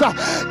sickness,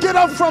 get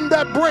up from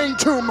that brain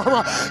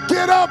tumor,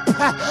 get up,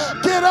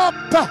 get up,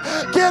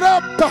 get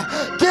up,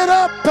 get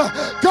up.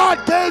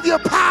 God gave you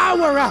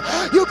power.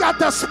 You got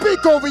to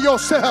speak over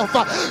yourself.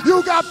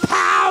 You got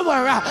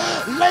power.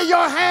 Lay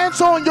your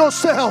hands on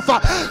yourself.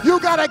 You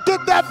got to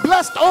get that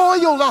blessed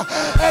oil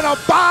and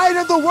abide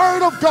in the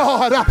word of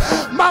God.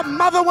 My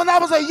mother, when I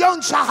was a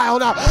young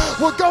child,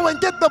 would go and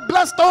get the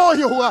blessed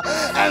oil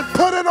and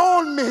put it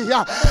on me.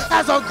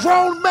 As a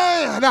grown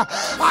man,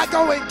 I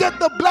go and get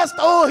the blessed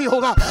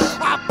oil.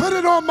 I put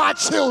it on my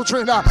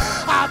children.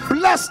 I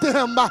bless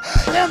them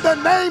in the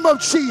name of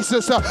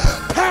Jesus.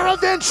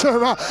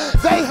 Peradventure,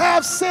 they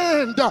have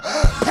sinned.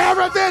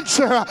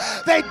 Peradventure,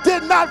 they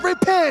did not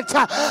repent.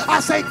 I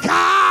say,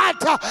 God,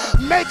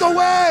 make a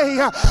way.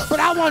 But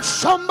I want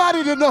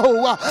somebody to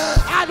know,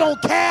 I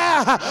don't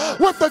care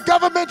what the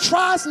government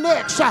tries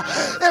next.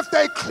 If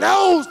they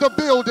close the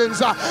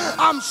buildings,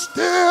 I'm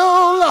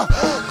still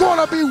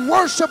going to be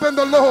worshiping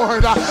the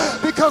Lord,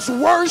 because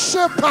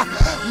worship,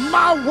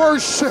 my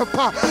worship,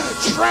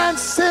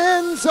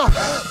 transcends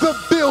the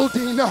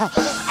building.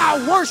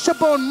 I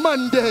worship on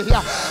Monday.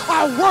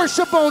 I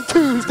worship on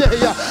Tuesday.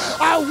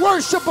 I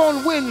worship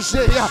on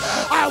Wednesday.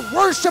 I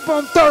worship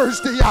on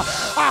Thursday.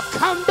 I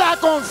come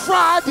back on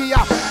Friday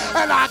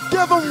and I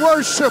give them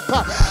worship.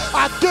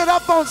 I get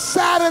up on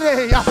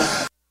Saturday,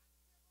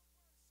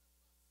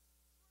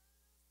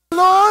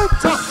 Lord,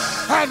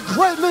 and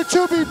greatly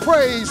to be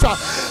praised.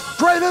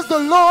 Great is the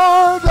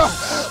Lord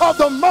of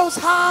the Most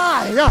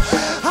High.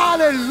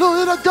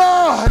 Hallelujah to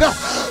God.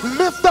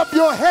 Lift up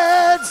your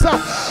heads,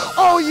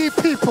 all ye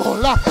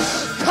people.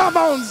 Come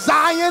on,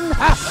 Zion.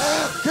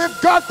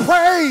 Give God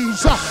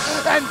praise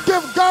and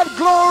give God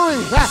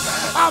glory.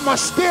 I'ma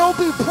still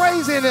be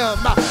praising him.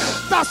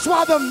 That's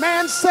why the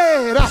man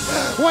said,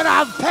 when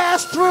I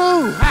passed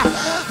through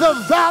the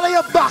valley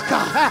of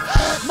Baca,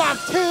 my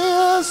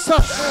tears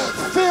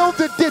filled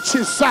the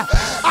ditches.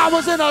 I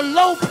was in a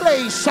low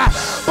place,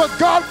 but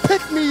God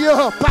picked me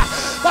up.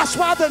 That's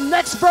why the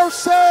next verse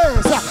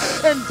says,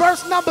 in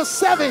verse number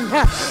 7,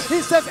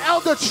 he says,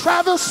 Elder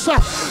Travis,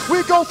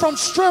 we go from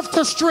strength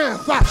to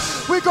strength.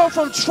 We go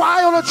from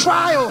trial to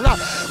trial,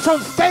 from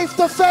faith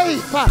to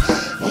faith.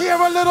 Here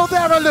a little,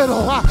 there a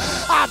little.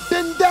 I've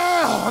been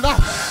down.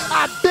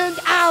 I've been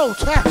out.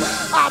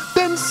 I've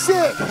been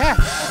sick.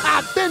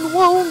 I've been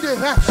wounded.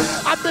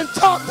 I've been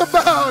talked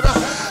about.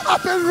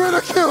 I've been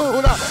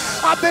ridiculed.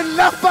 I've been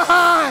left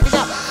behind.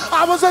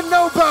 I was a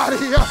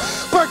nobody.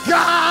 But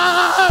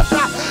God,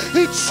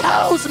 he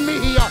chose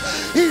me.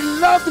 He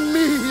loved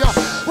me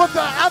with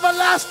the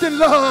everlasting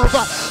love.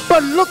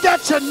 But look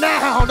at you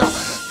now.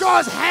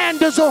 God's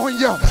hand is on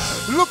you.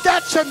 Look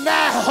at you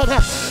now.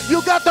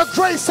 You got the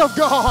grace of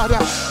God.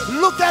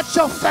 Look at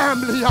your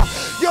family.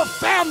 Your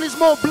family's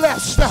more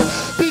blessed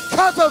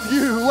because of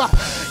you.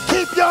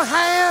 Keep your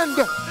hand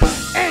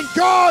in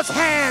God's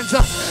hands.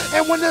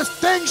 And when this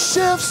thing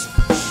shifts,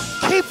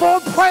 keep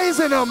on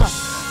praising him.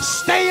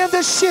 Stay in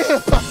the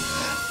ship.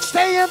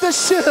 Stay in the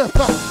ship.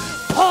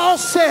 Paul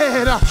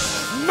said,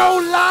 no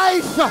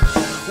life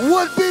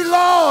would be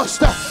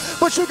lost,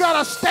 but you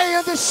gotta stay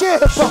in the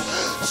ship.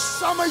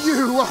 Some of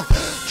you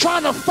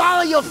trying to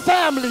follow your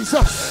families,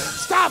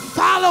 stop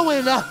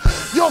following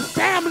your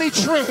family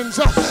trends,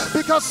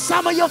 because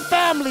some of your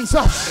families,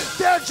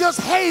 they're just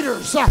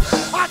haters.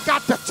 I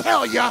got to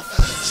tell you,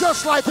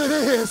 just like it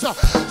is,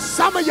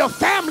 some of your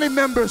family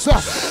members,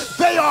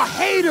 they are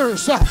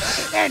haters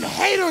and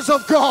haters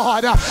of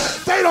God.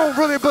 They don't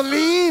really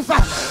believe,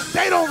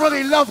 they don't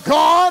really love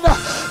God,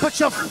 but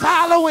you're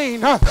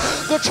following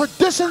the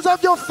traditions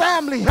of your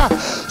family.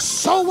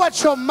 So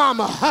what, your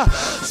mama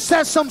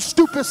says some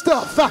stupid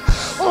stuff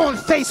on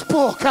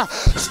Facebook?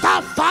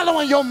 Stop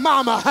following your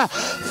mama.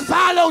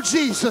 Follow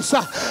Jesus.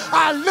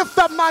 I lift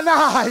up mine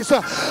eyes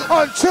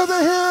unto the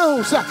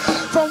hills,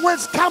 from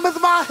whence cometh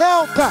my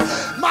help.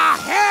 My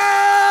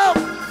help.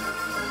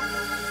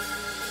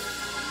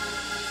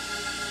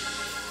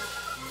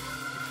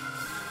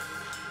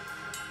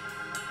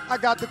 I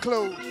got to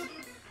close.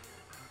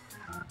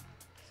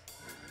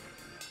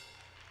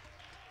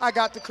 I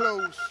got to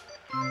close.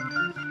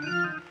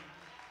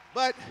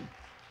 But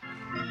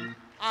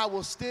I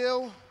will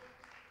still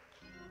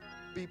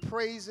be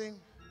praising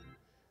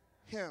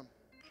him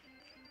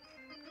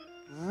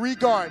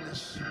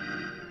regardless.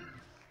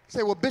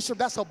 Say, well, Bishop,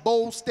 that's a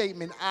bold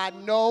statement. I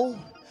know,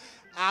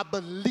 I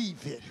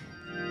believe it.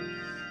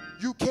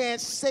 You can't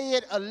say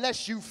it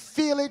unless you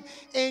feel it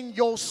in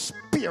your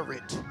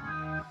spirit.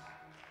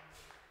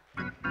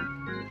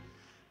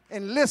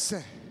 And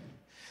listen,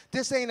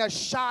 this ain't a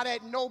shot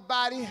at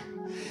nobody.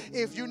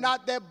 If you're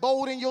not that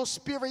bold in your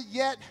spirit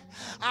yet,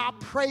 I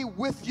pray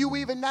with you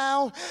even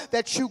now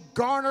that you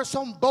garner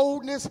some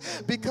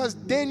boldness, because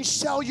then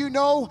shall you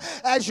know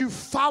as you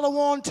follow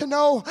on to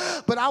know.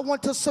 But I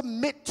want to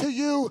submit to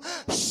you,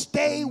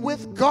 stay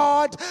with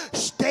God,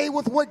 stay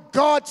with what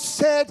God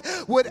said,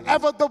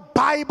 whatever the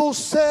Bible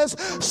says,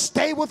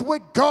 stay with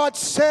what God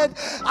said.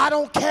 I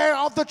don't care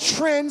of the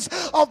trends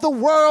of the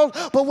world,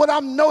 but what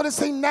I'm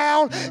noticing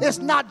now is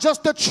not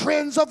just the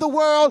trends of the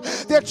world.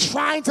 They're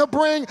trying to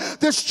bring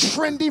this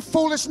trendy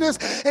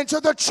foolishness into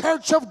the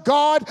church of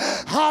God.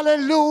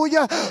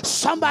 Hallelujah.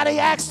 Somebody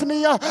asked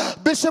me,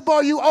 Bishop,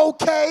 are you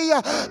okay?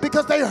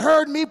 Because they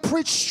heard me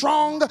preach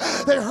strong.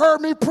 They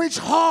heard me preach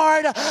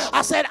hard.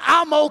 I said,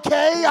 I'm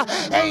okay.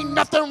 Ain't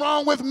nothing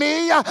wrong with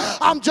me.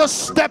 I'm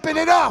just stepping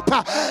it up.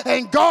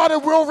 And God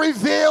will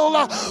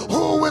reveal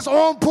who is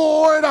on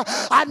board.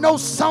 I know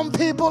some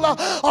people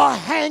are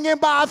hanging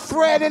by a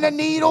thread and a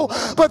needle,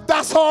 but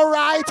that's all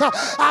right.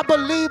 I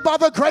believe by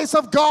the grace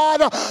of God,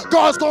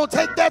 God's going to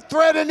take that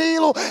thread and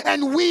needle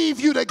and weave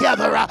you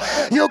together.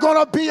 You're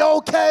going to be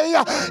okay.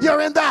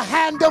 You're in the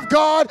hand of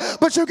God,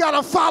 but you got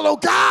to follow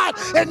God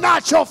and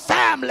not your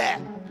family.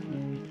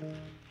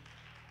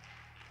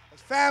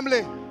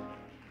 Family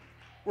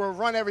will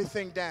run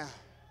everything down.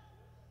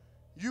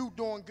 You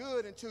doing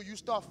good until you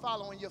start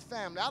following your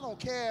family. I don't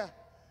care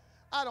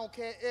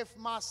if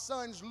my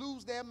sons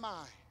lose their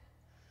mind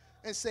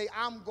and say,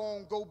 I'm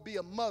going to go be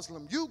a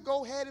Muslim. You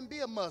go ahead and be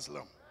a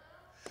Muslim.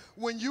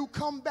 When you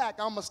come back,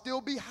 I'm going to still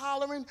be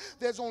hollering,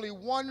 there's only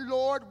one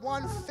Lord,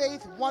 one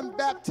faith, one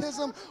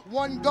baptism,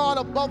 one God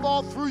above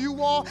all, through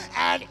you all,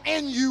 and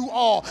in you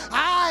all.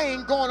 I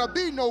ain't going to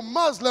be no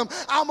Muslim.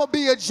 I'm going to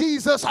be a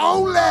Jesus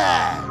only.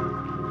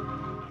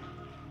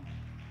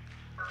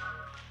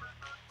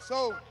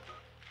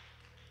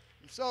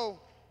 So,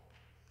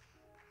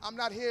 I'm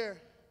not here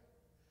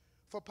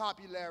for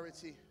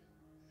popularity.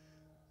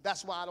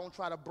 That's why I don't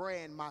try to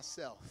brand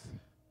myself.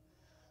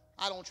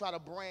 I don't try to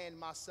brand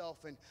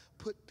myself and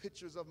put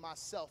pictures of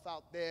myself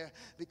out there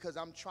because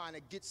I'm trying to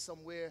get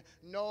somewhere.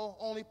 No,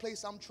 only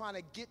place I'm trying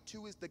to get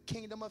to is the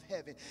kingdom of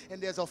heaven.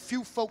 And there's a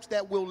few folks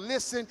that will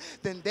listen,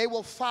 then they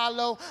will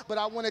follow. But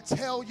I want to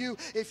tell you,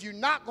 if you're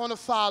not going to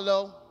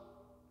follow,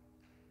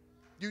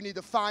 you need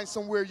to find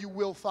somewhere you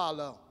will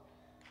follow.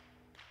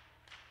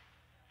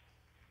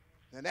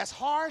 And that's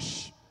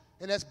harsh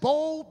and that's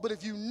bold, but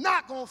if you're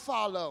not going to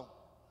follow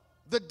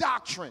the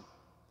doctrine,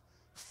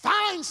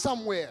 find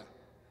somewhere.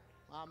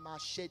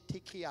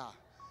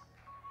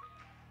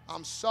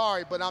 I'm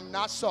sorry, but I'm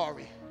not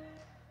sorry.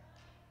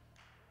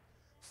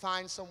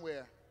 Find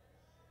somewhere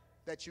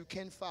that you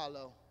can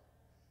follow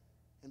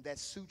and that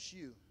suits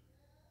you.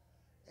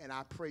 And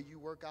I pray you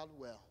work out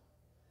well.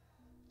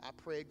 I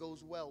pray it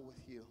goes well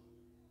with you.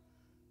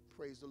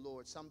 Praise the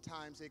Lord.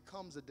 Sometimes it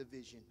comes a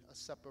division, a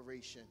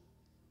separation.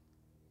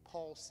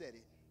 Paul said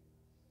it.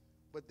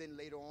 But then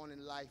later on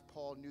in life,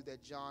 Paul knew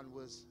that John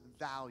was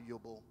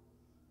valuable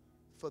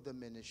for the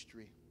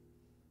ministry.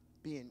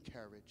 Be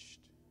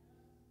encouraged.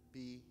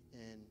 Be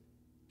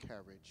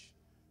encouraged.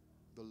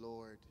 The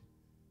Lord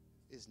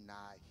is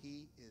nigh.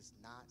 He is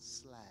not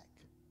slack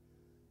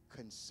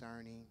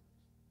concerning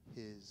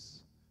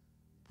his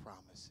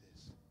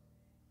promises.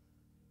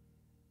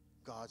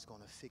 God's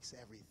going to fix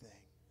everything.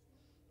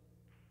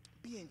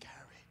 Be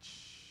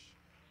encouraged.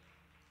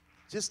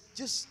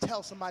 Just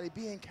tell somebody,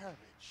 be encouraged.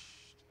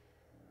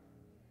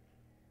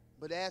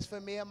 But as for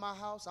me and my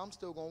house, I'm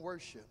still going to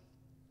worship.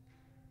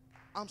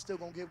 I'm still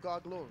going to give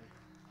God glory.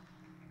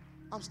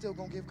 I'm still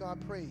going to give God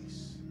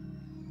praise.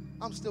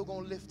 I'm still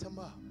going to lift him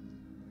up.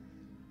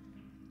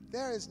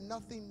 There is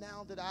nothing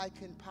now that I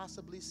can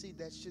possibly see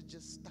that should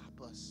just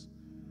stop us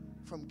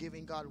from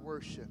giving God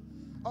worship.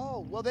 Oh,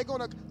 well, they're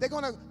gonna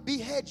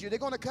behead you. They're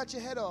going to cut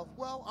your head off.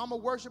 Well, I'm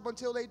going to worship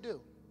until they do.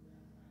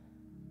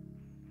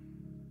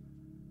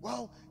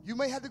 Well, you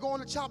may have to go on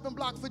the chopping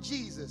block for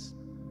Jesus.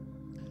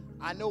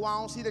 I know I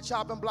don't see the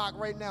chopping block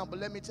right now, but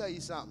let me tell you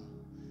something.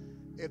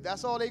 If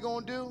that's all they're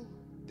going to do,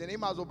 then they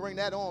might as well bring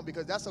that on,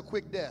 because that's a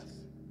quick death.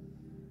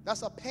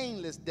 That's a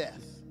painless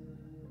death.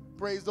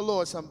 Praise the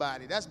Lord,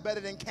 somebody. That's better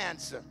than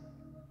cancer.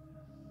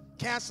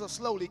 Cancer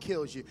slowly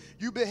kills you.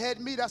 You behead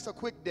me, that's a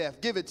quick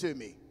death. Give it to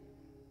me.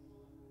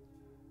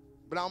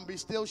 But I'm going to be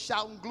still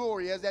shouting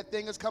glory as that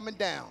thing is coming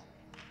down.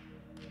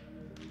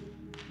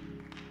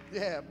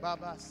 Yeah,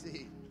 Baba,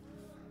 see.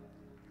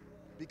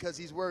 Because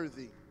he's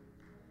worthy.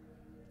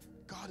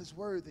 God is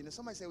worthy. And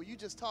somebody say, well, you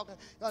just talking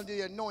under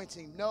the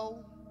anointing.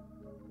 No.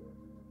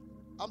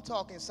 I'm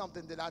talking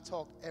something that I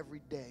talk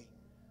every day.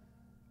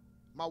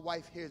 My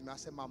wife hears me. I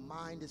said, my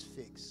mind is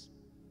fixed.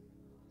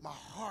 My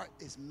heart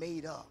is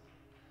made up.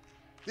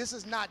 This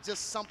is not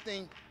just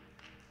something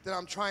that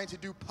I'm trying to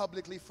do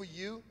publicly for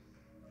you,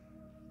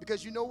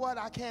 because you know what?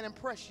 I can't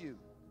impress you.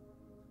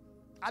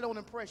 I don't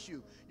impress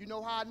you. You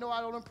know how I know I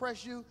don't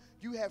impress you?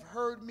 You have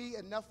heard me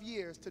enough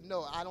years to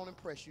know I don't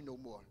impress you no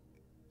more.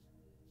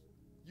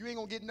 You ain't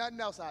gonna get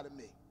nothing else out of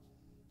me.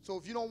 So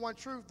if you don't want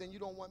truth, then you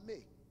don't want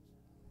me.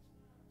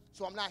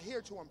 So I'm not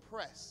here to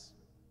impress.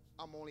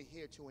 I'm only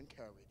here to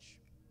encourage.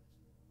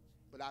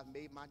 But I've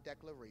made my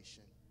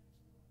declaration.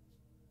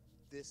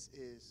 This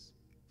is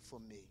for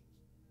me.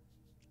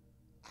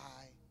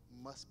 I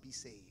must be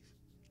saved.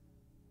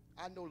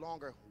 I no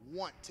longer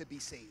want to be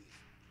saved.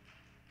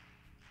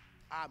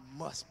 I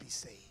must be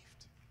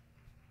saved.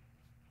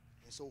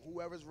 And so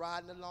whoever's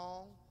riding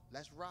along,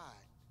 let's ride.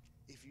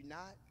 If you're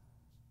not,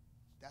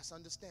 that's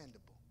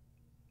understandable.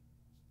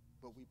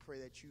 But we pray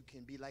that you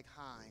can be like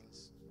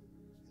Hines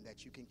and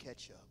that you can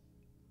catch up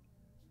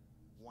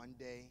one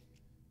day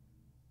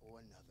or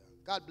another.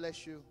 God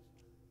bless you.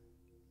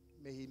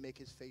 May he make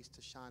his face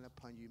to shine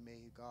upon you.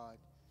 May God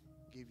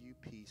give you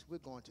peace. We're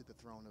going to the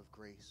throne of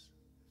grace.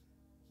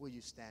 Will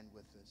you stand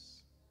with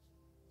us?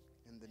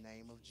 In the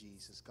name of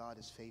Jesus. God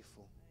is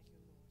faithful.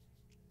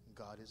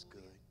 God is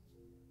good.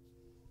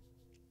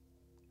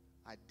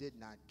 I did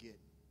not get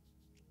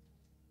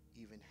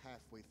even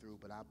halfway through,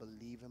 but I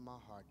believe in my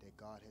heart that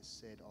God has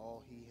said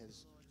all he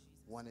has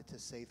wanted to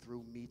say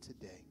through me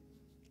today.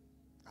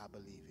 I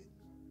believe it.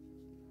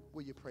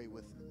 Will you pray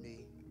with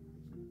me?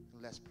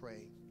 Let's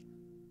pray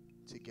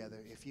together.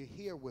 If you're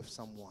here with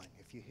someone,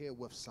 if you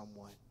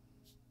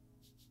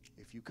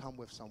come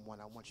with someone,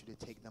 I want you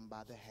to take them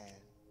by the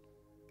hand.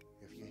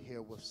 If you're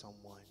here with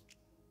someone,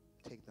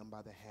 take them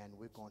by the hand.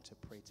 We're going to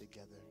pray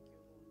together.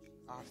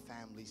 Our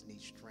families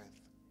need strength.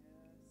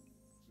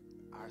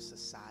 Our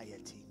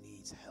society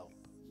needs help.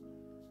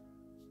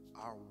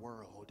 Our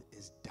world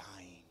is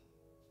dying,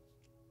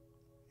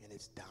 and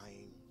it's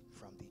dying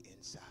from the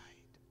inside.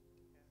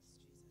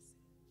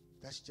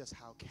 That's just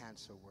how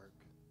cancer works.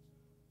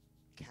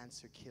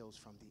 Cancer kills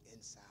from the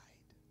inside.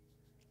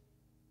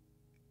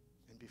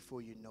 And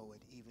before you know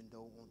it, even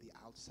though on the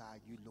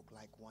outside you look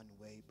like one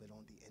way, but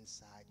on the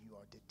inside you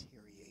are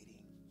deteriorating.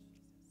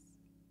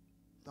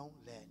 Don't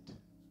let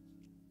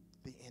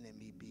the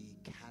enemy be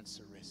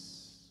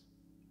cancerous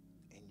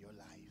in your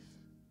life.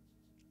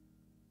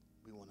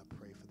 We want to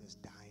pray for this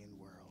dying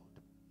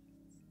world.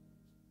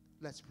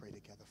 Let's pray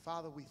together.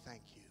 Father, we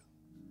thank you.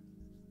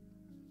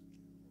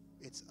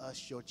 It's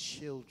us, your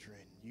children.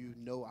 You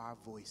know our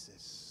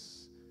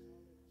voices.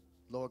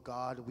 Lord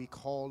God, we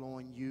call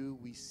on you.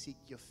 We seek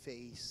your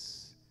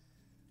face.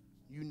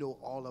 You know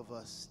all of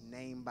us,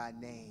 name by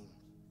name,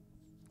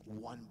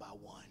 one by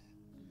one.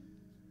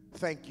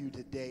 Thank you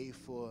today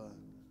for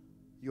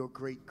your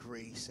great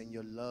grace and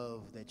your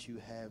love that you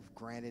have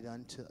granted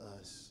unto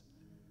us.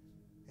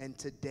 And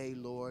today,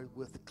 Lord,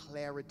 with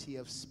clarity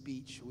of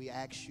speech, we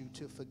ask you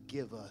to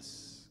forgive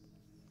us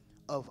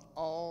of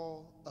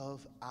all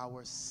of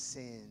our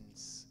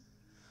sins.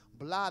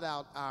 Blot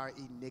out our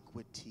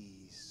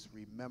iniquities.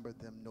 Remember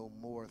them no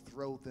more.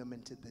 Throw them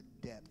into the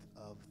depth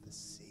of the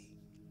sea.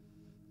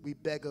 We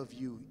beg of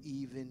you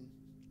even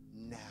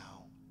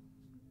now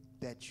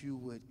that you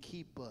would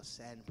keep us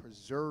and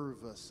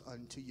preserve us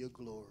unto your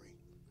glory.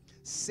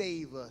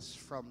 Save us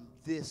from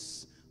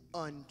this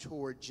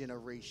untoward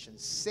generation.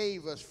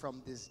 Save us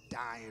from this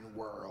dying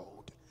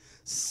world.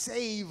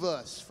 Save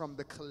us from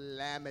the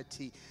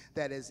calamity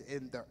that is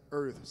in the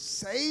earth.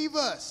 Save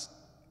us.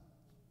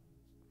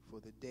 For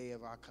the day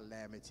of our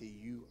calamity,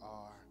 you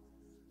are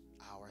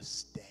our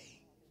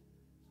stay.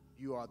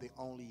 You are the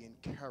only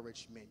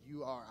encouragement.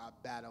 You are our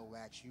battle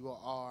axe. You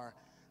are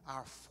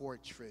our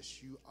fortress.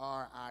 You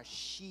are our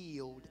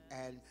shield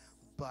and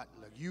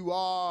butler. You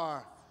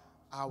are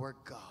our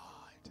God.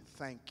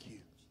 Thank you.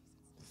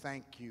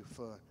 Thank you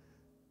for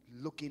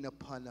looking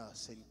upon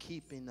us and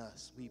keeping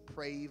us. We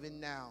pray even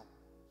now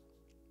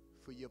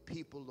for your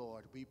people,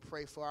 Lord. We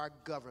pray for our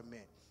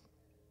government.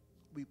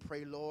 We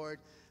pray, Lord,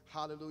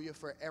 hallelujah,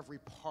 for every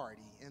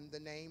party. In the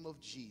name of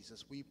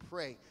Jesus, we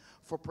pray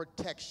for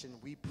protection.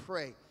 We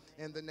pray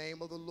in the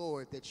name of the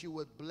Lord that you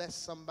would bless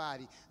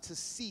somebody to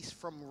cease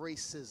from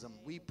racism.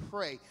 We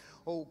pray,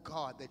 oh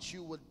God, that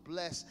you would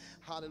bless,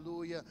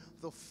 hallelujah,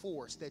 the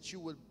force, that you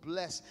would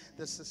bless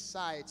the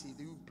society,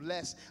 that you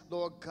bless,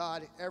 Lord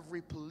God,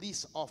 every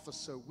police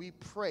officer. We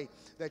pray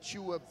that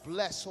you would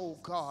bless, oh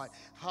God,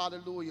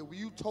 hallelujah.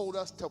 You told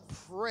us to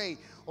pray,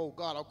 oh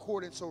God,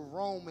 according to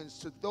Romans,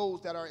 to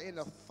those that are in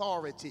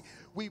authority.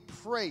 We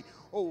pray,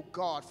 oh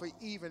God, for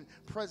even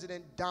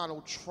President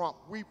Donald Trump.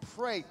 We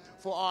pray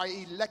for our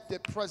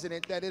elected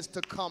president that is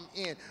to come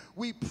in.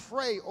 We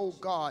pray, oh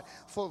God,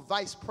 for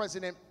Vice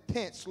President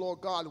Pence,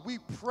 Lord God. We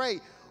pray,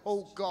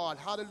 oh God,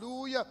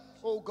 hallelujah,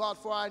 oh God,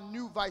 for our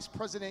new vice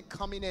president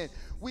coming in.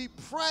 We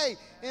pray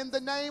in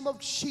the name of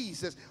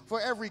Jesus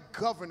for every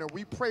governor.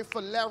 We pray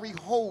for Larry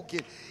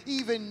Hogan,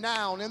 even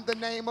now, in the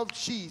name of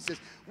Jesus.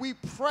 We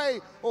pray,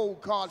 oh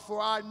God,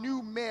 for our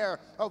new mayor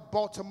of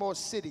Baltimore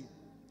City.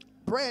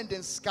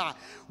 Brandon Scott.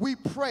 We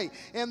pray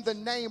in the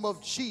name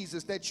of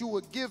Jesus that you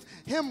would give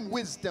him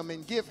wisdom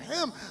and give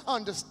him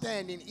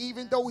understanding,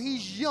 even though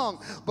he's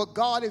young. But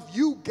God, if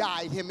you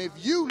guide him, if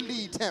you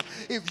lead him,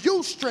 if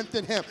you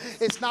strengthen him,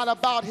 it's not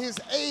about his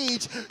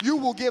age. You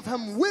will give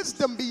him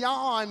wisdom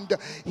beyond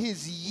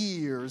his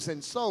years.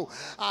 And so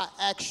I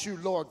ask you,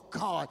 Lord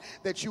God,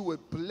 that you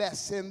would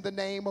bless in the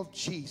name of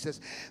Jesus,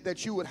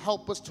 that you would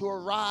help us to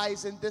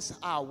arise in this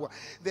hour,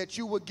 that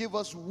you would give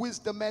us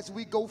wisdom as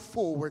we go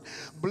forward.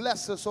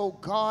 Bless us, oh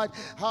God,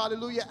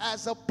 hallelujah,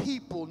 as a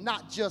people,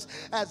 not just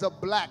as a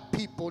black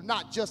people,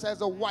 not just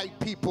as a white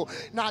people,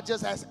 not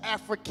just as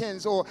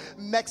Africans or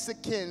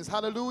Mexicans,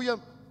 hallelujah.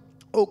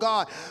 Oh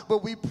God,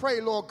 but we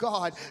pray, Lord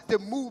God, to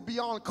move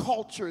beyond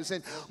cultures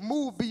and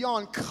move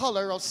beyond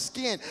color of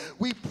skin.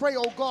 We pray,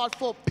 oh God,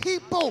 for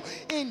people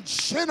in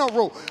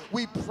general.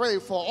 We pray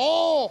for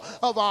all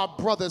of our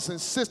brothers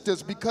and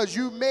sisters, because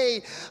you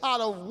made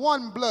out of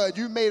one blood,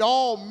 you made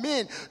all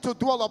men to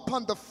dwell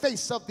upon the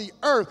face of the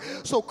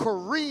earth. So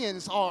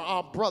Koreans are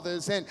our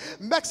brothers and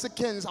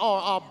Mexicans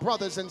are our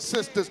brothers and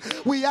sisters.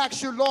 We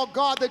ask you, Lord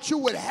God, that you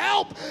would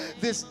help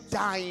this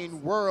dying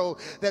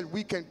world, that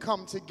we can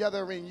come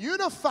together in unity,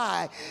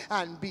 unify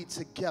and be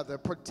together.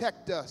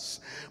 Protect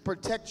us.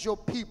 Protect your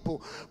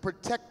people.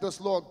 Protect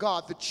us, Lord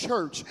God, the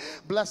church.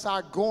 Bless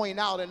our going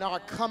out and our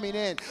coming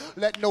in.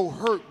 Let no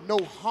hurt, no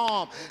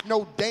harm,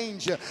 no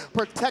danger.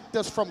 Protect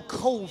us from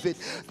COVID.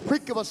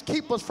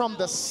 Keep us from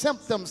the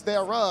symptoms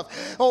thereof.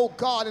 Oh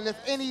God, and if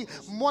any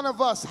one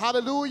of us,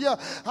 hallelujah,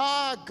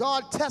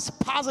 God, test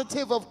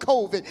positive of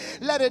COVID,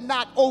 let it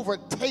not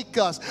overtake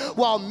us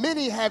while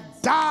many have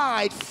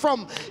died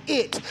from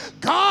it.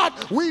 God,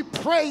 we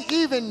pray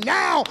even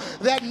now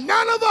that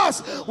none of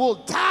us will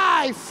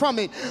die from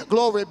it.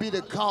 Glory be to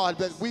God,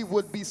 that we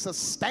would be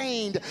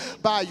sustained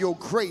by your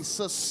grace,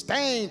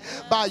 sustained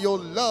by your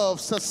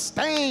love,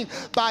 sustained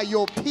by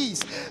your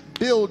peace.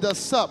 Build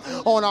us up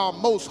on our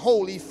most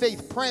holy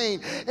faith,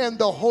 praying in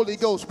the Holy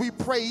Ghost. We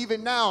pray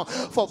even now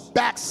for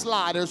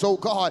backsliders, oh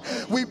God.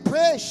 We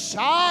pray,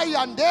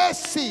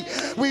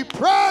 we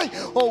pray,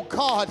 oh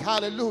God,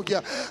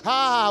 hallelujah.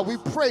 We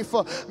pray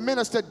for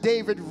Minister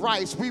David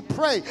Rice. We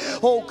pray,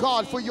 oh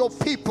God, for your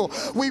people.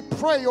 We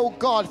pray, oh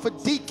God, for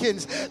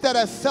deacons that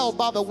have fell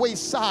by the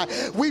wayside.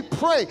 We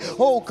pray,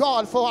 oh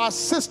God, for our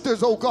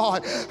sisters, oh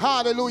God,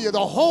 hallelujah, to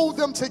hold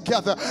them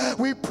together.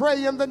 We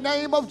pray in the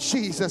name of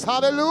Jesus,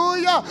 hallelujah.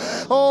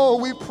 Oh,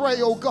 we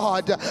pray, oh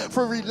God,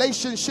 for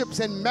relationships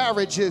and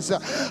marriages,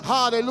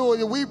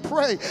 hallelujah. We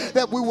pray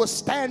that we will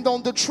stand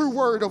on the true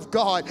word of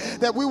God,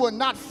 that we will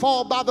not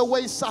fall by the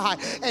wayside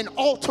and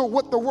alter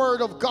what the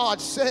word of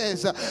God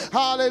says.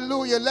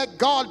 Hallelujah. Let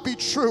God be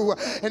true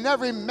and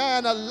every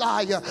man a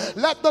liar.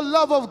 Let the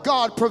love of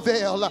God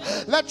prevail.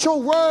 Let your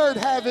word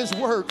have his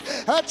work.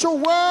 Let your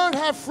word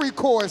have free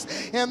course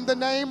in the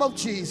name of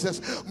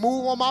Jesus.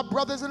 Move on my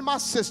brothers and my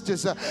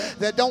sisters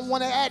that don't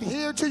want to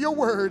adhere to your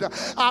word.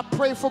 I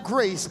pray for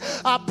grace.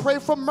 I pray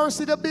for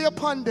mercy to be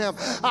upon them.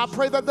 I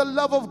pray that the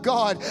love of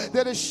God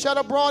that is shed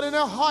abroad in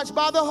their hearts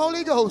by the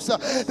Holy Ghost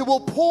that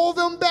will pull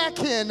them back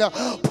in.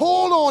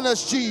 Pull on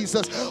us,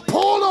 Jesus.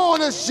 Pull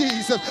on us,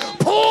 Jesus.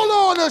 Pull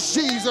on us,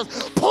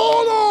 Jesus.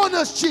 Pull on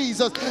us,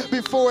 Jesus,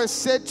 before it's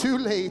said too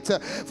late.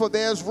 For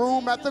there's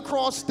room at the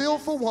cross still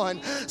for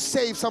one.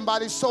 Save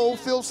somebody's soul.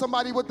 Fill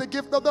somebody with the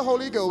gift of the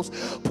Holy Ghost.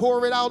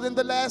 Pour it out in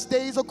the last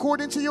days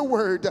according to your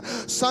word.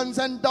 Sons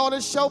and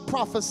daughters shall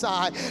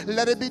prophesy.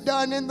 Let it be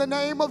done in the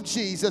name of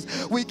Jesus.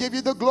 We give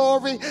you the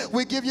glory.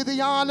 We give you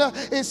the honor.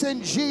 It's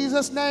in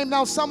Jesus' name.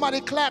 Now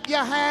somebody clap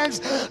your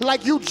hands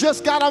like you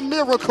just got a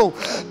miracle.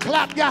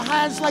 Clap your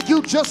hands like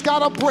you just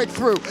got a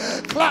breakthrough.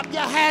 Clap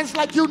your hands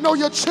like you know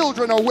your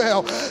children are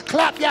well.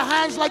 Clap your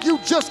hands like you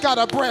just got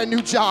a brand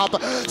new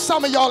job.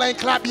 Some of y'all ain't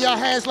clapping your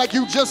hands like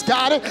you just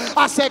got it.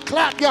 I said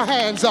clap your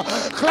hands.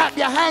 Clap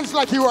your hands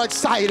like you are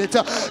excited.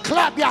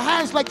 Clap your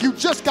hands like you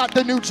just got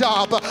the new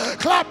job.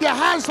 Clap your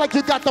hands like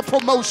you got the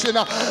promotion.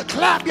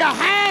 Clap your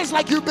hands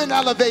like you've been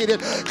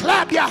elevated.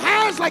 Clap your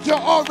hands like you're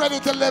already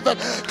delivered.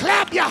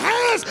 Clap your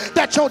hands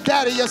that your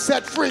daddy is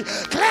set free.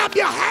 Clap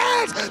your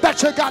hands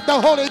that you got the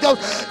Holy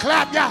Ghost.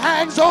 Clap your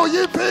hands, oh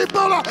ye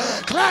people.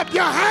 Clap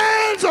your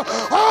hands,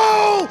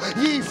 oh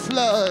ye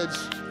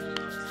floods.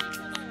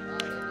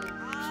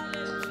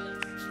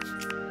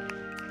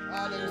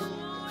 Hallelujah.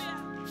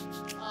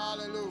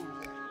 Hallelujah.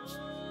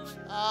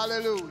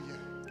 Hallelujah.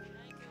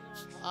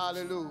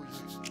 Hallelujah.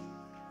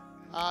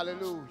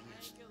 Hallelujah.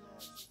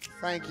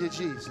 Thank you,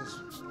 Jesus.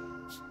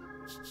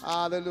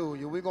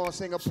 Hallelujah. We're going to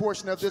sing a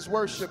portion of this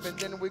worship and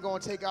then we're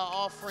going to take our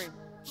offering.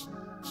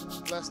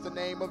 Bless the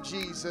name of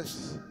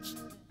Jesus.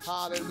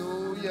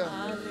 Hallelujah.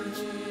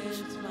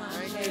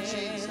 Thank you,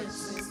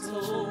 Jesus.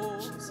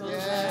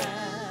 Yes.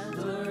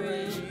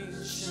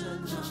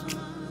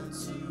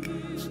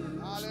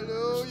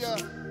 Hallelujah.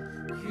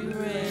 You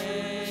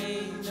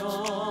reign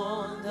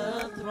on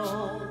the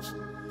throne,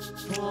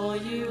 for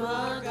you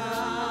are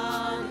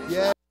God.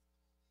 Yes.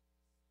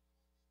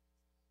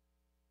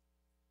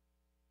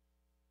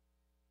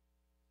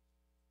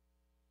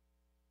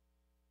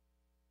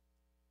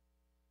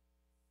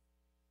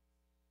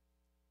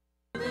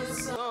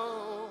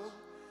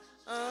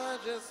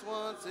 just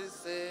want to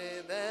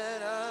say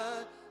that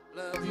I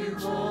love you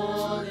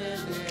more than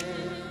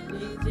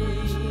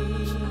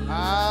anything.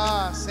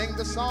 Ah, sing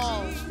the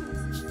song.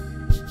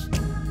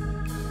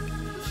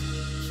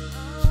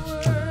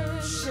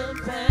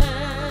 Worship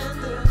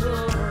and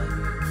adore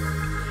you.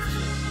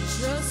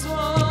 Just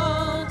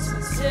want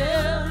to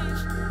tell you,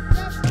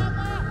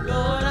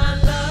 Lord, I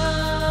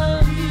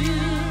love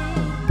you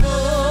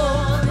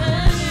more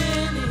than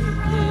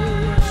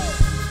anything.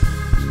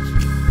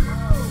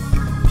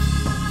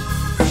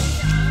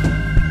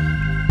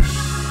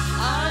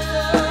 I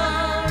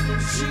love you,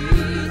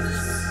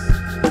 Jesus.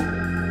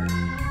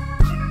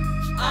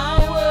 I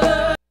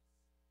worship.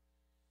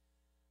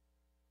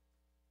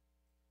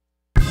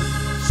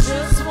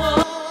 Just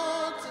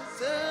want to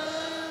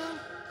tell you,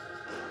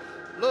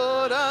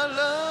 Lord, I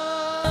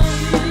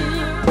love you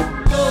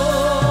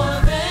more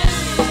than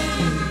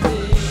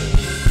anything.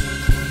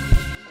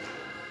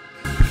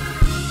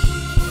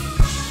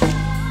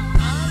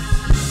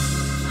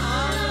 I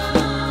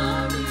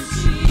love you,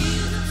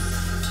 Jesus.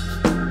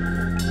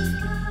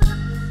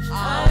 I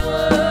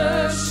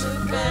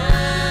worship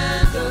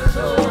and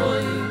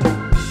adore you.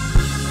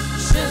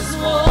 Just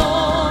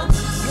want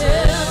to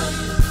tell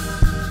you,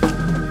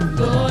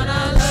 Lord, I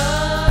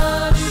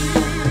love you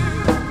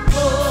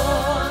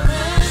more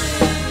than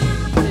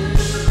anything.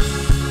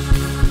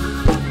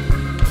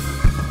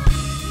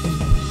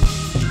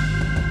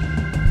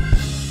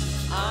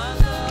 I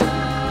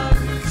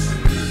love you,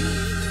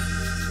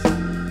 Jesus.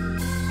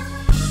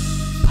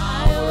 I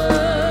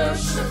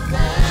worship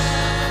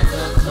and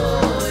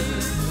adore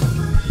you.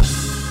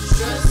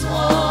 Just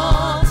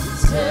want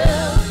to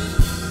tell you,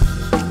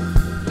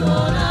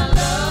 Lord, I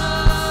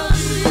love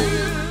you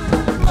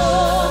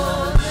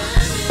more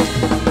than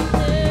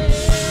anything.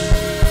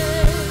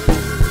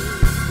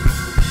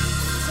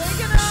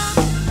 Take it up.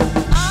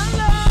 I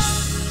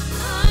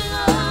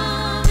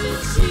love you,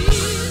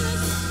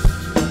 Jesus.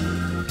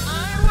 I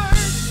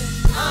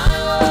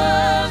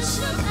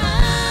worship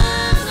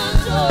and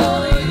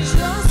adore you.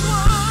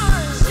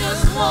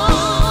 Just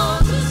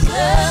want to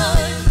tell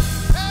you,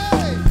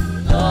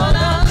 Lord, I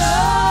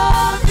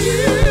love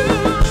you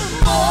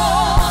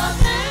more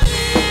than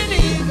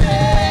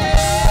anything.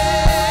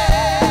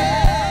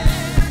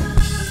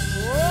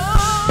 Oh,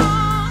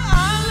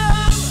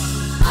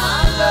 I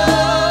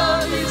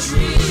love you,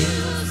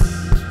 Jesus.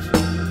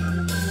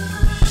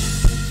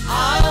 I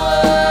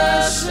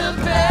worship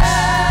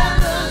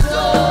and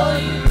adore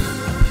you.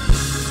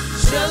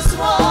 Just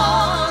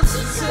want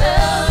to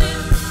tell you,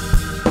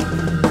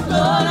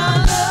 Lord, I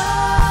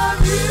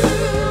love you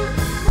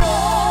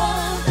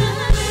more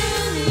than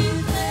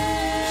anything.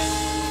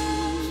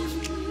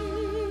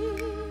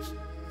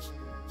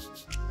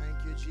 Thank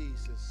you,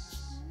 Jesus.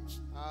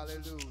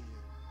 Hallelujah.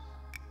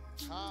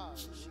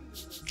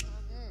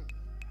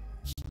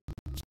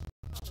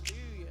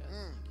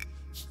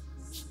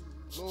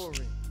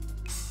 Glory.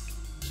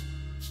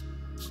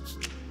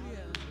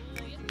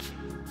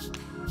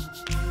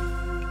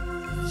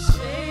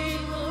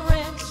 Shame a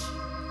wretch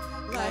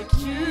like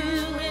you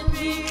and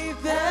me,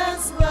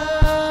 that's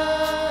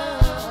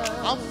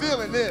love. I'm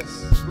feeling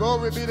this.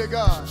 Glory be to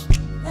God.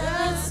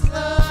 That's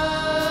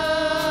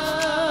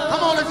love.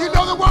 Come on, if you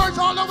know the words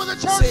all over the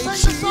church, sing the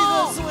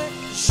song.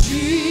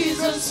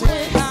 Jesus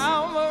went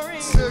Calvary,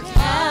 To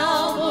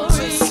Calvary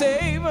to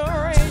save a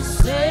wretch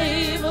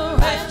save a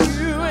like wretch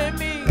you and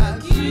me.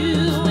 like you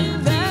and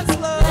me. That's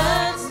love.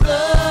 That's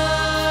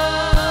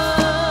love.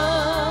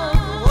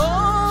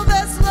 Oh,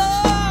 that's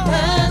love.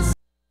 That's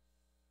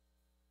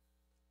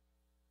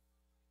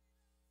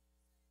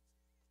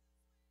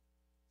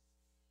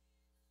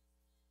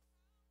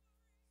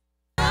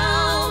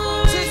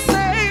Calvary To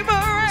save a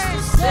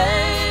wretch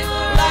save a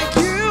like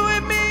you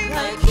and me.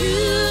 like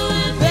you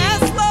and me.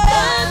 That's love.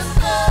 That's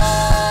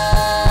love.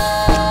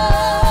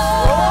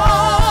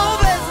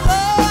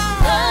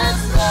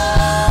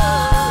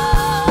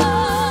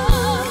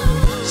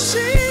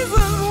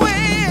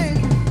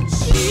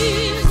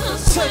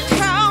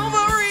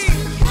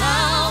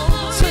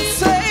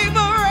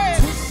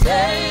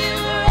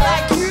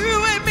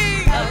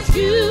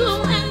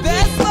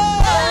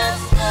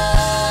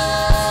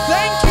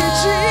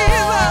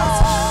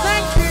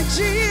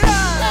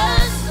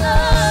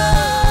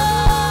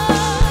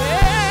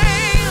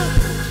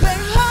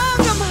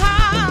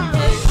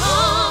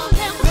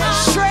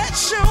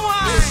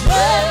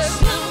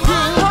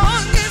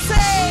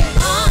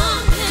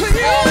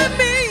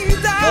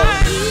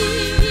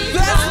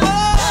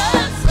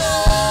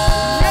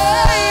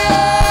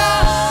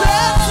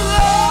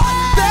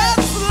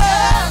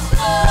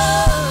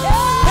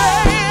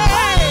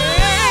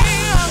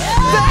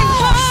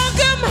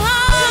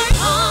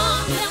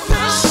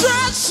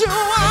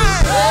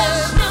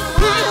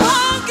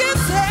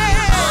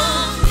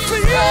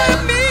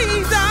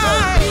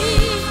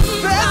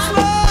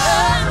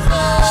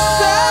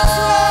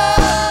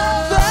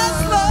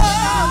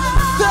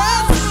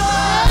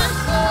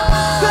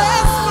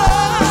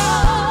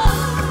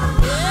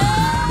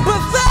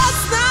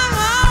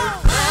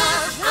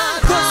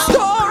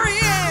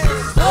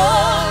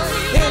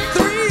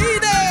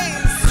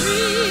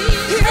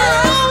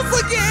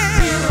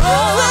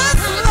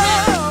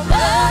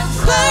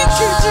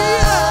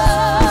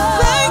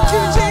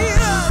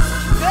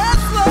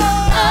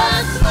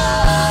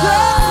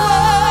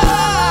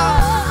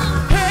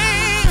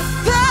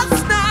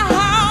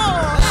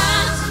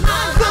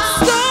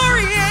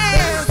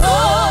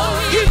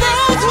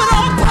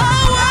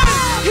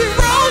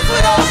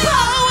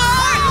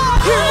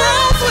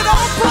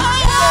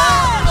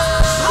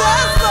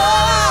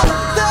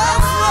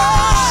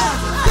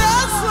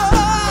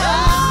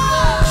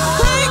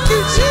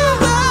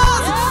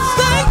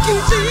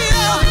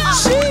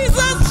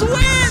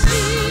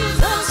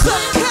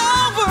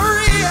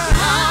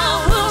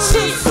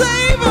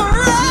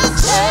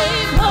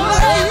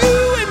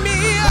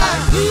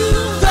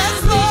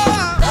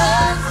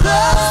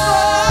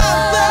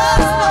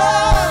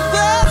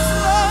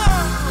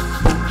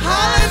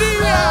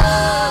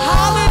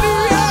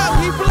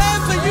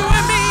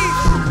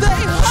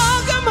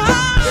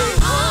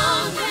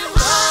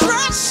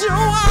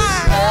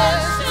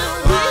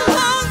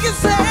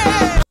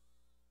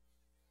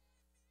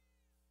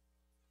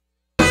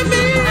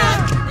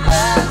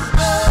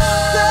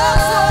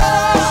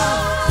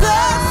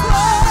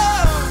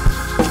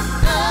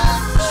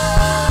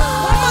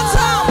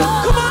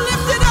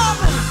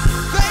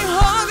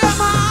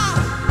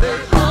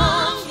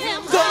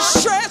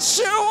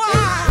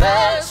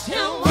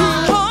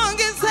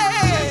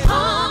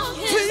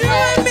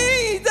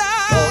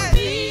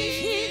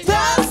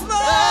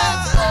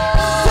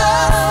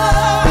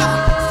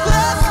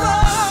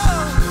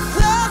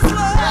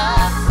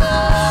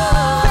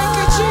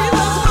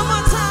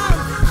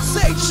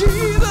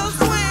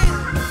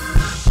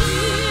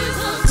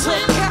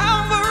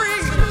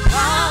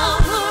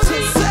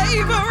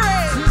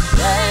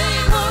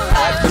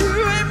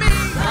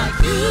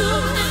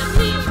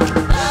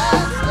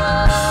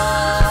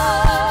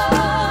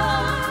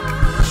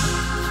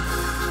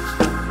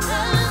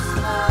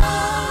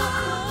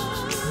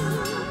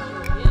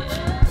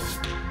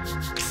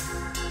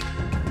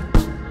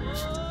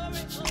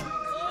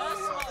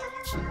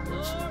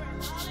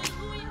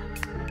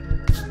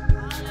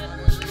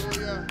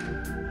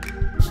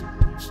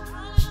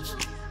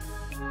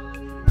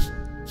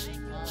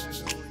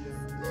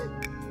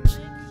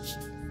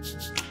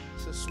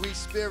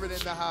 Spirit in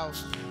the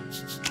house.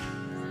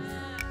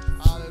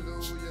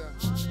 Hallelujah.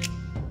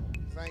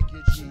 Thank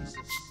you, Jesus.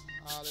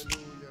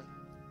 Hallelujah.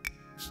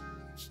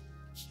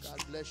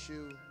 God bless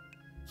you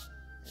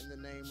in the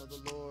name of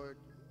the Lord.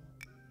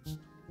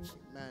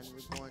 Amen.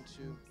 We're going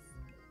to,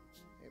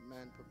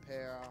 amen,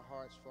 prepare our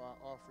hearts for our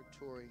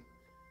offertory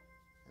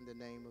in the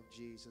name of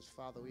Jesus.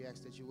 Father, we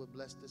ask that you would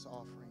bless this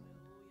offering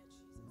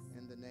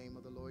in the name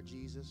of the Lord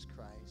Jesus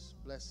Christ.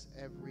 Bless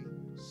every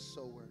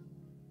sower.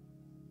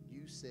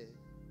 You said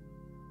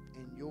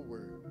in your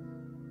word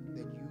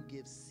that you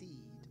give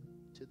seed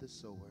to the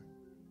sower.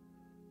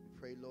 We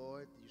pray,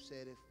 Lord, you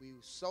said if we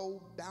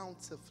sow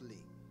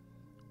bountifully,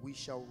 we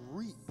shall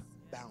reap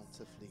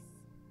bountifully.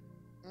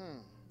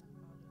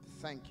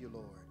 Thank you,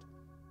 Lord.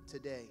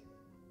 Today,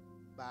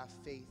 by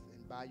faith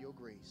and by your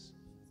grace,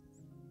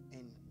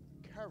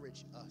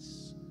 encourage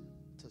us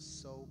to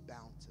sow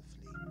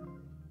bountifully.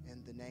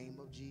 In the name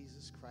of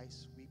Jesus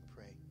Christ, we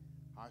pray.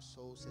 Our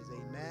soul says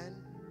amen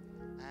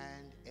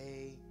and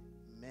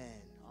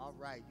amen. All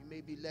right, you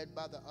may be led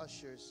by the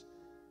ushers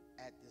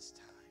at this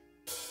time.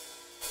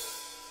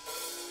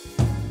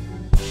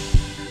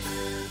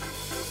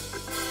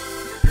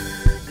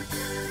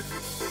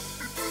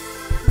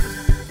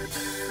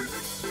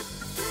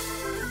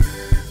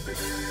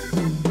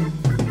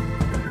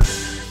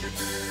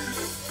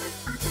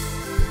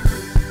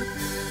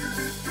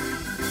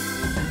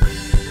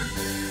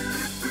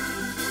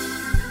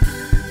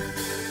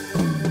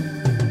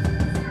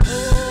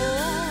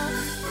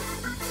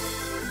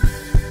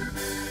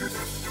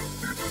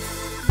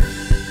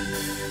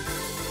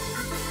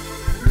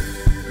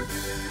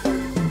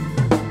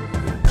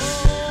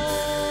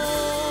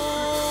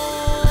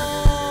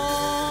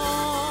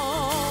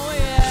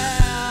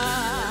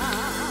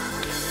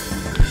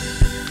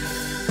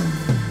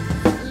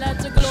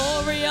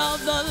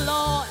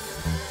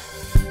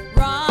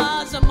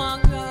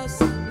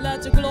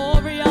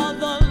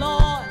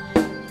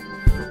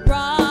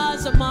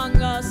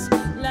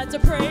 The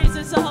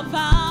praises of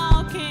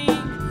our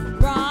King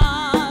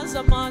rise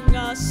among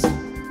us.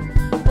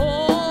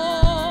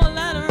 Oh,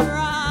 let it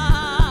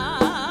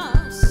rise.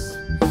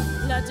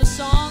 Let the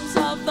songs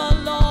of the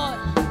Lord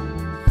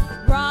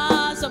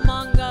rise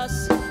among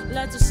us.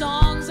 Let the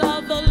songs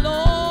of the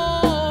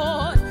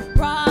Lord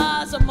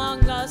rise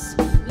among us.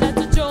 Let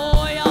the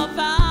joy of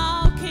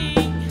our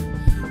King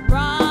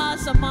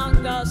rise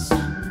among us.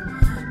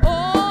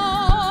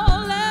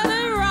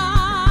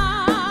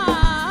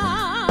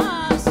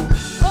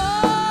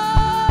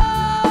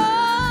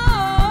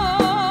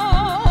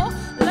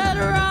 Let it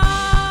rise.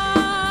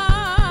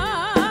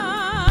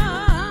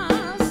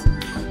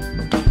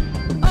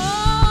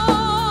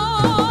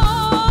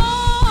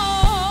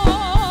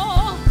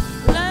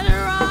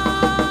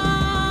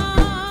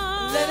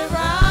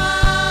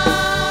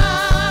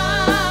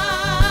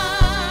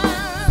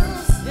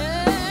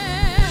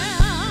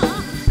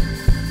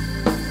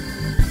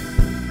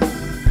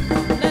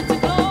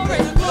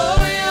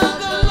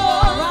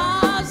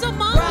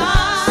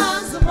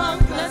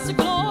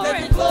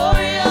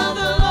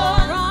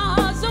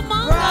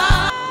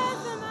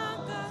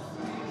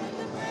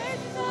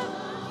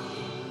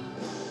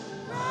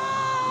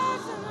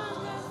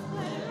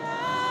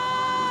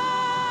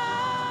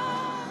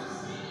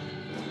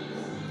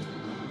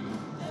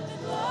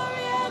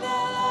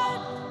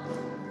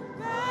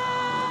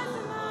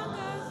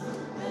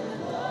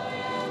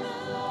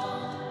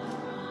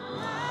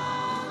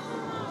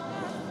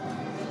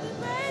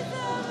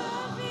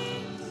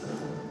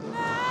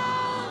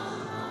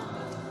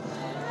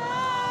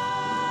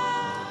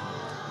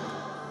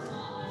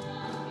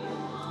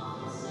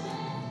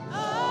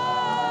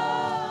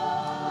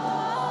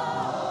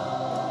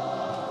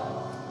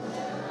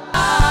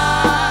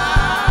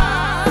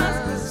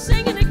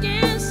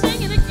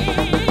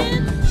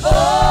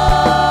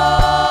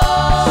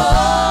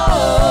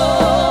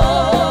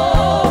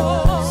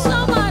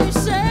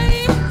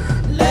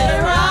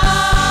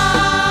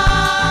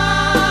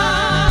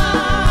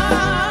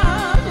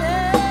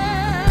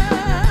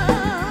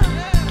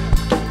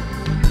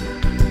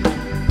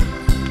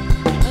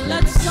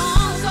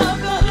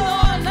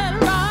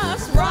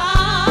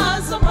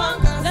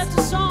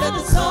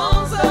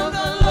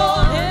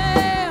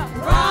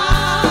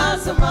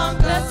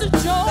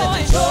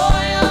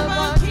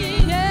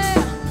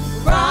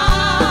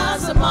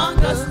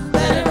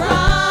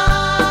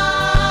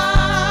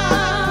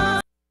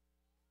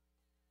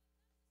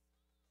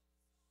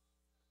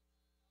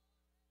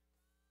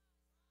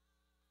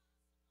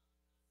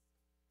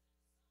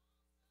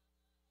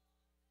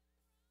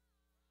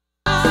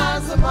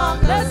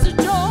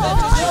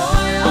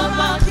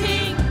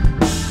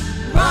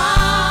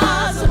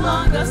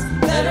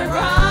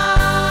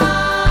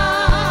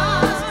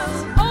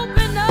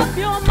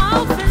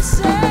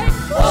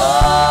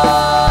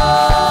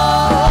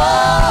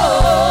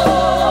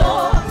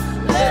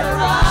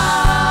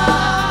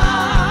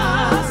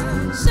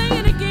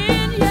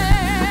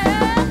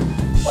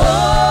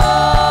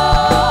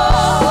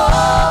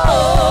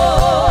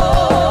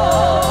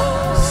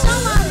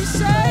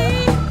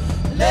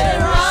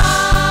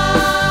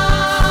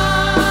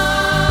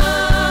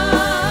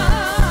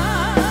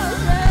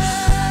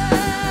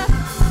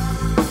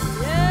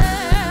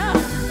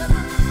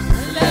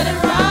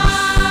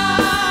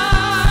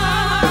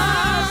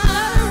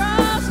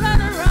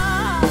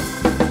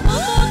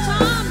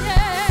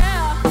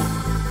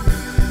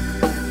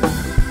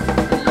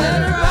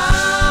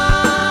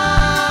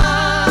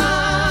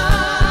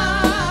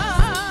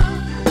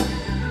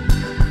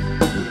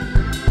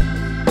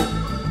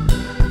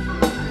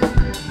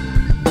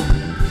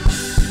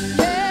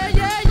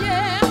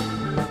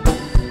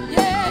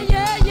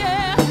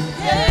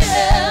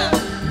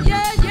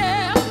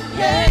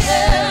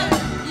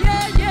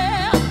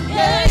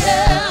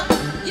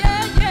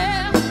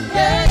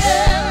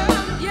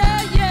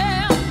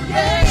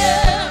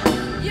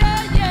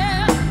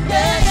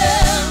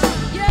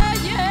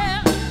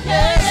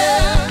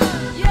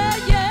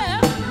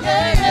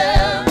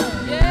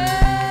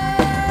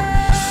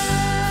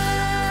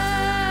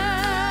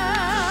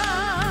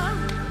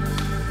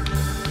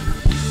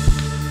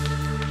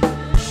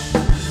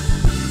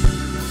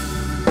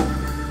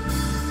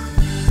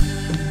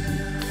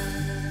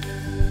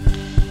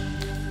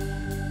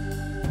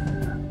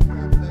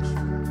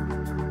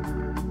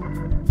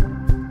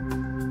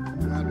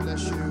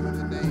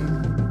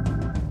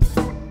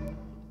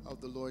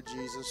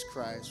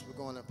 as we're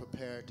going to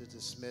prepare to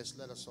dismiss,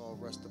 let us all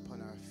rest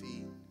upon our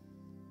feet.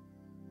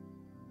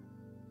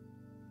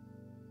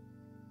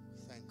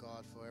 Thank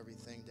God for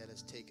everything that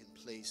has taken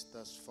place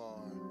thus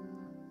far.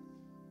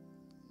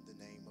 In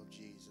the name of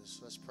Jesus.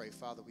 Let's pray.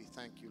 Father, we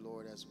thank you,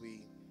 Lord, as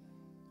we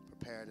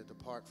prepare to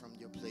depart from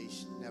your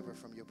place, never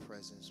from your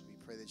presence. We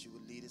pray that you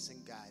would lead us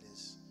and guide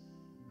us.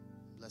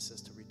 Bless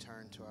us to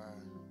return to our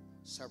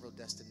several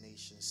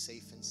destinations,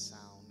 safe and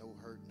sound, no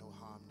hurt, no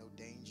harm, no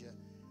danger.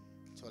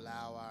 To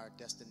allow our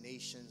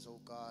destinations,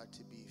 oh God,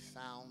 to be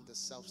found the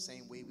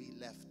self-same way we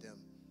left them,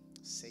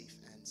 safe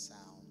and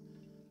sound.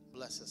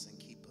 Bless us and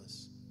keep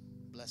us.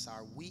 Bless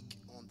our week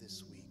on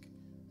this week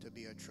to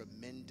be a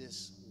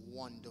tremendous,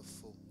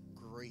 wonderful,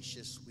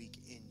 gracious week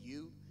in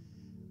you,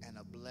 and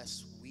a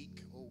blessed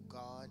week, oh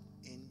God,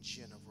 in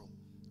general.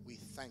 We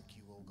thank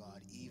you, oh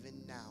God,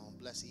 even now.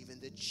 Bless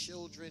even the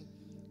children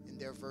in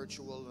their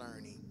virtual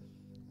learning.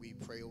 We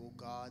pray, oh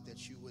God,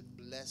 that you would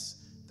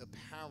bless the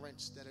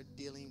parents that are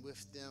dealing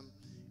with them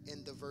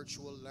in the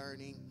virtual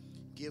learning.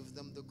 Give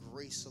them the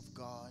grace of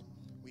God.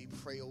 We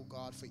pray, oh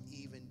God, for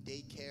even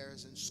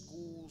daycares and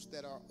schools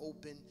that are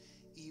open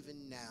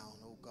even now,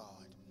 oh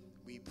God.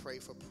 We pray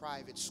for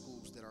private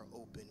schools that are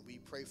open. We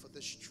pray for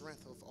the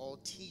strength of all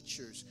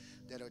teachers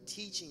that are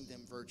teaching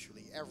them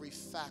virtually, every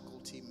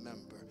faculty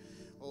member,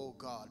 oh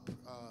God,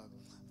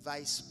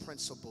 vice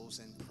principals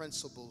and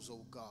principals,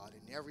 oh God,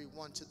 and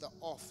everyone to the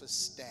office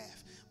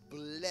staff.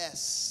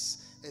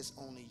 Bless as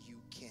only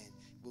you can.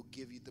 We'll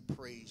give you the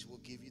praise. We'll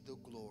give you the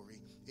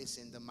glory. It's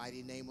in the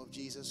mighty name of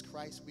Jesus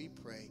Christ we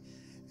pray.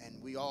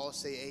 And we all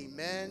say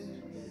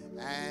amen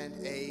and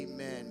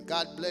amen.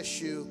 God bless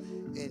you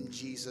in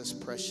Jesus'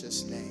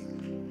 precious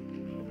name.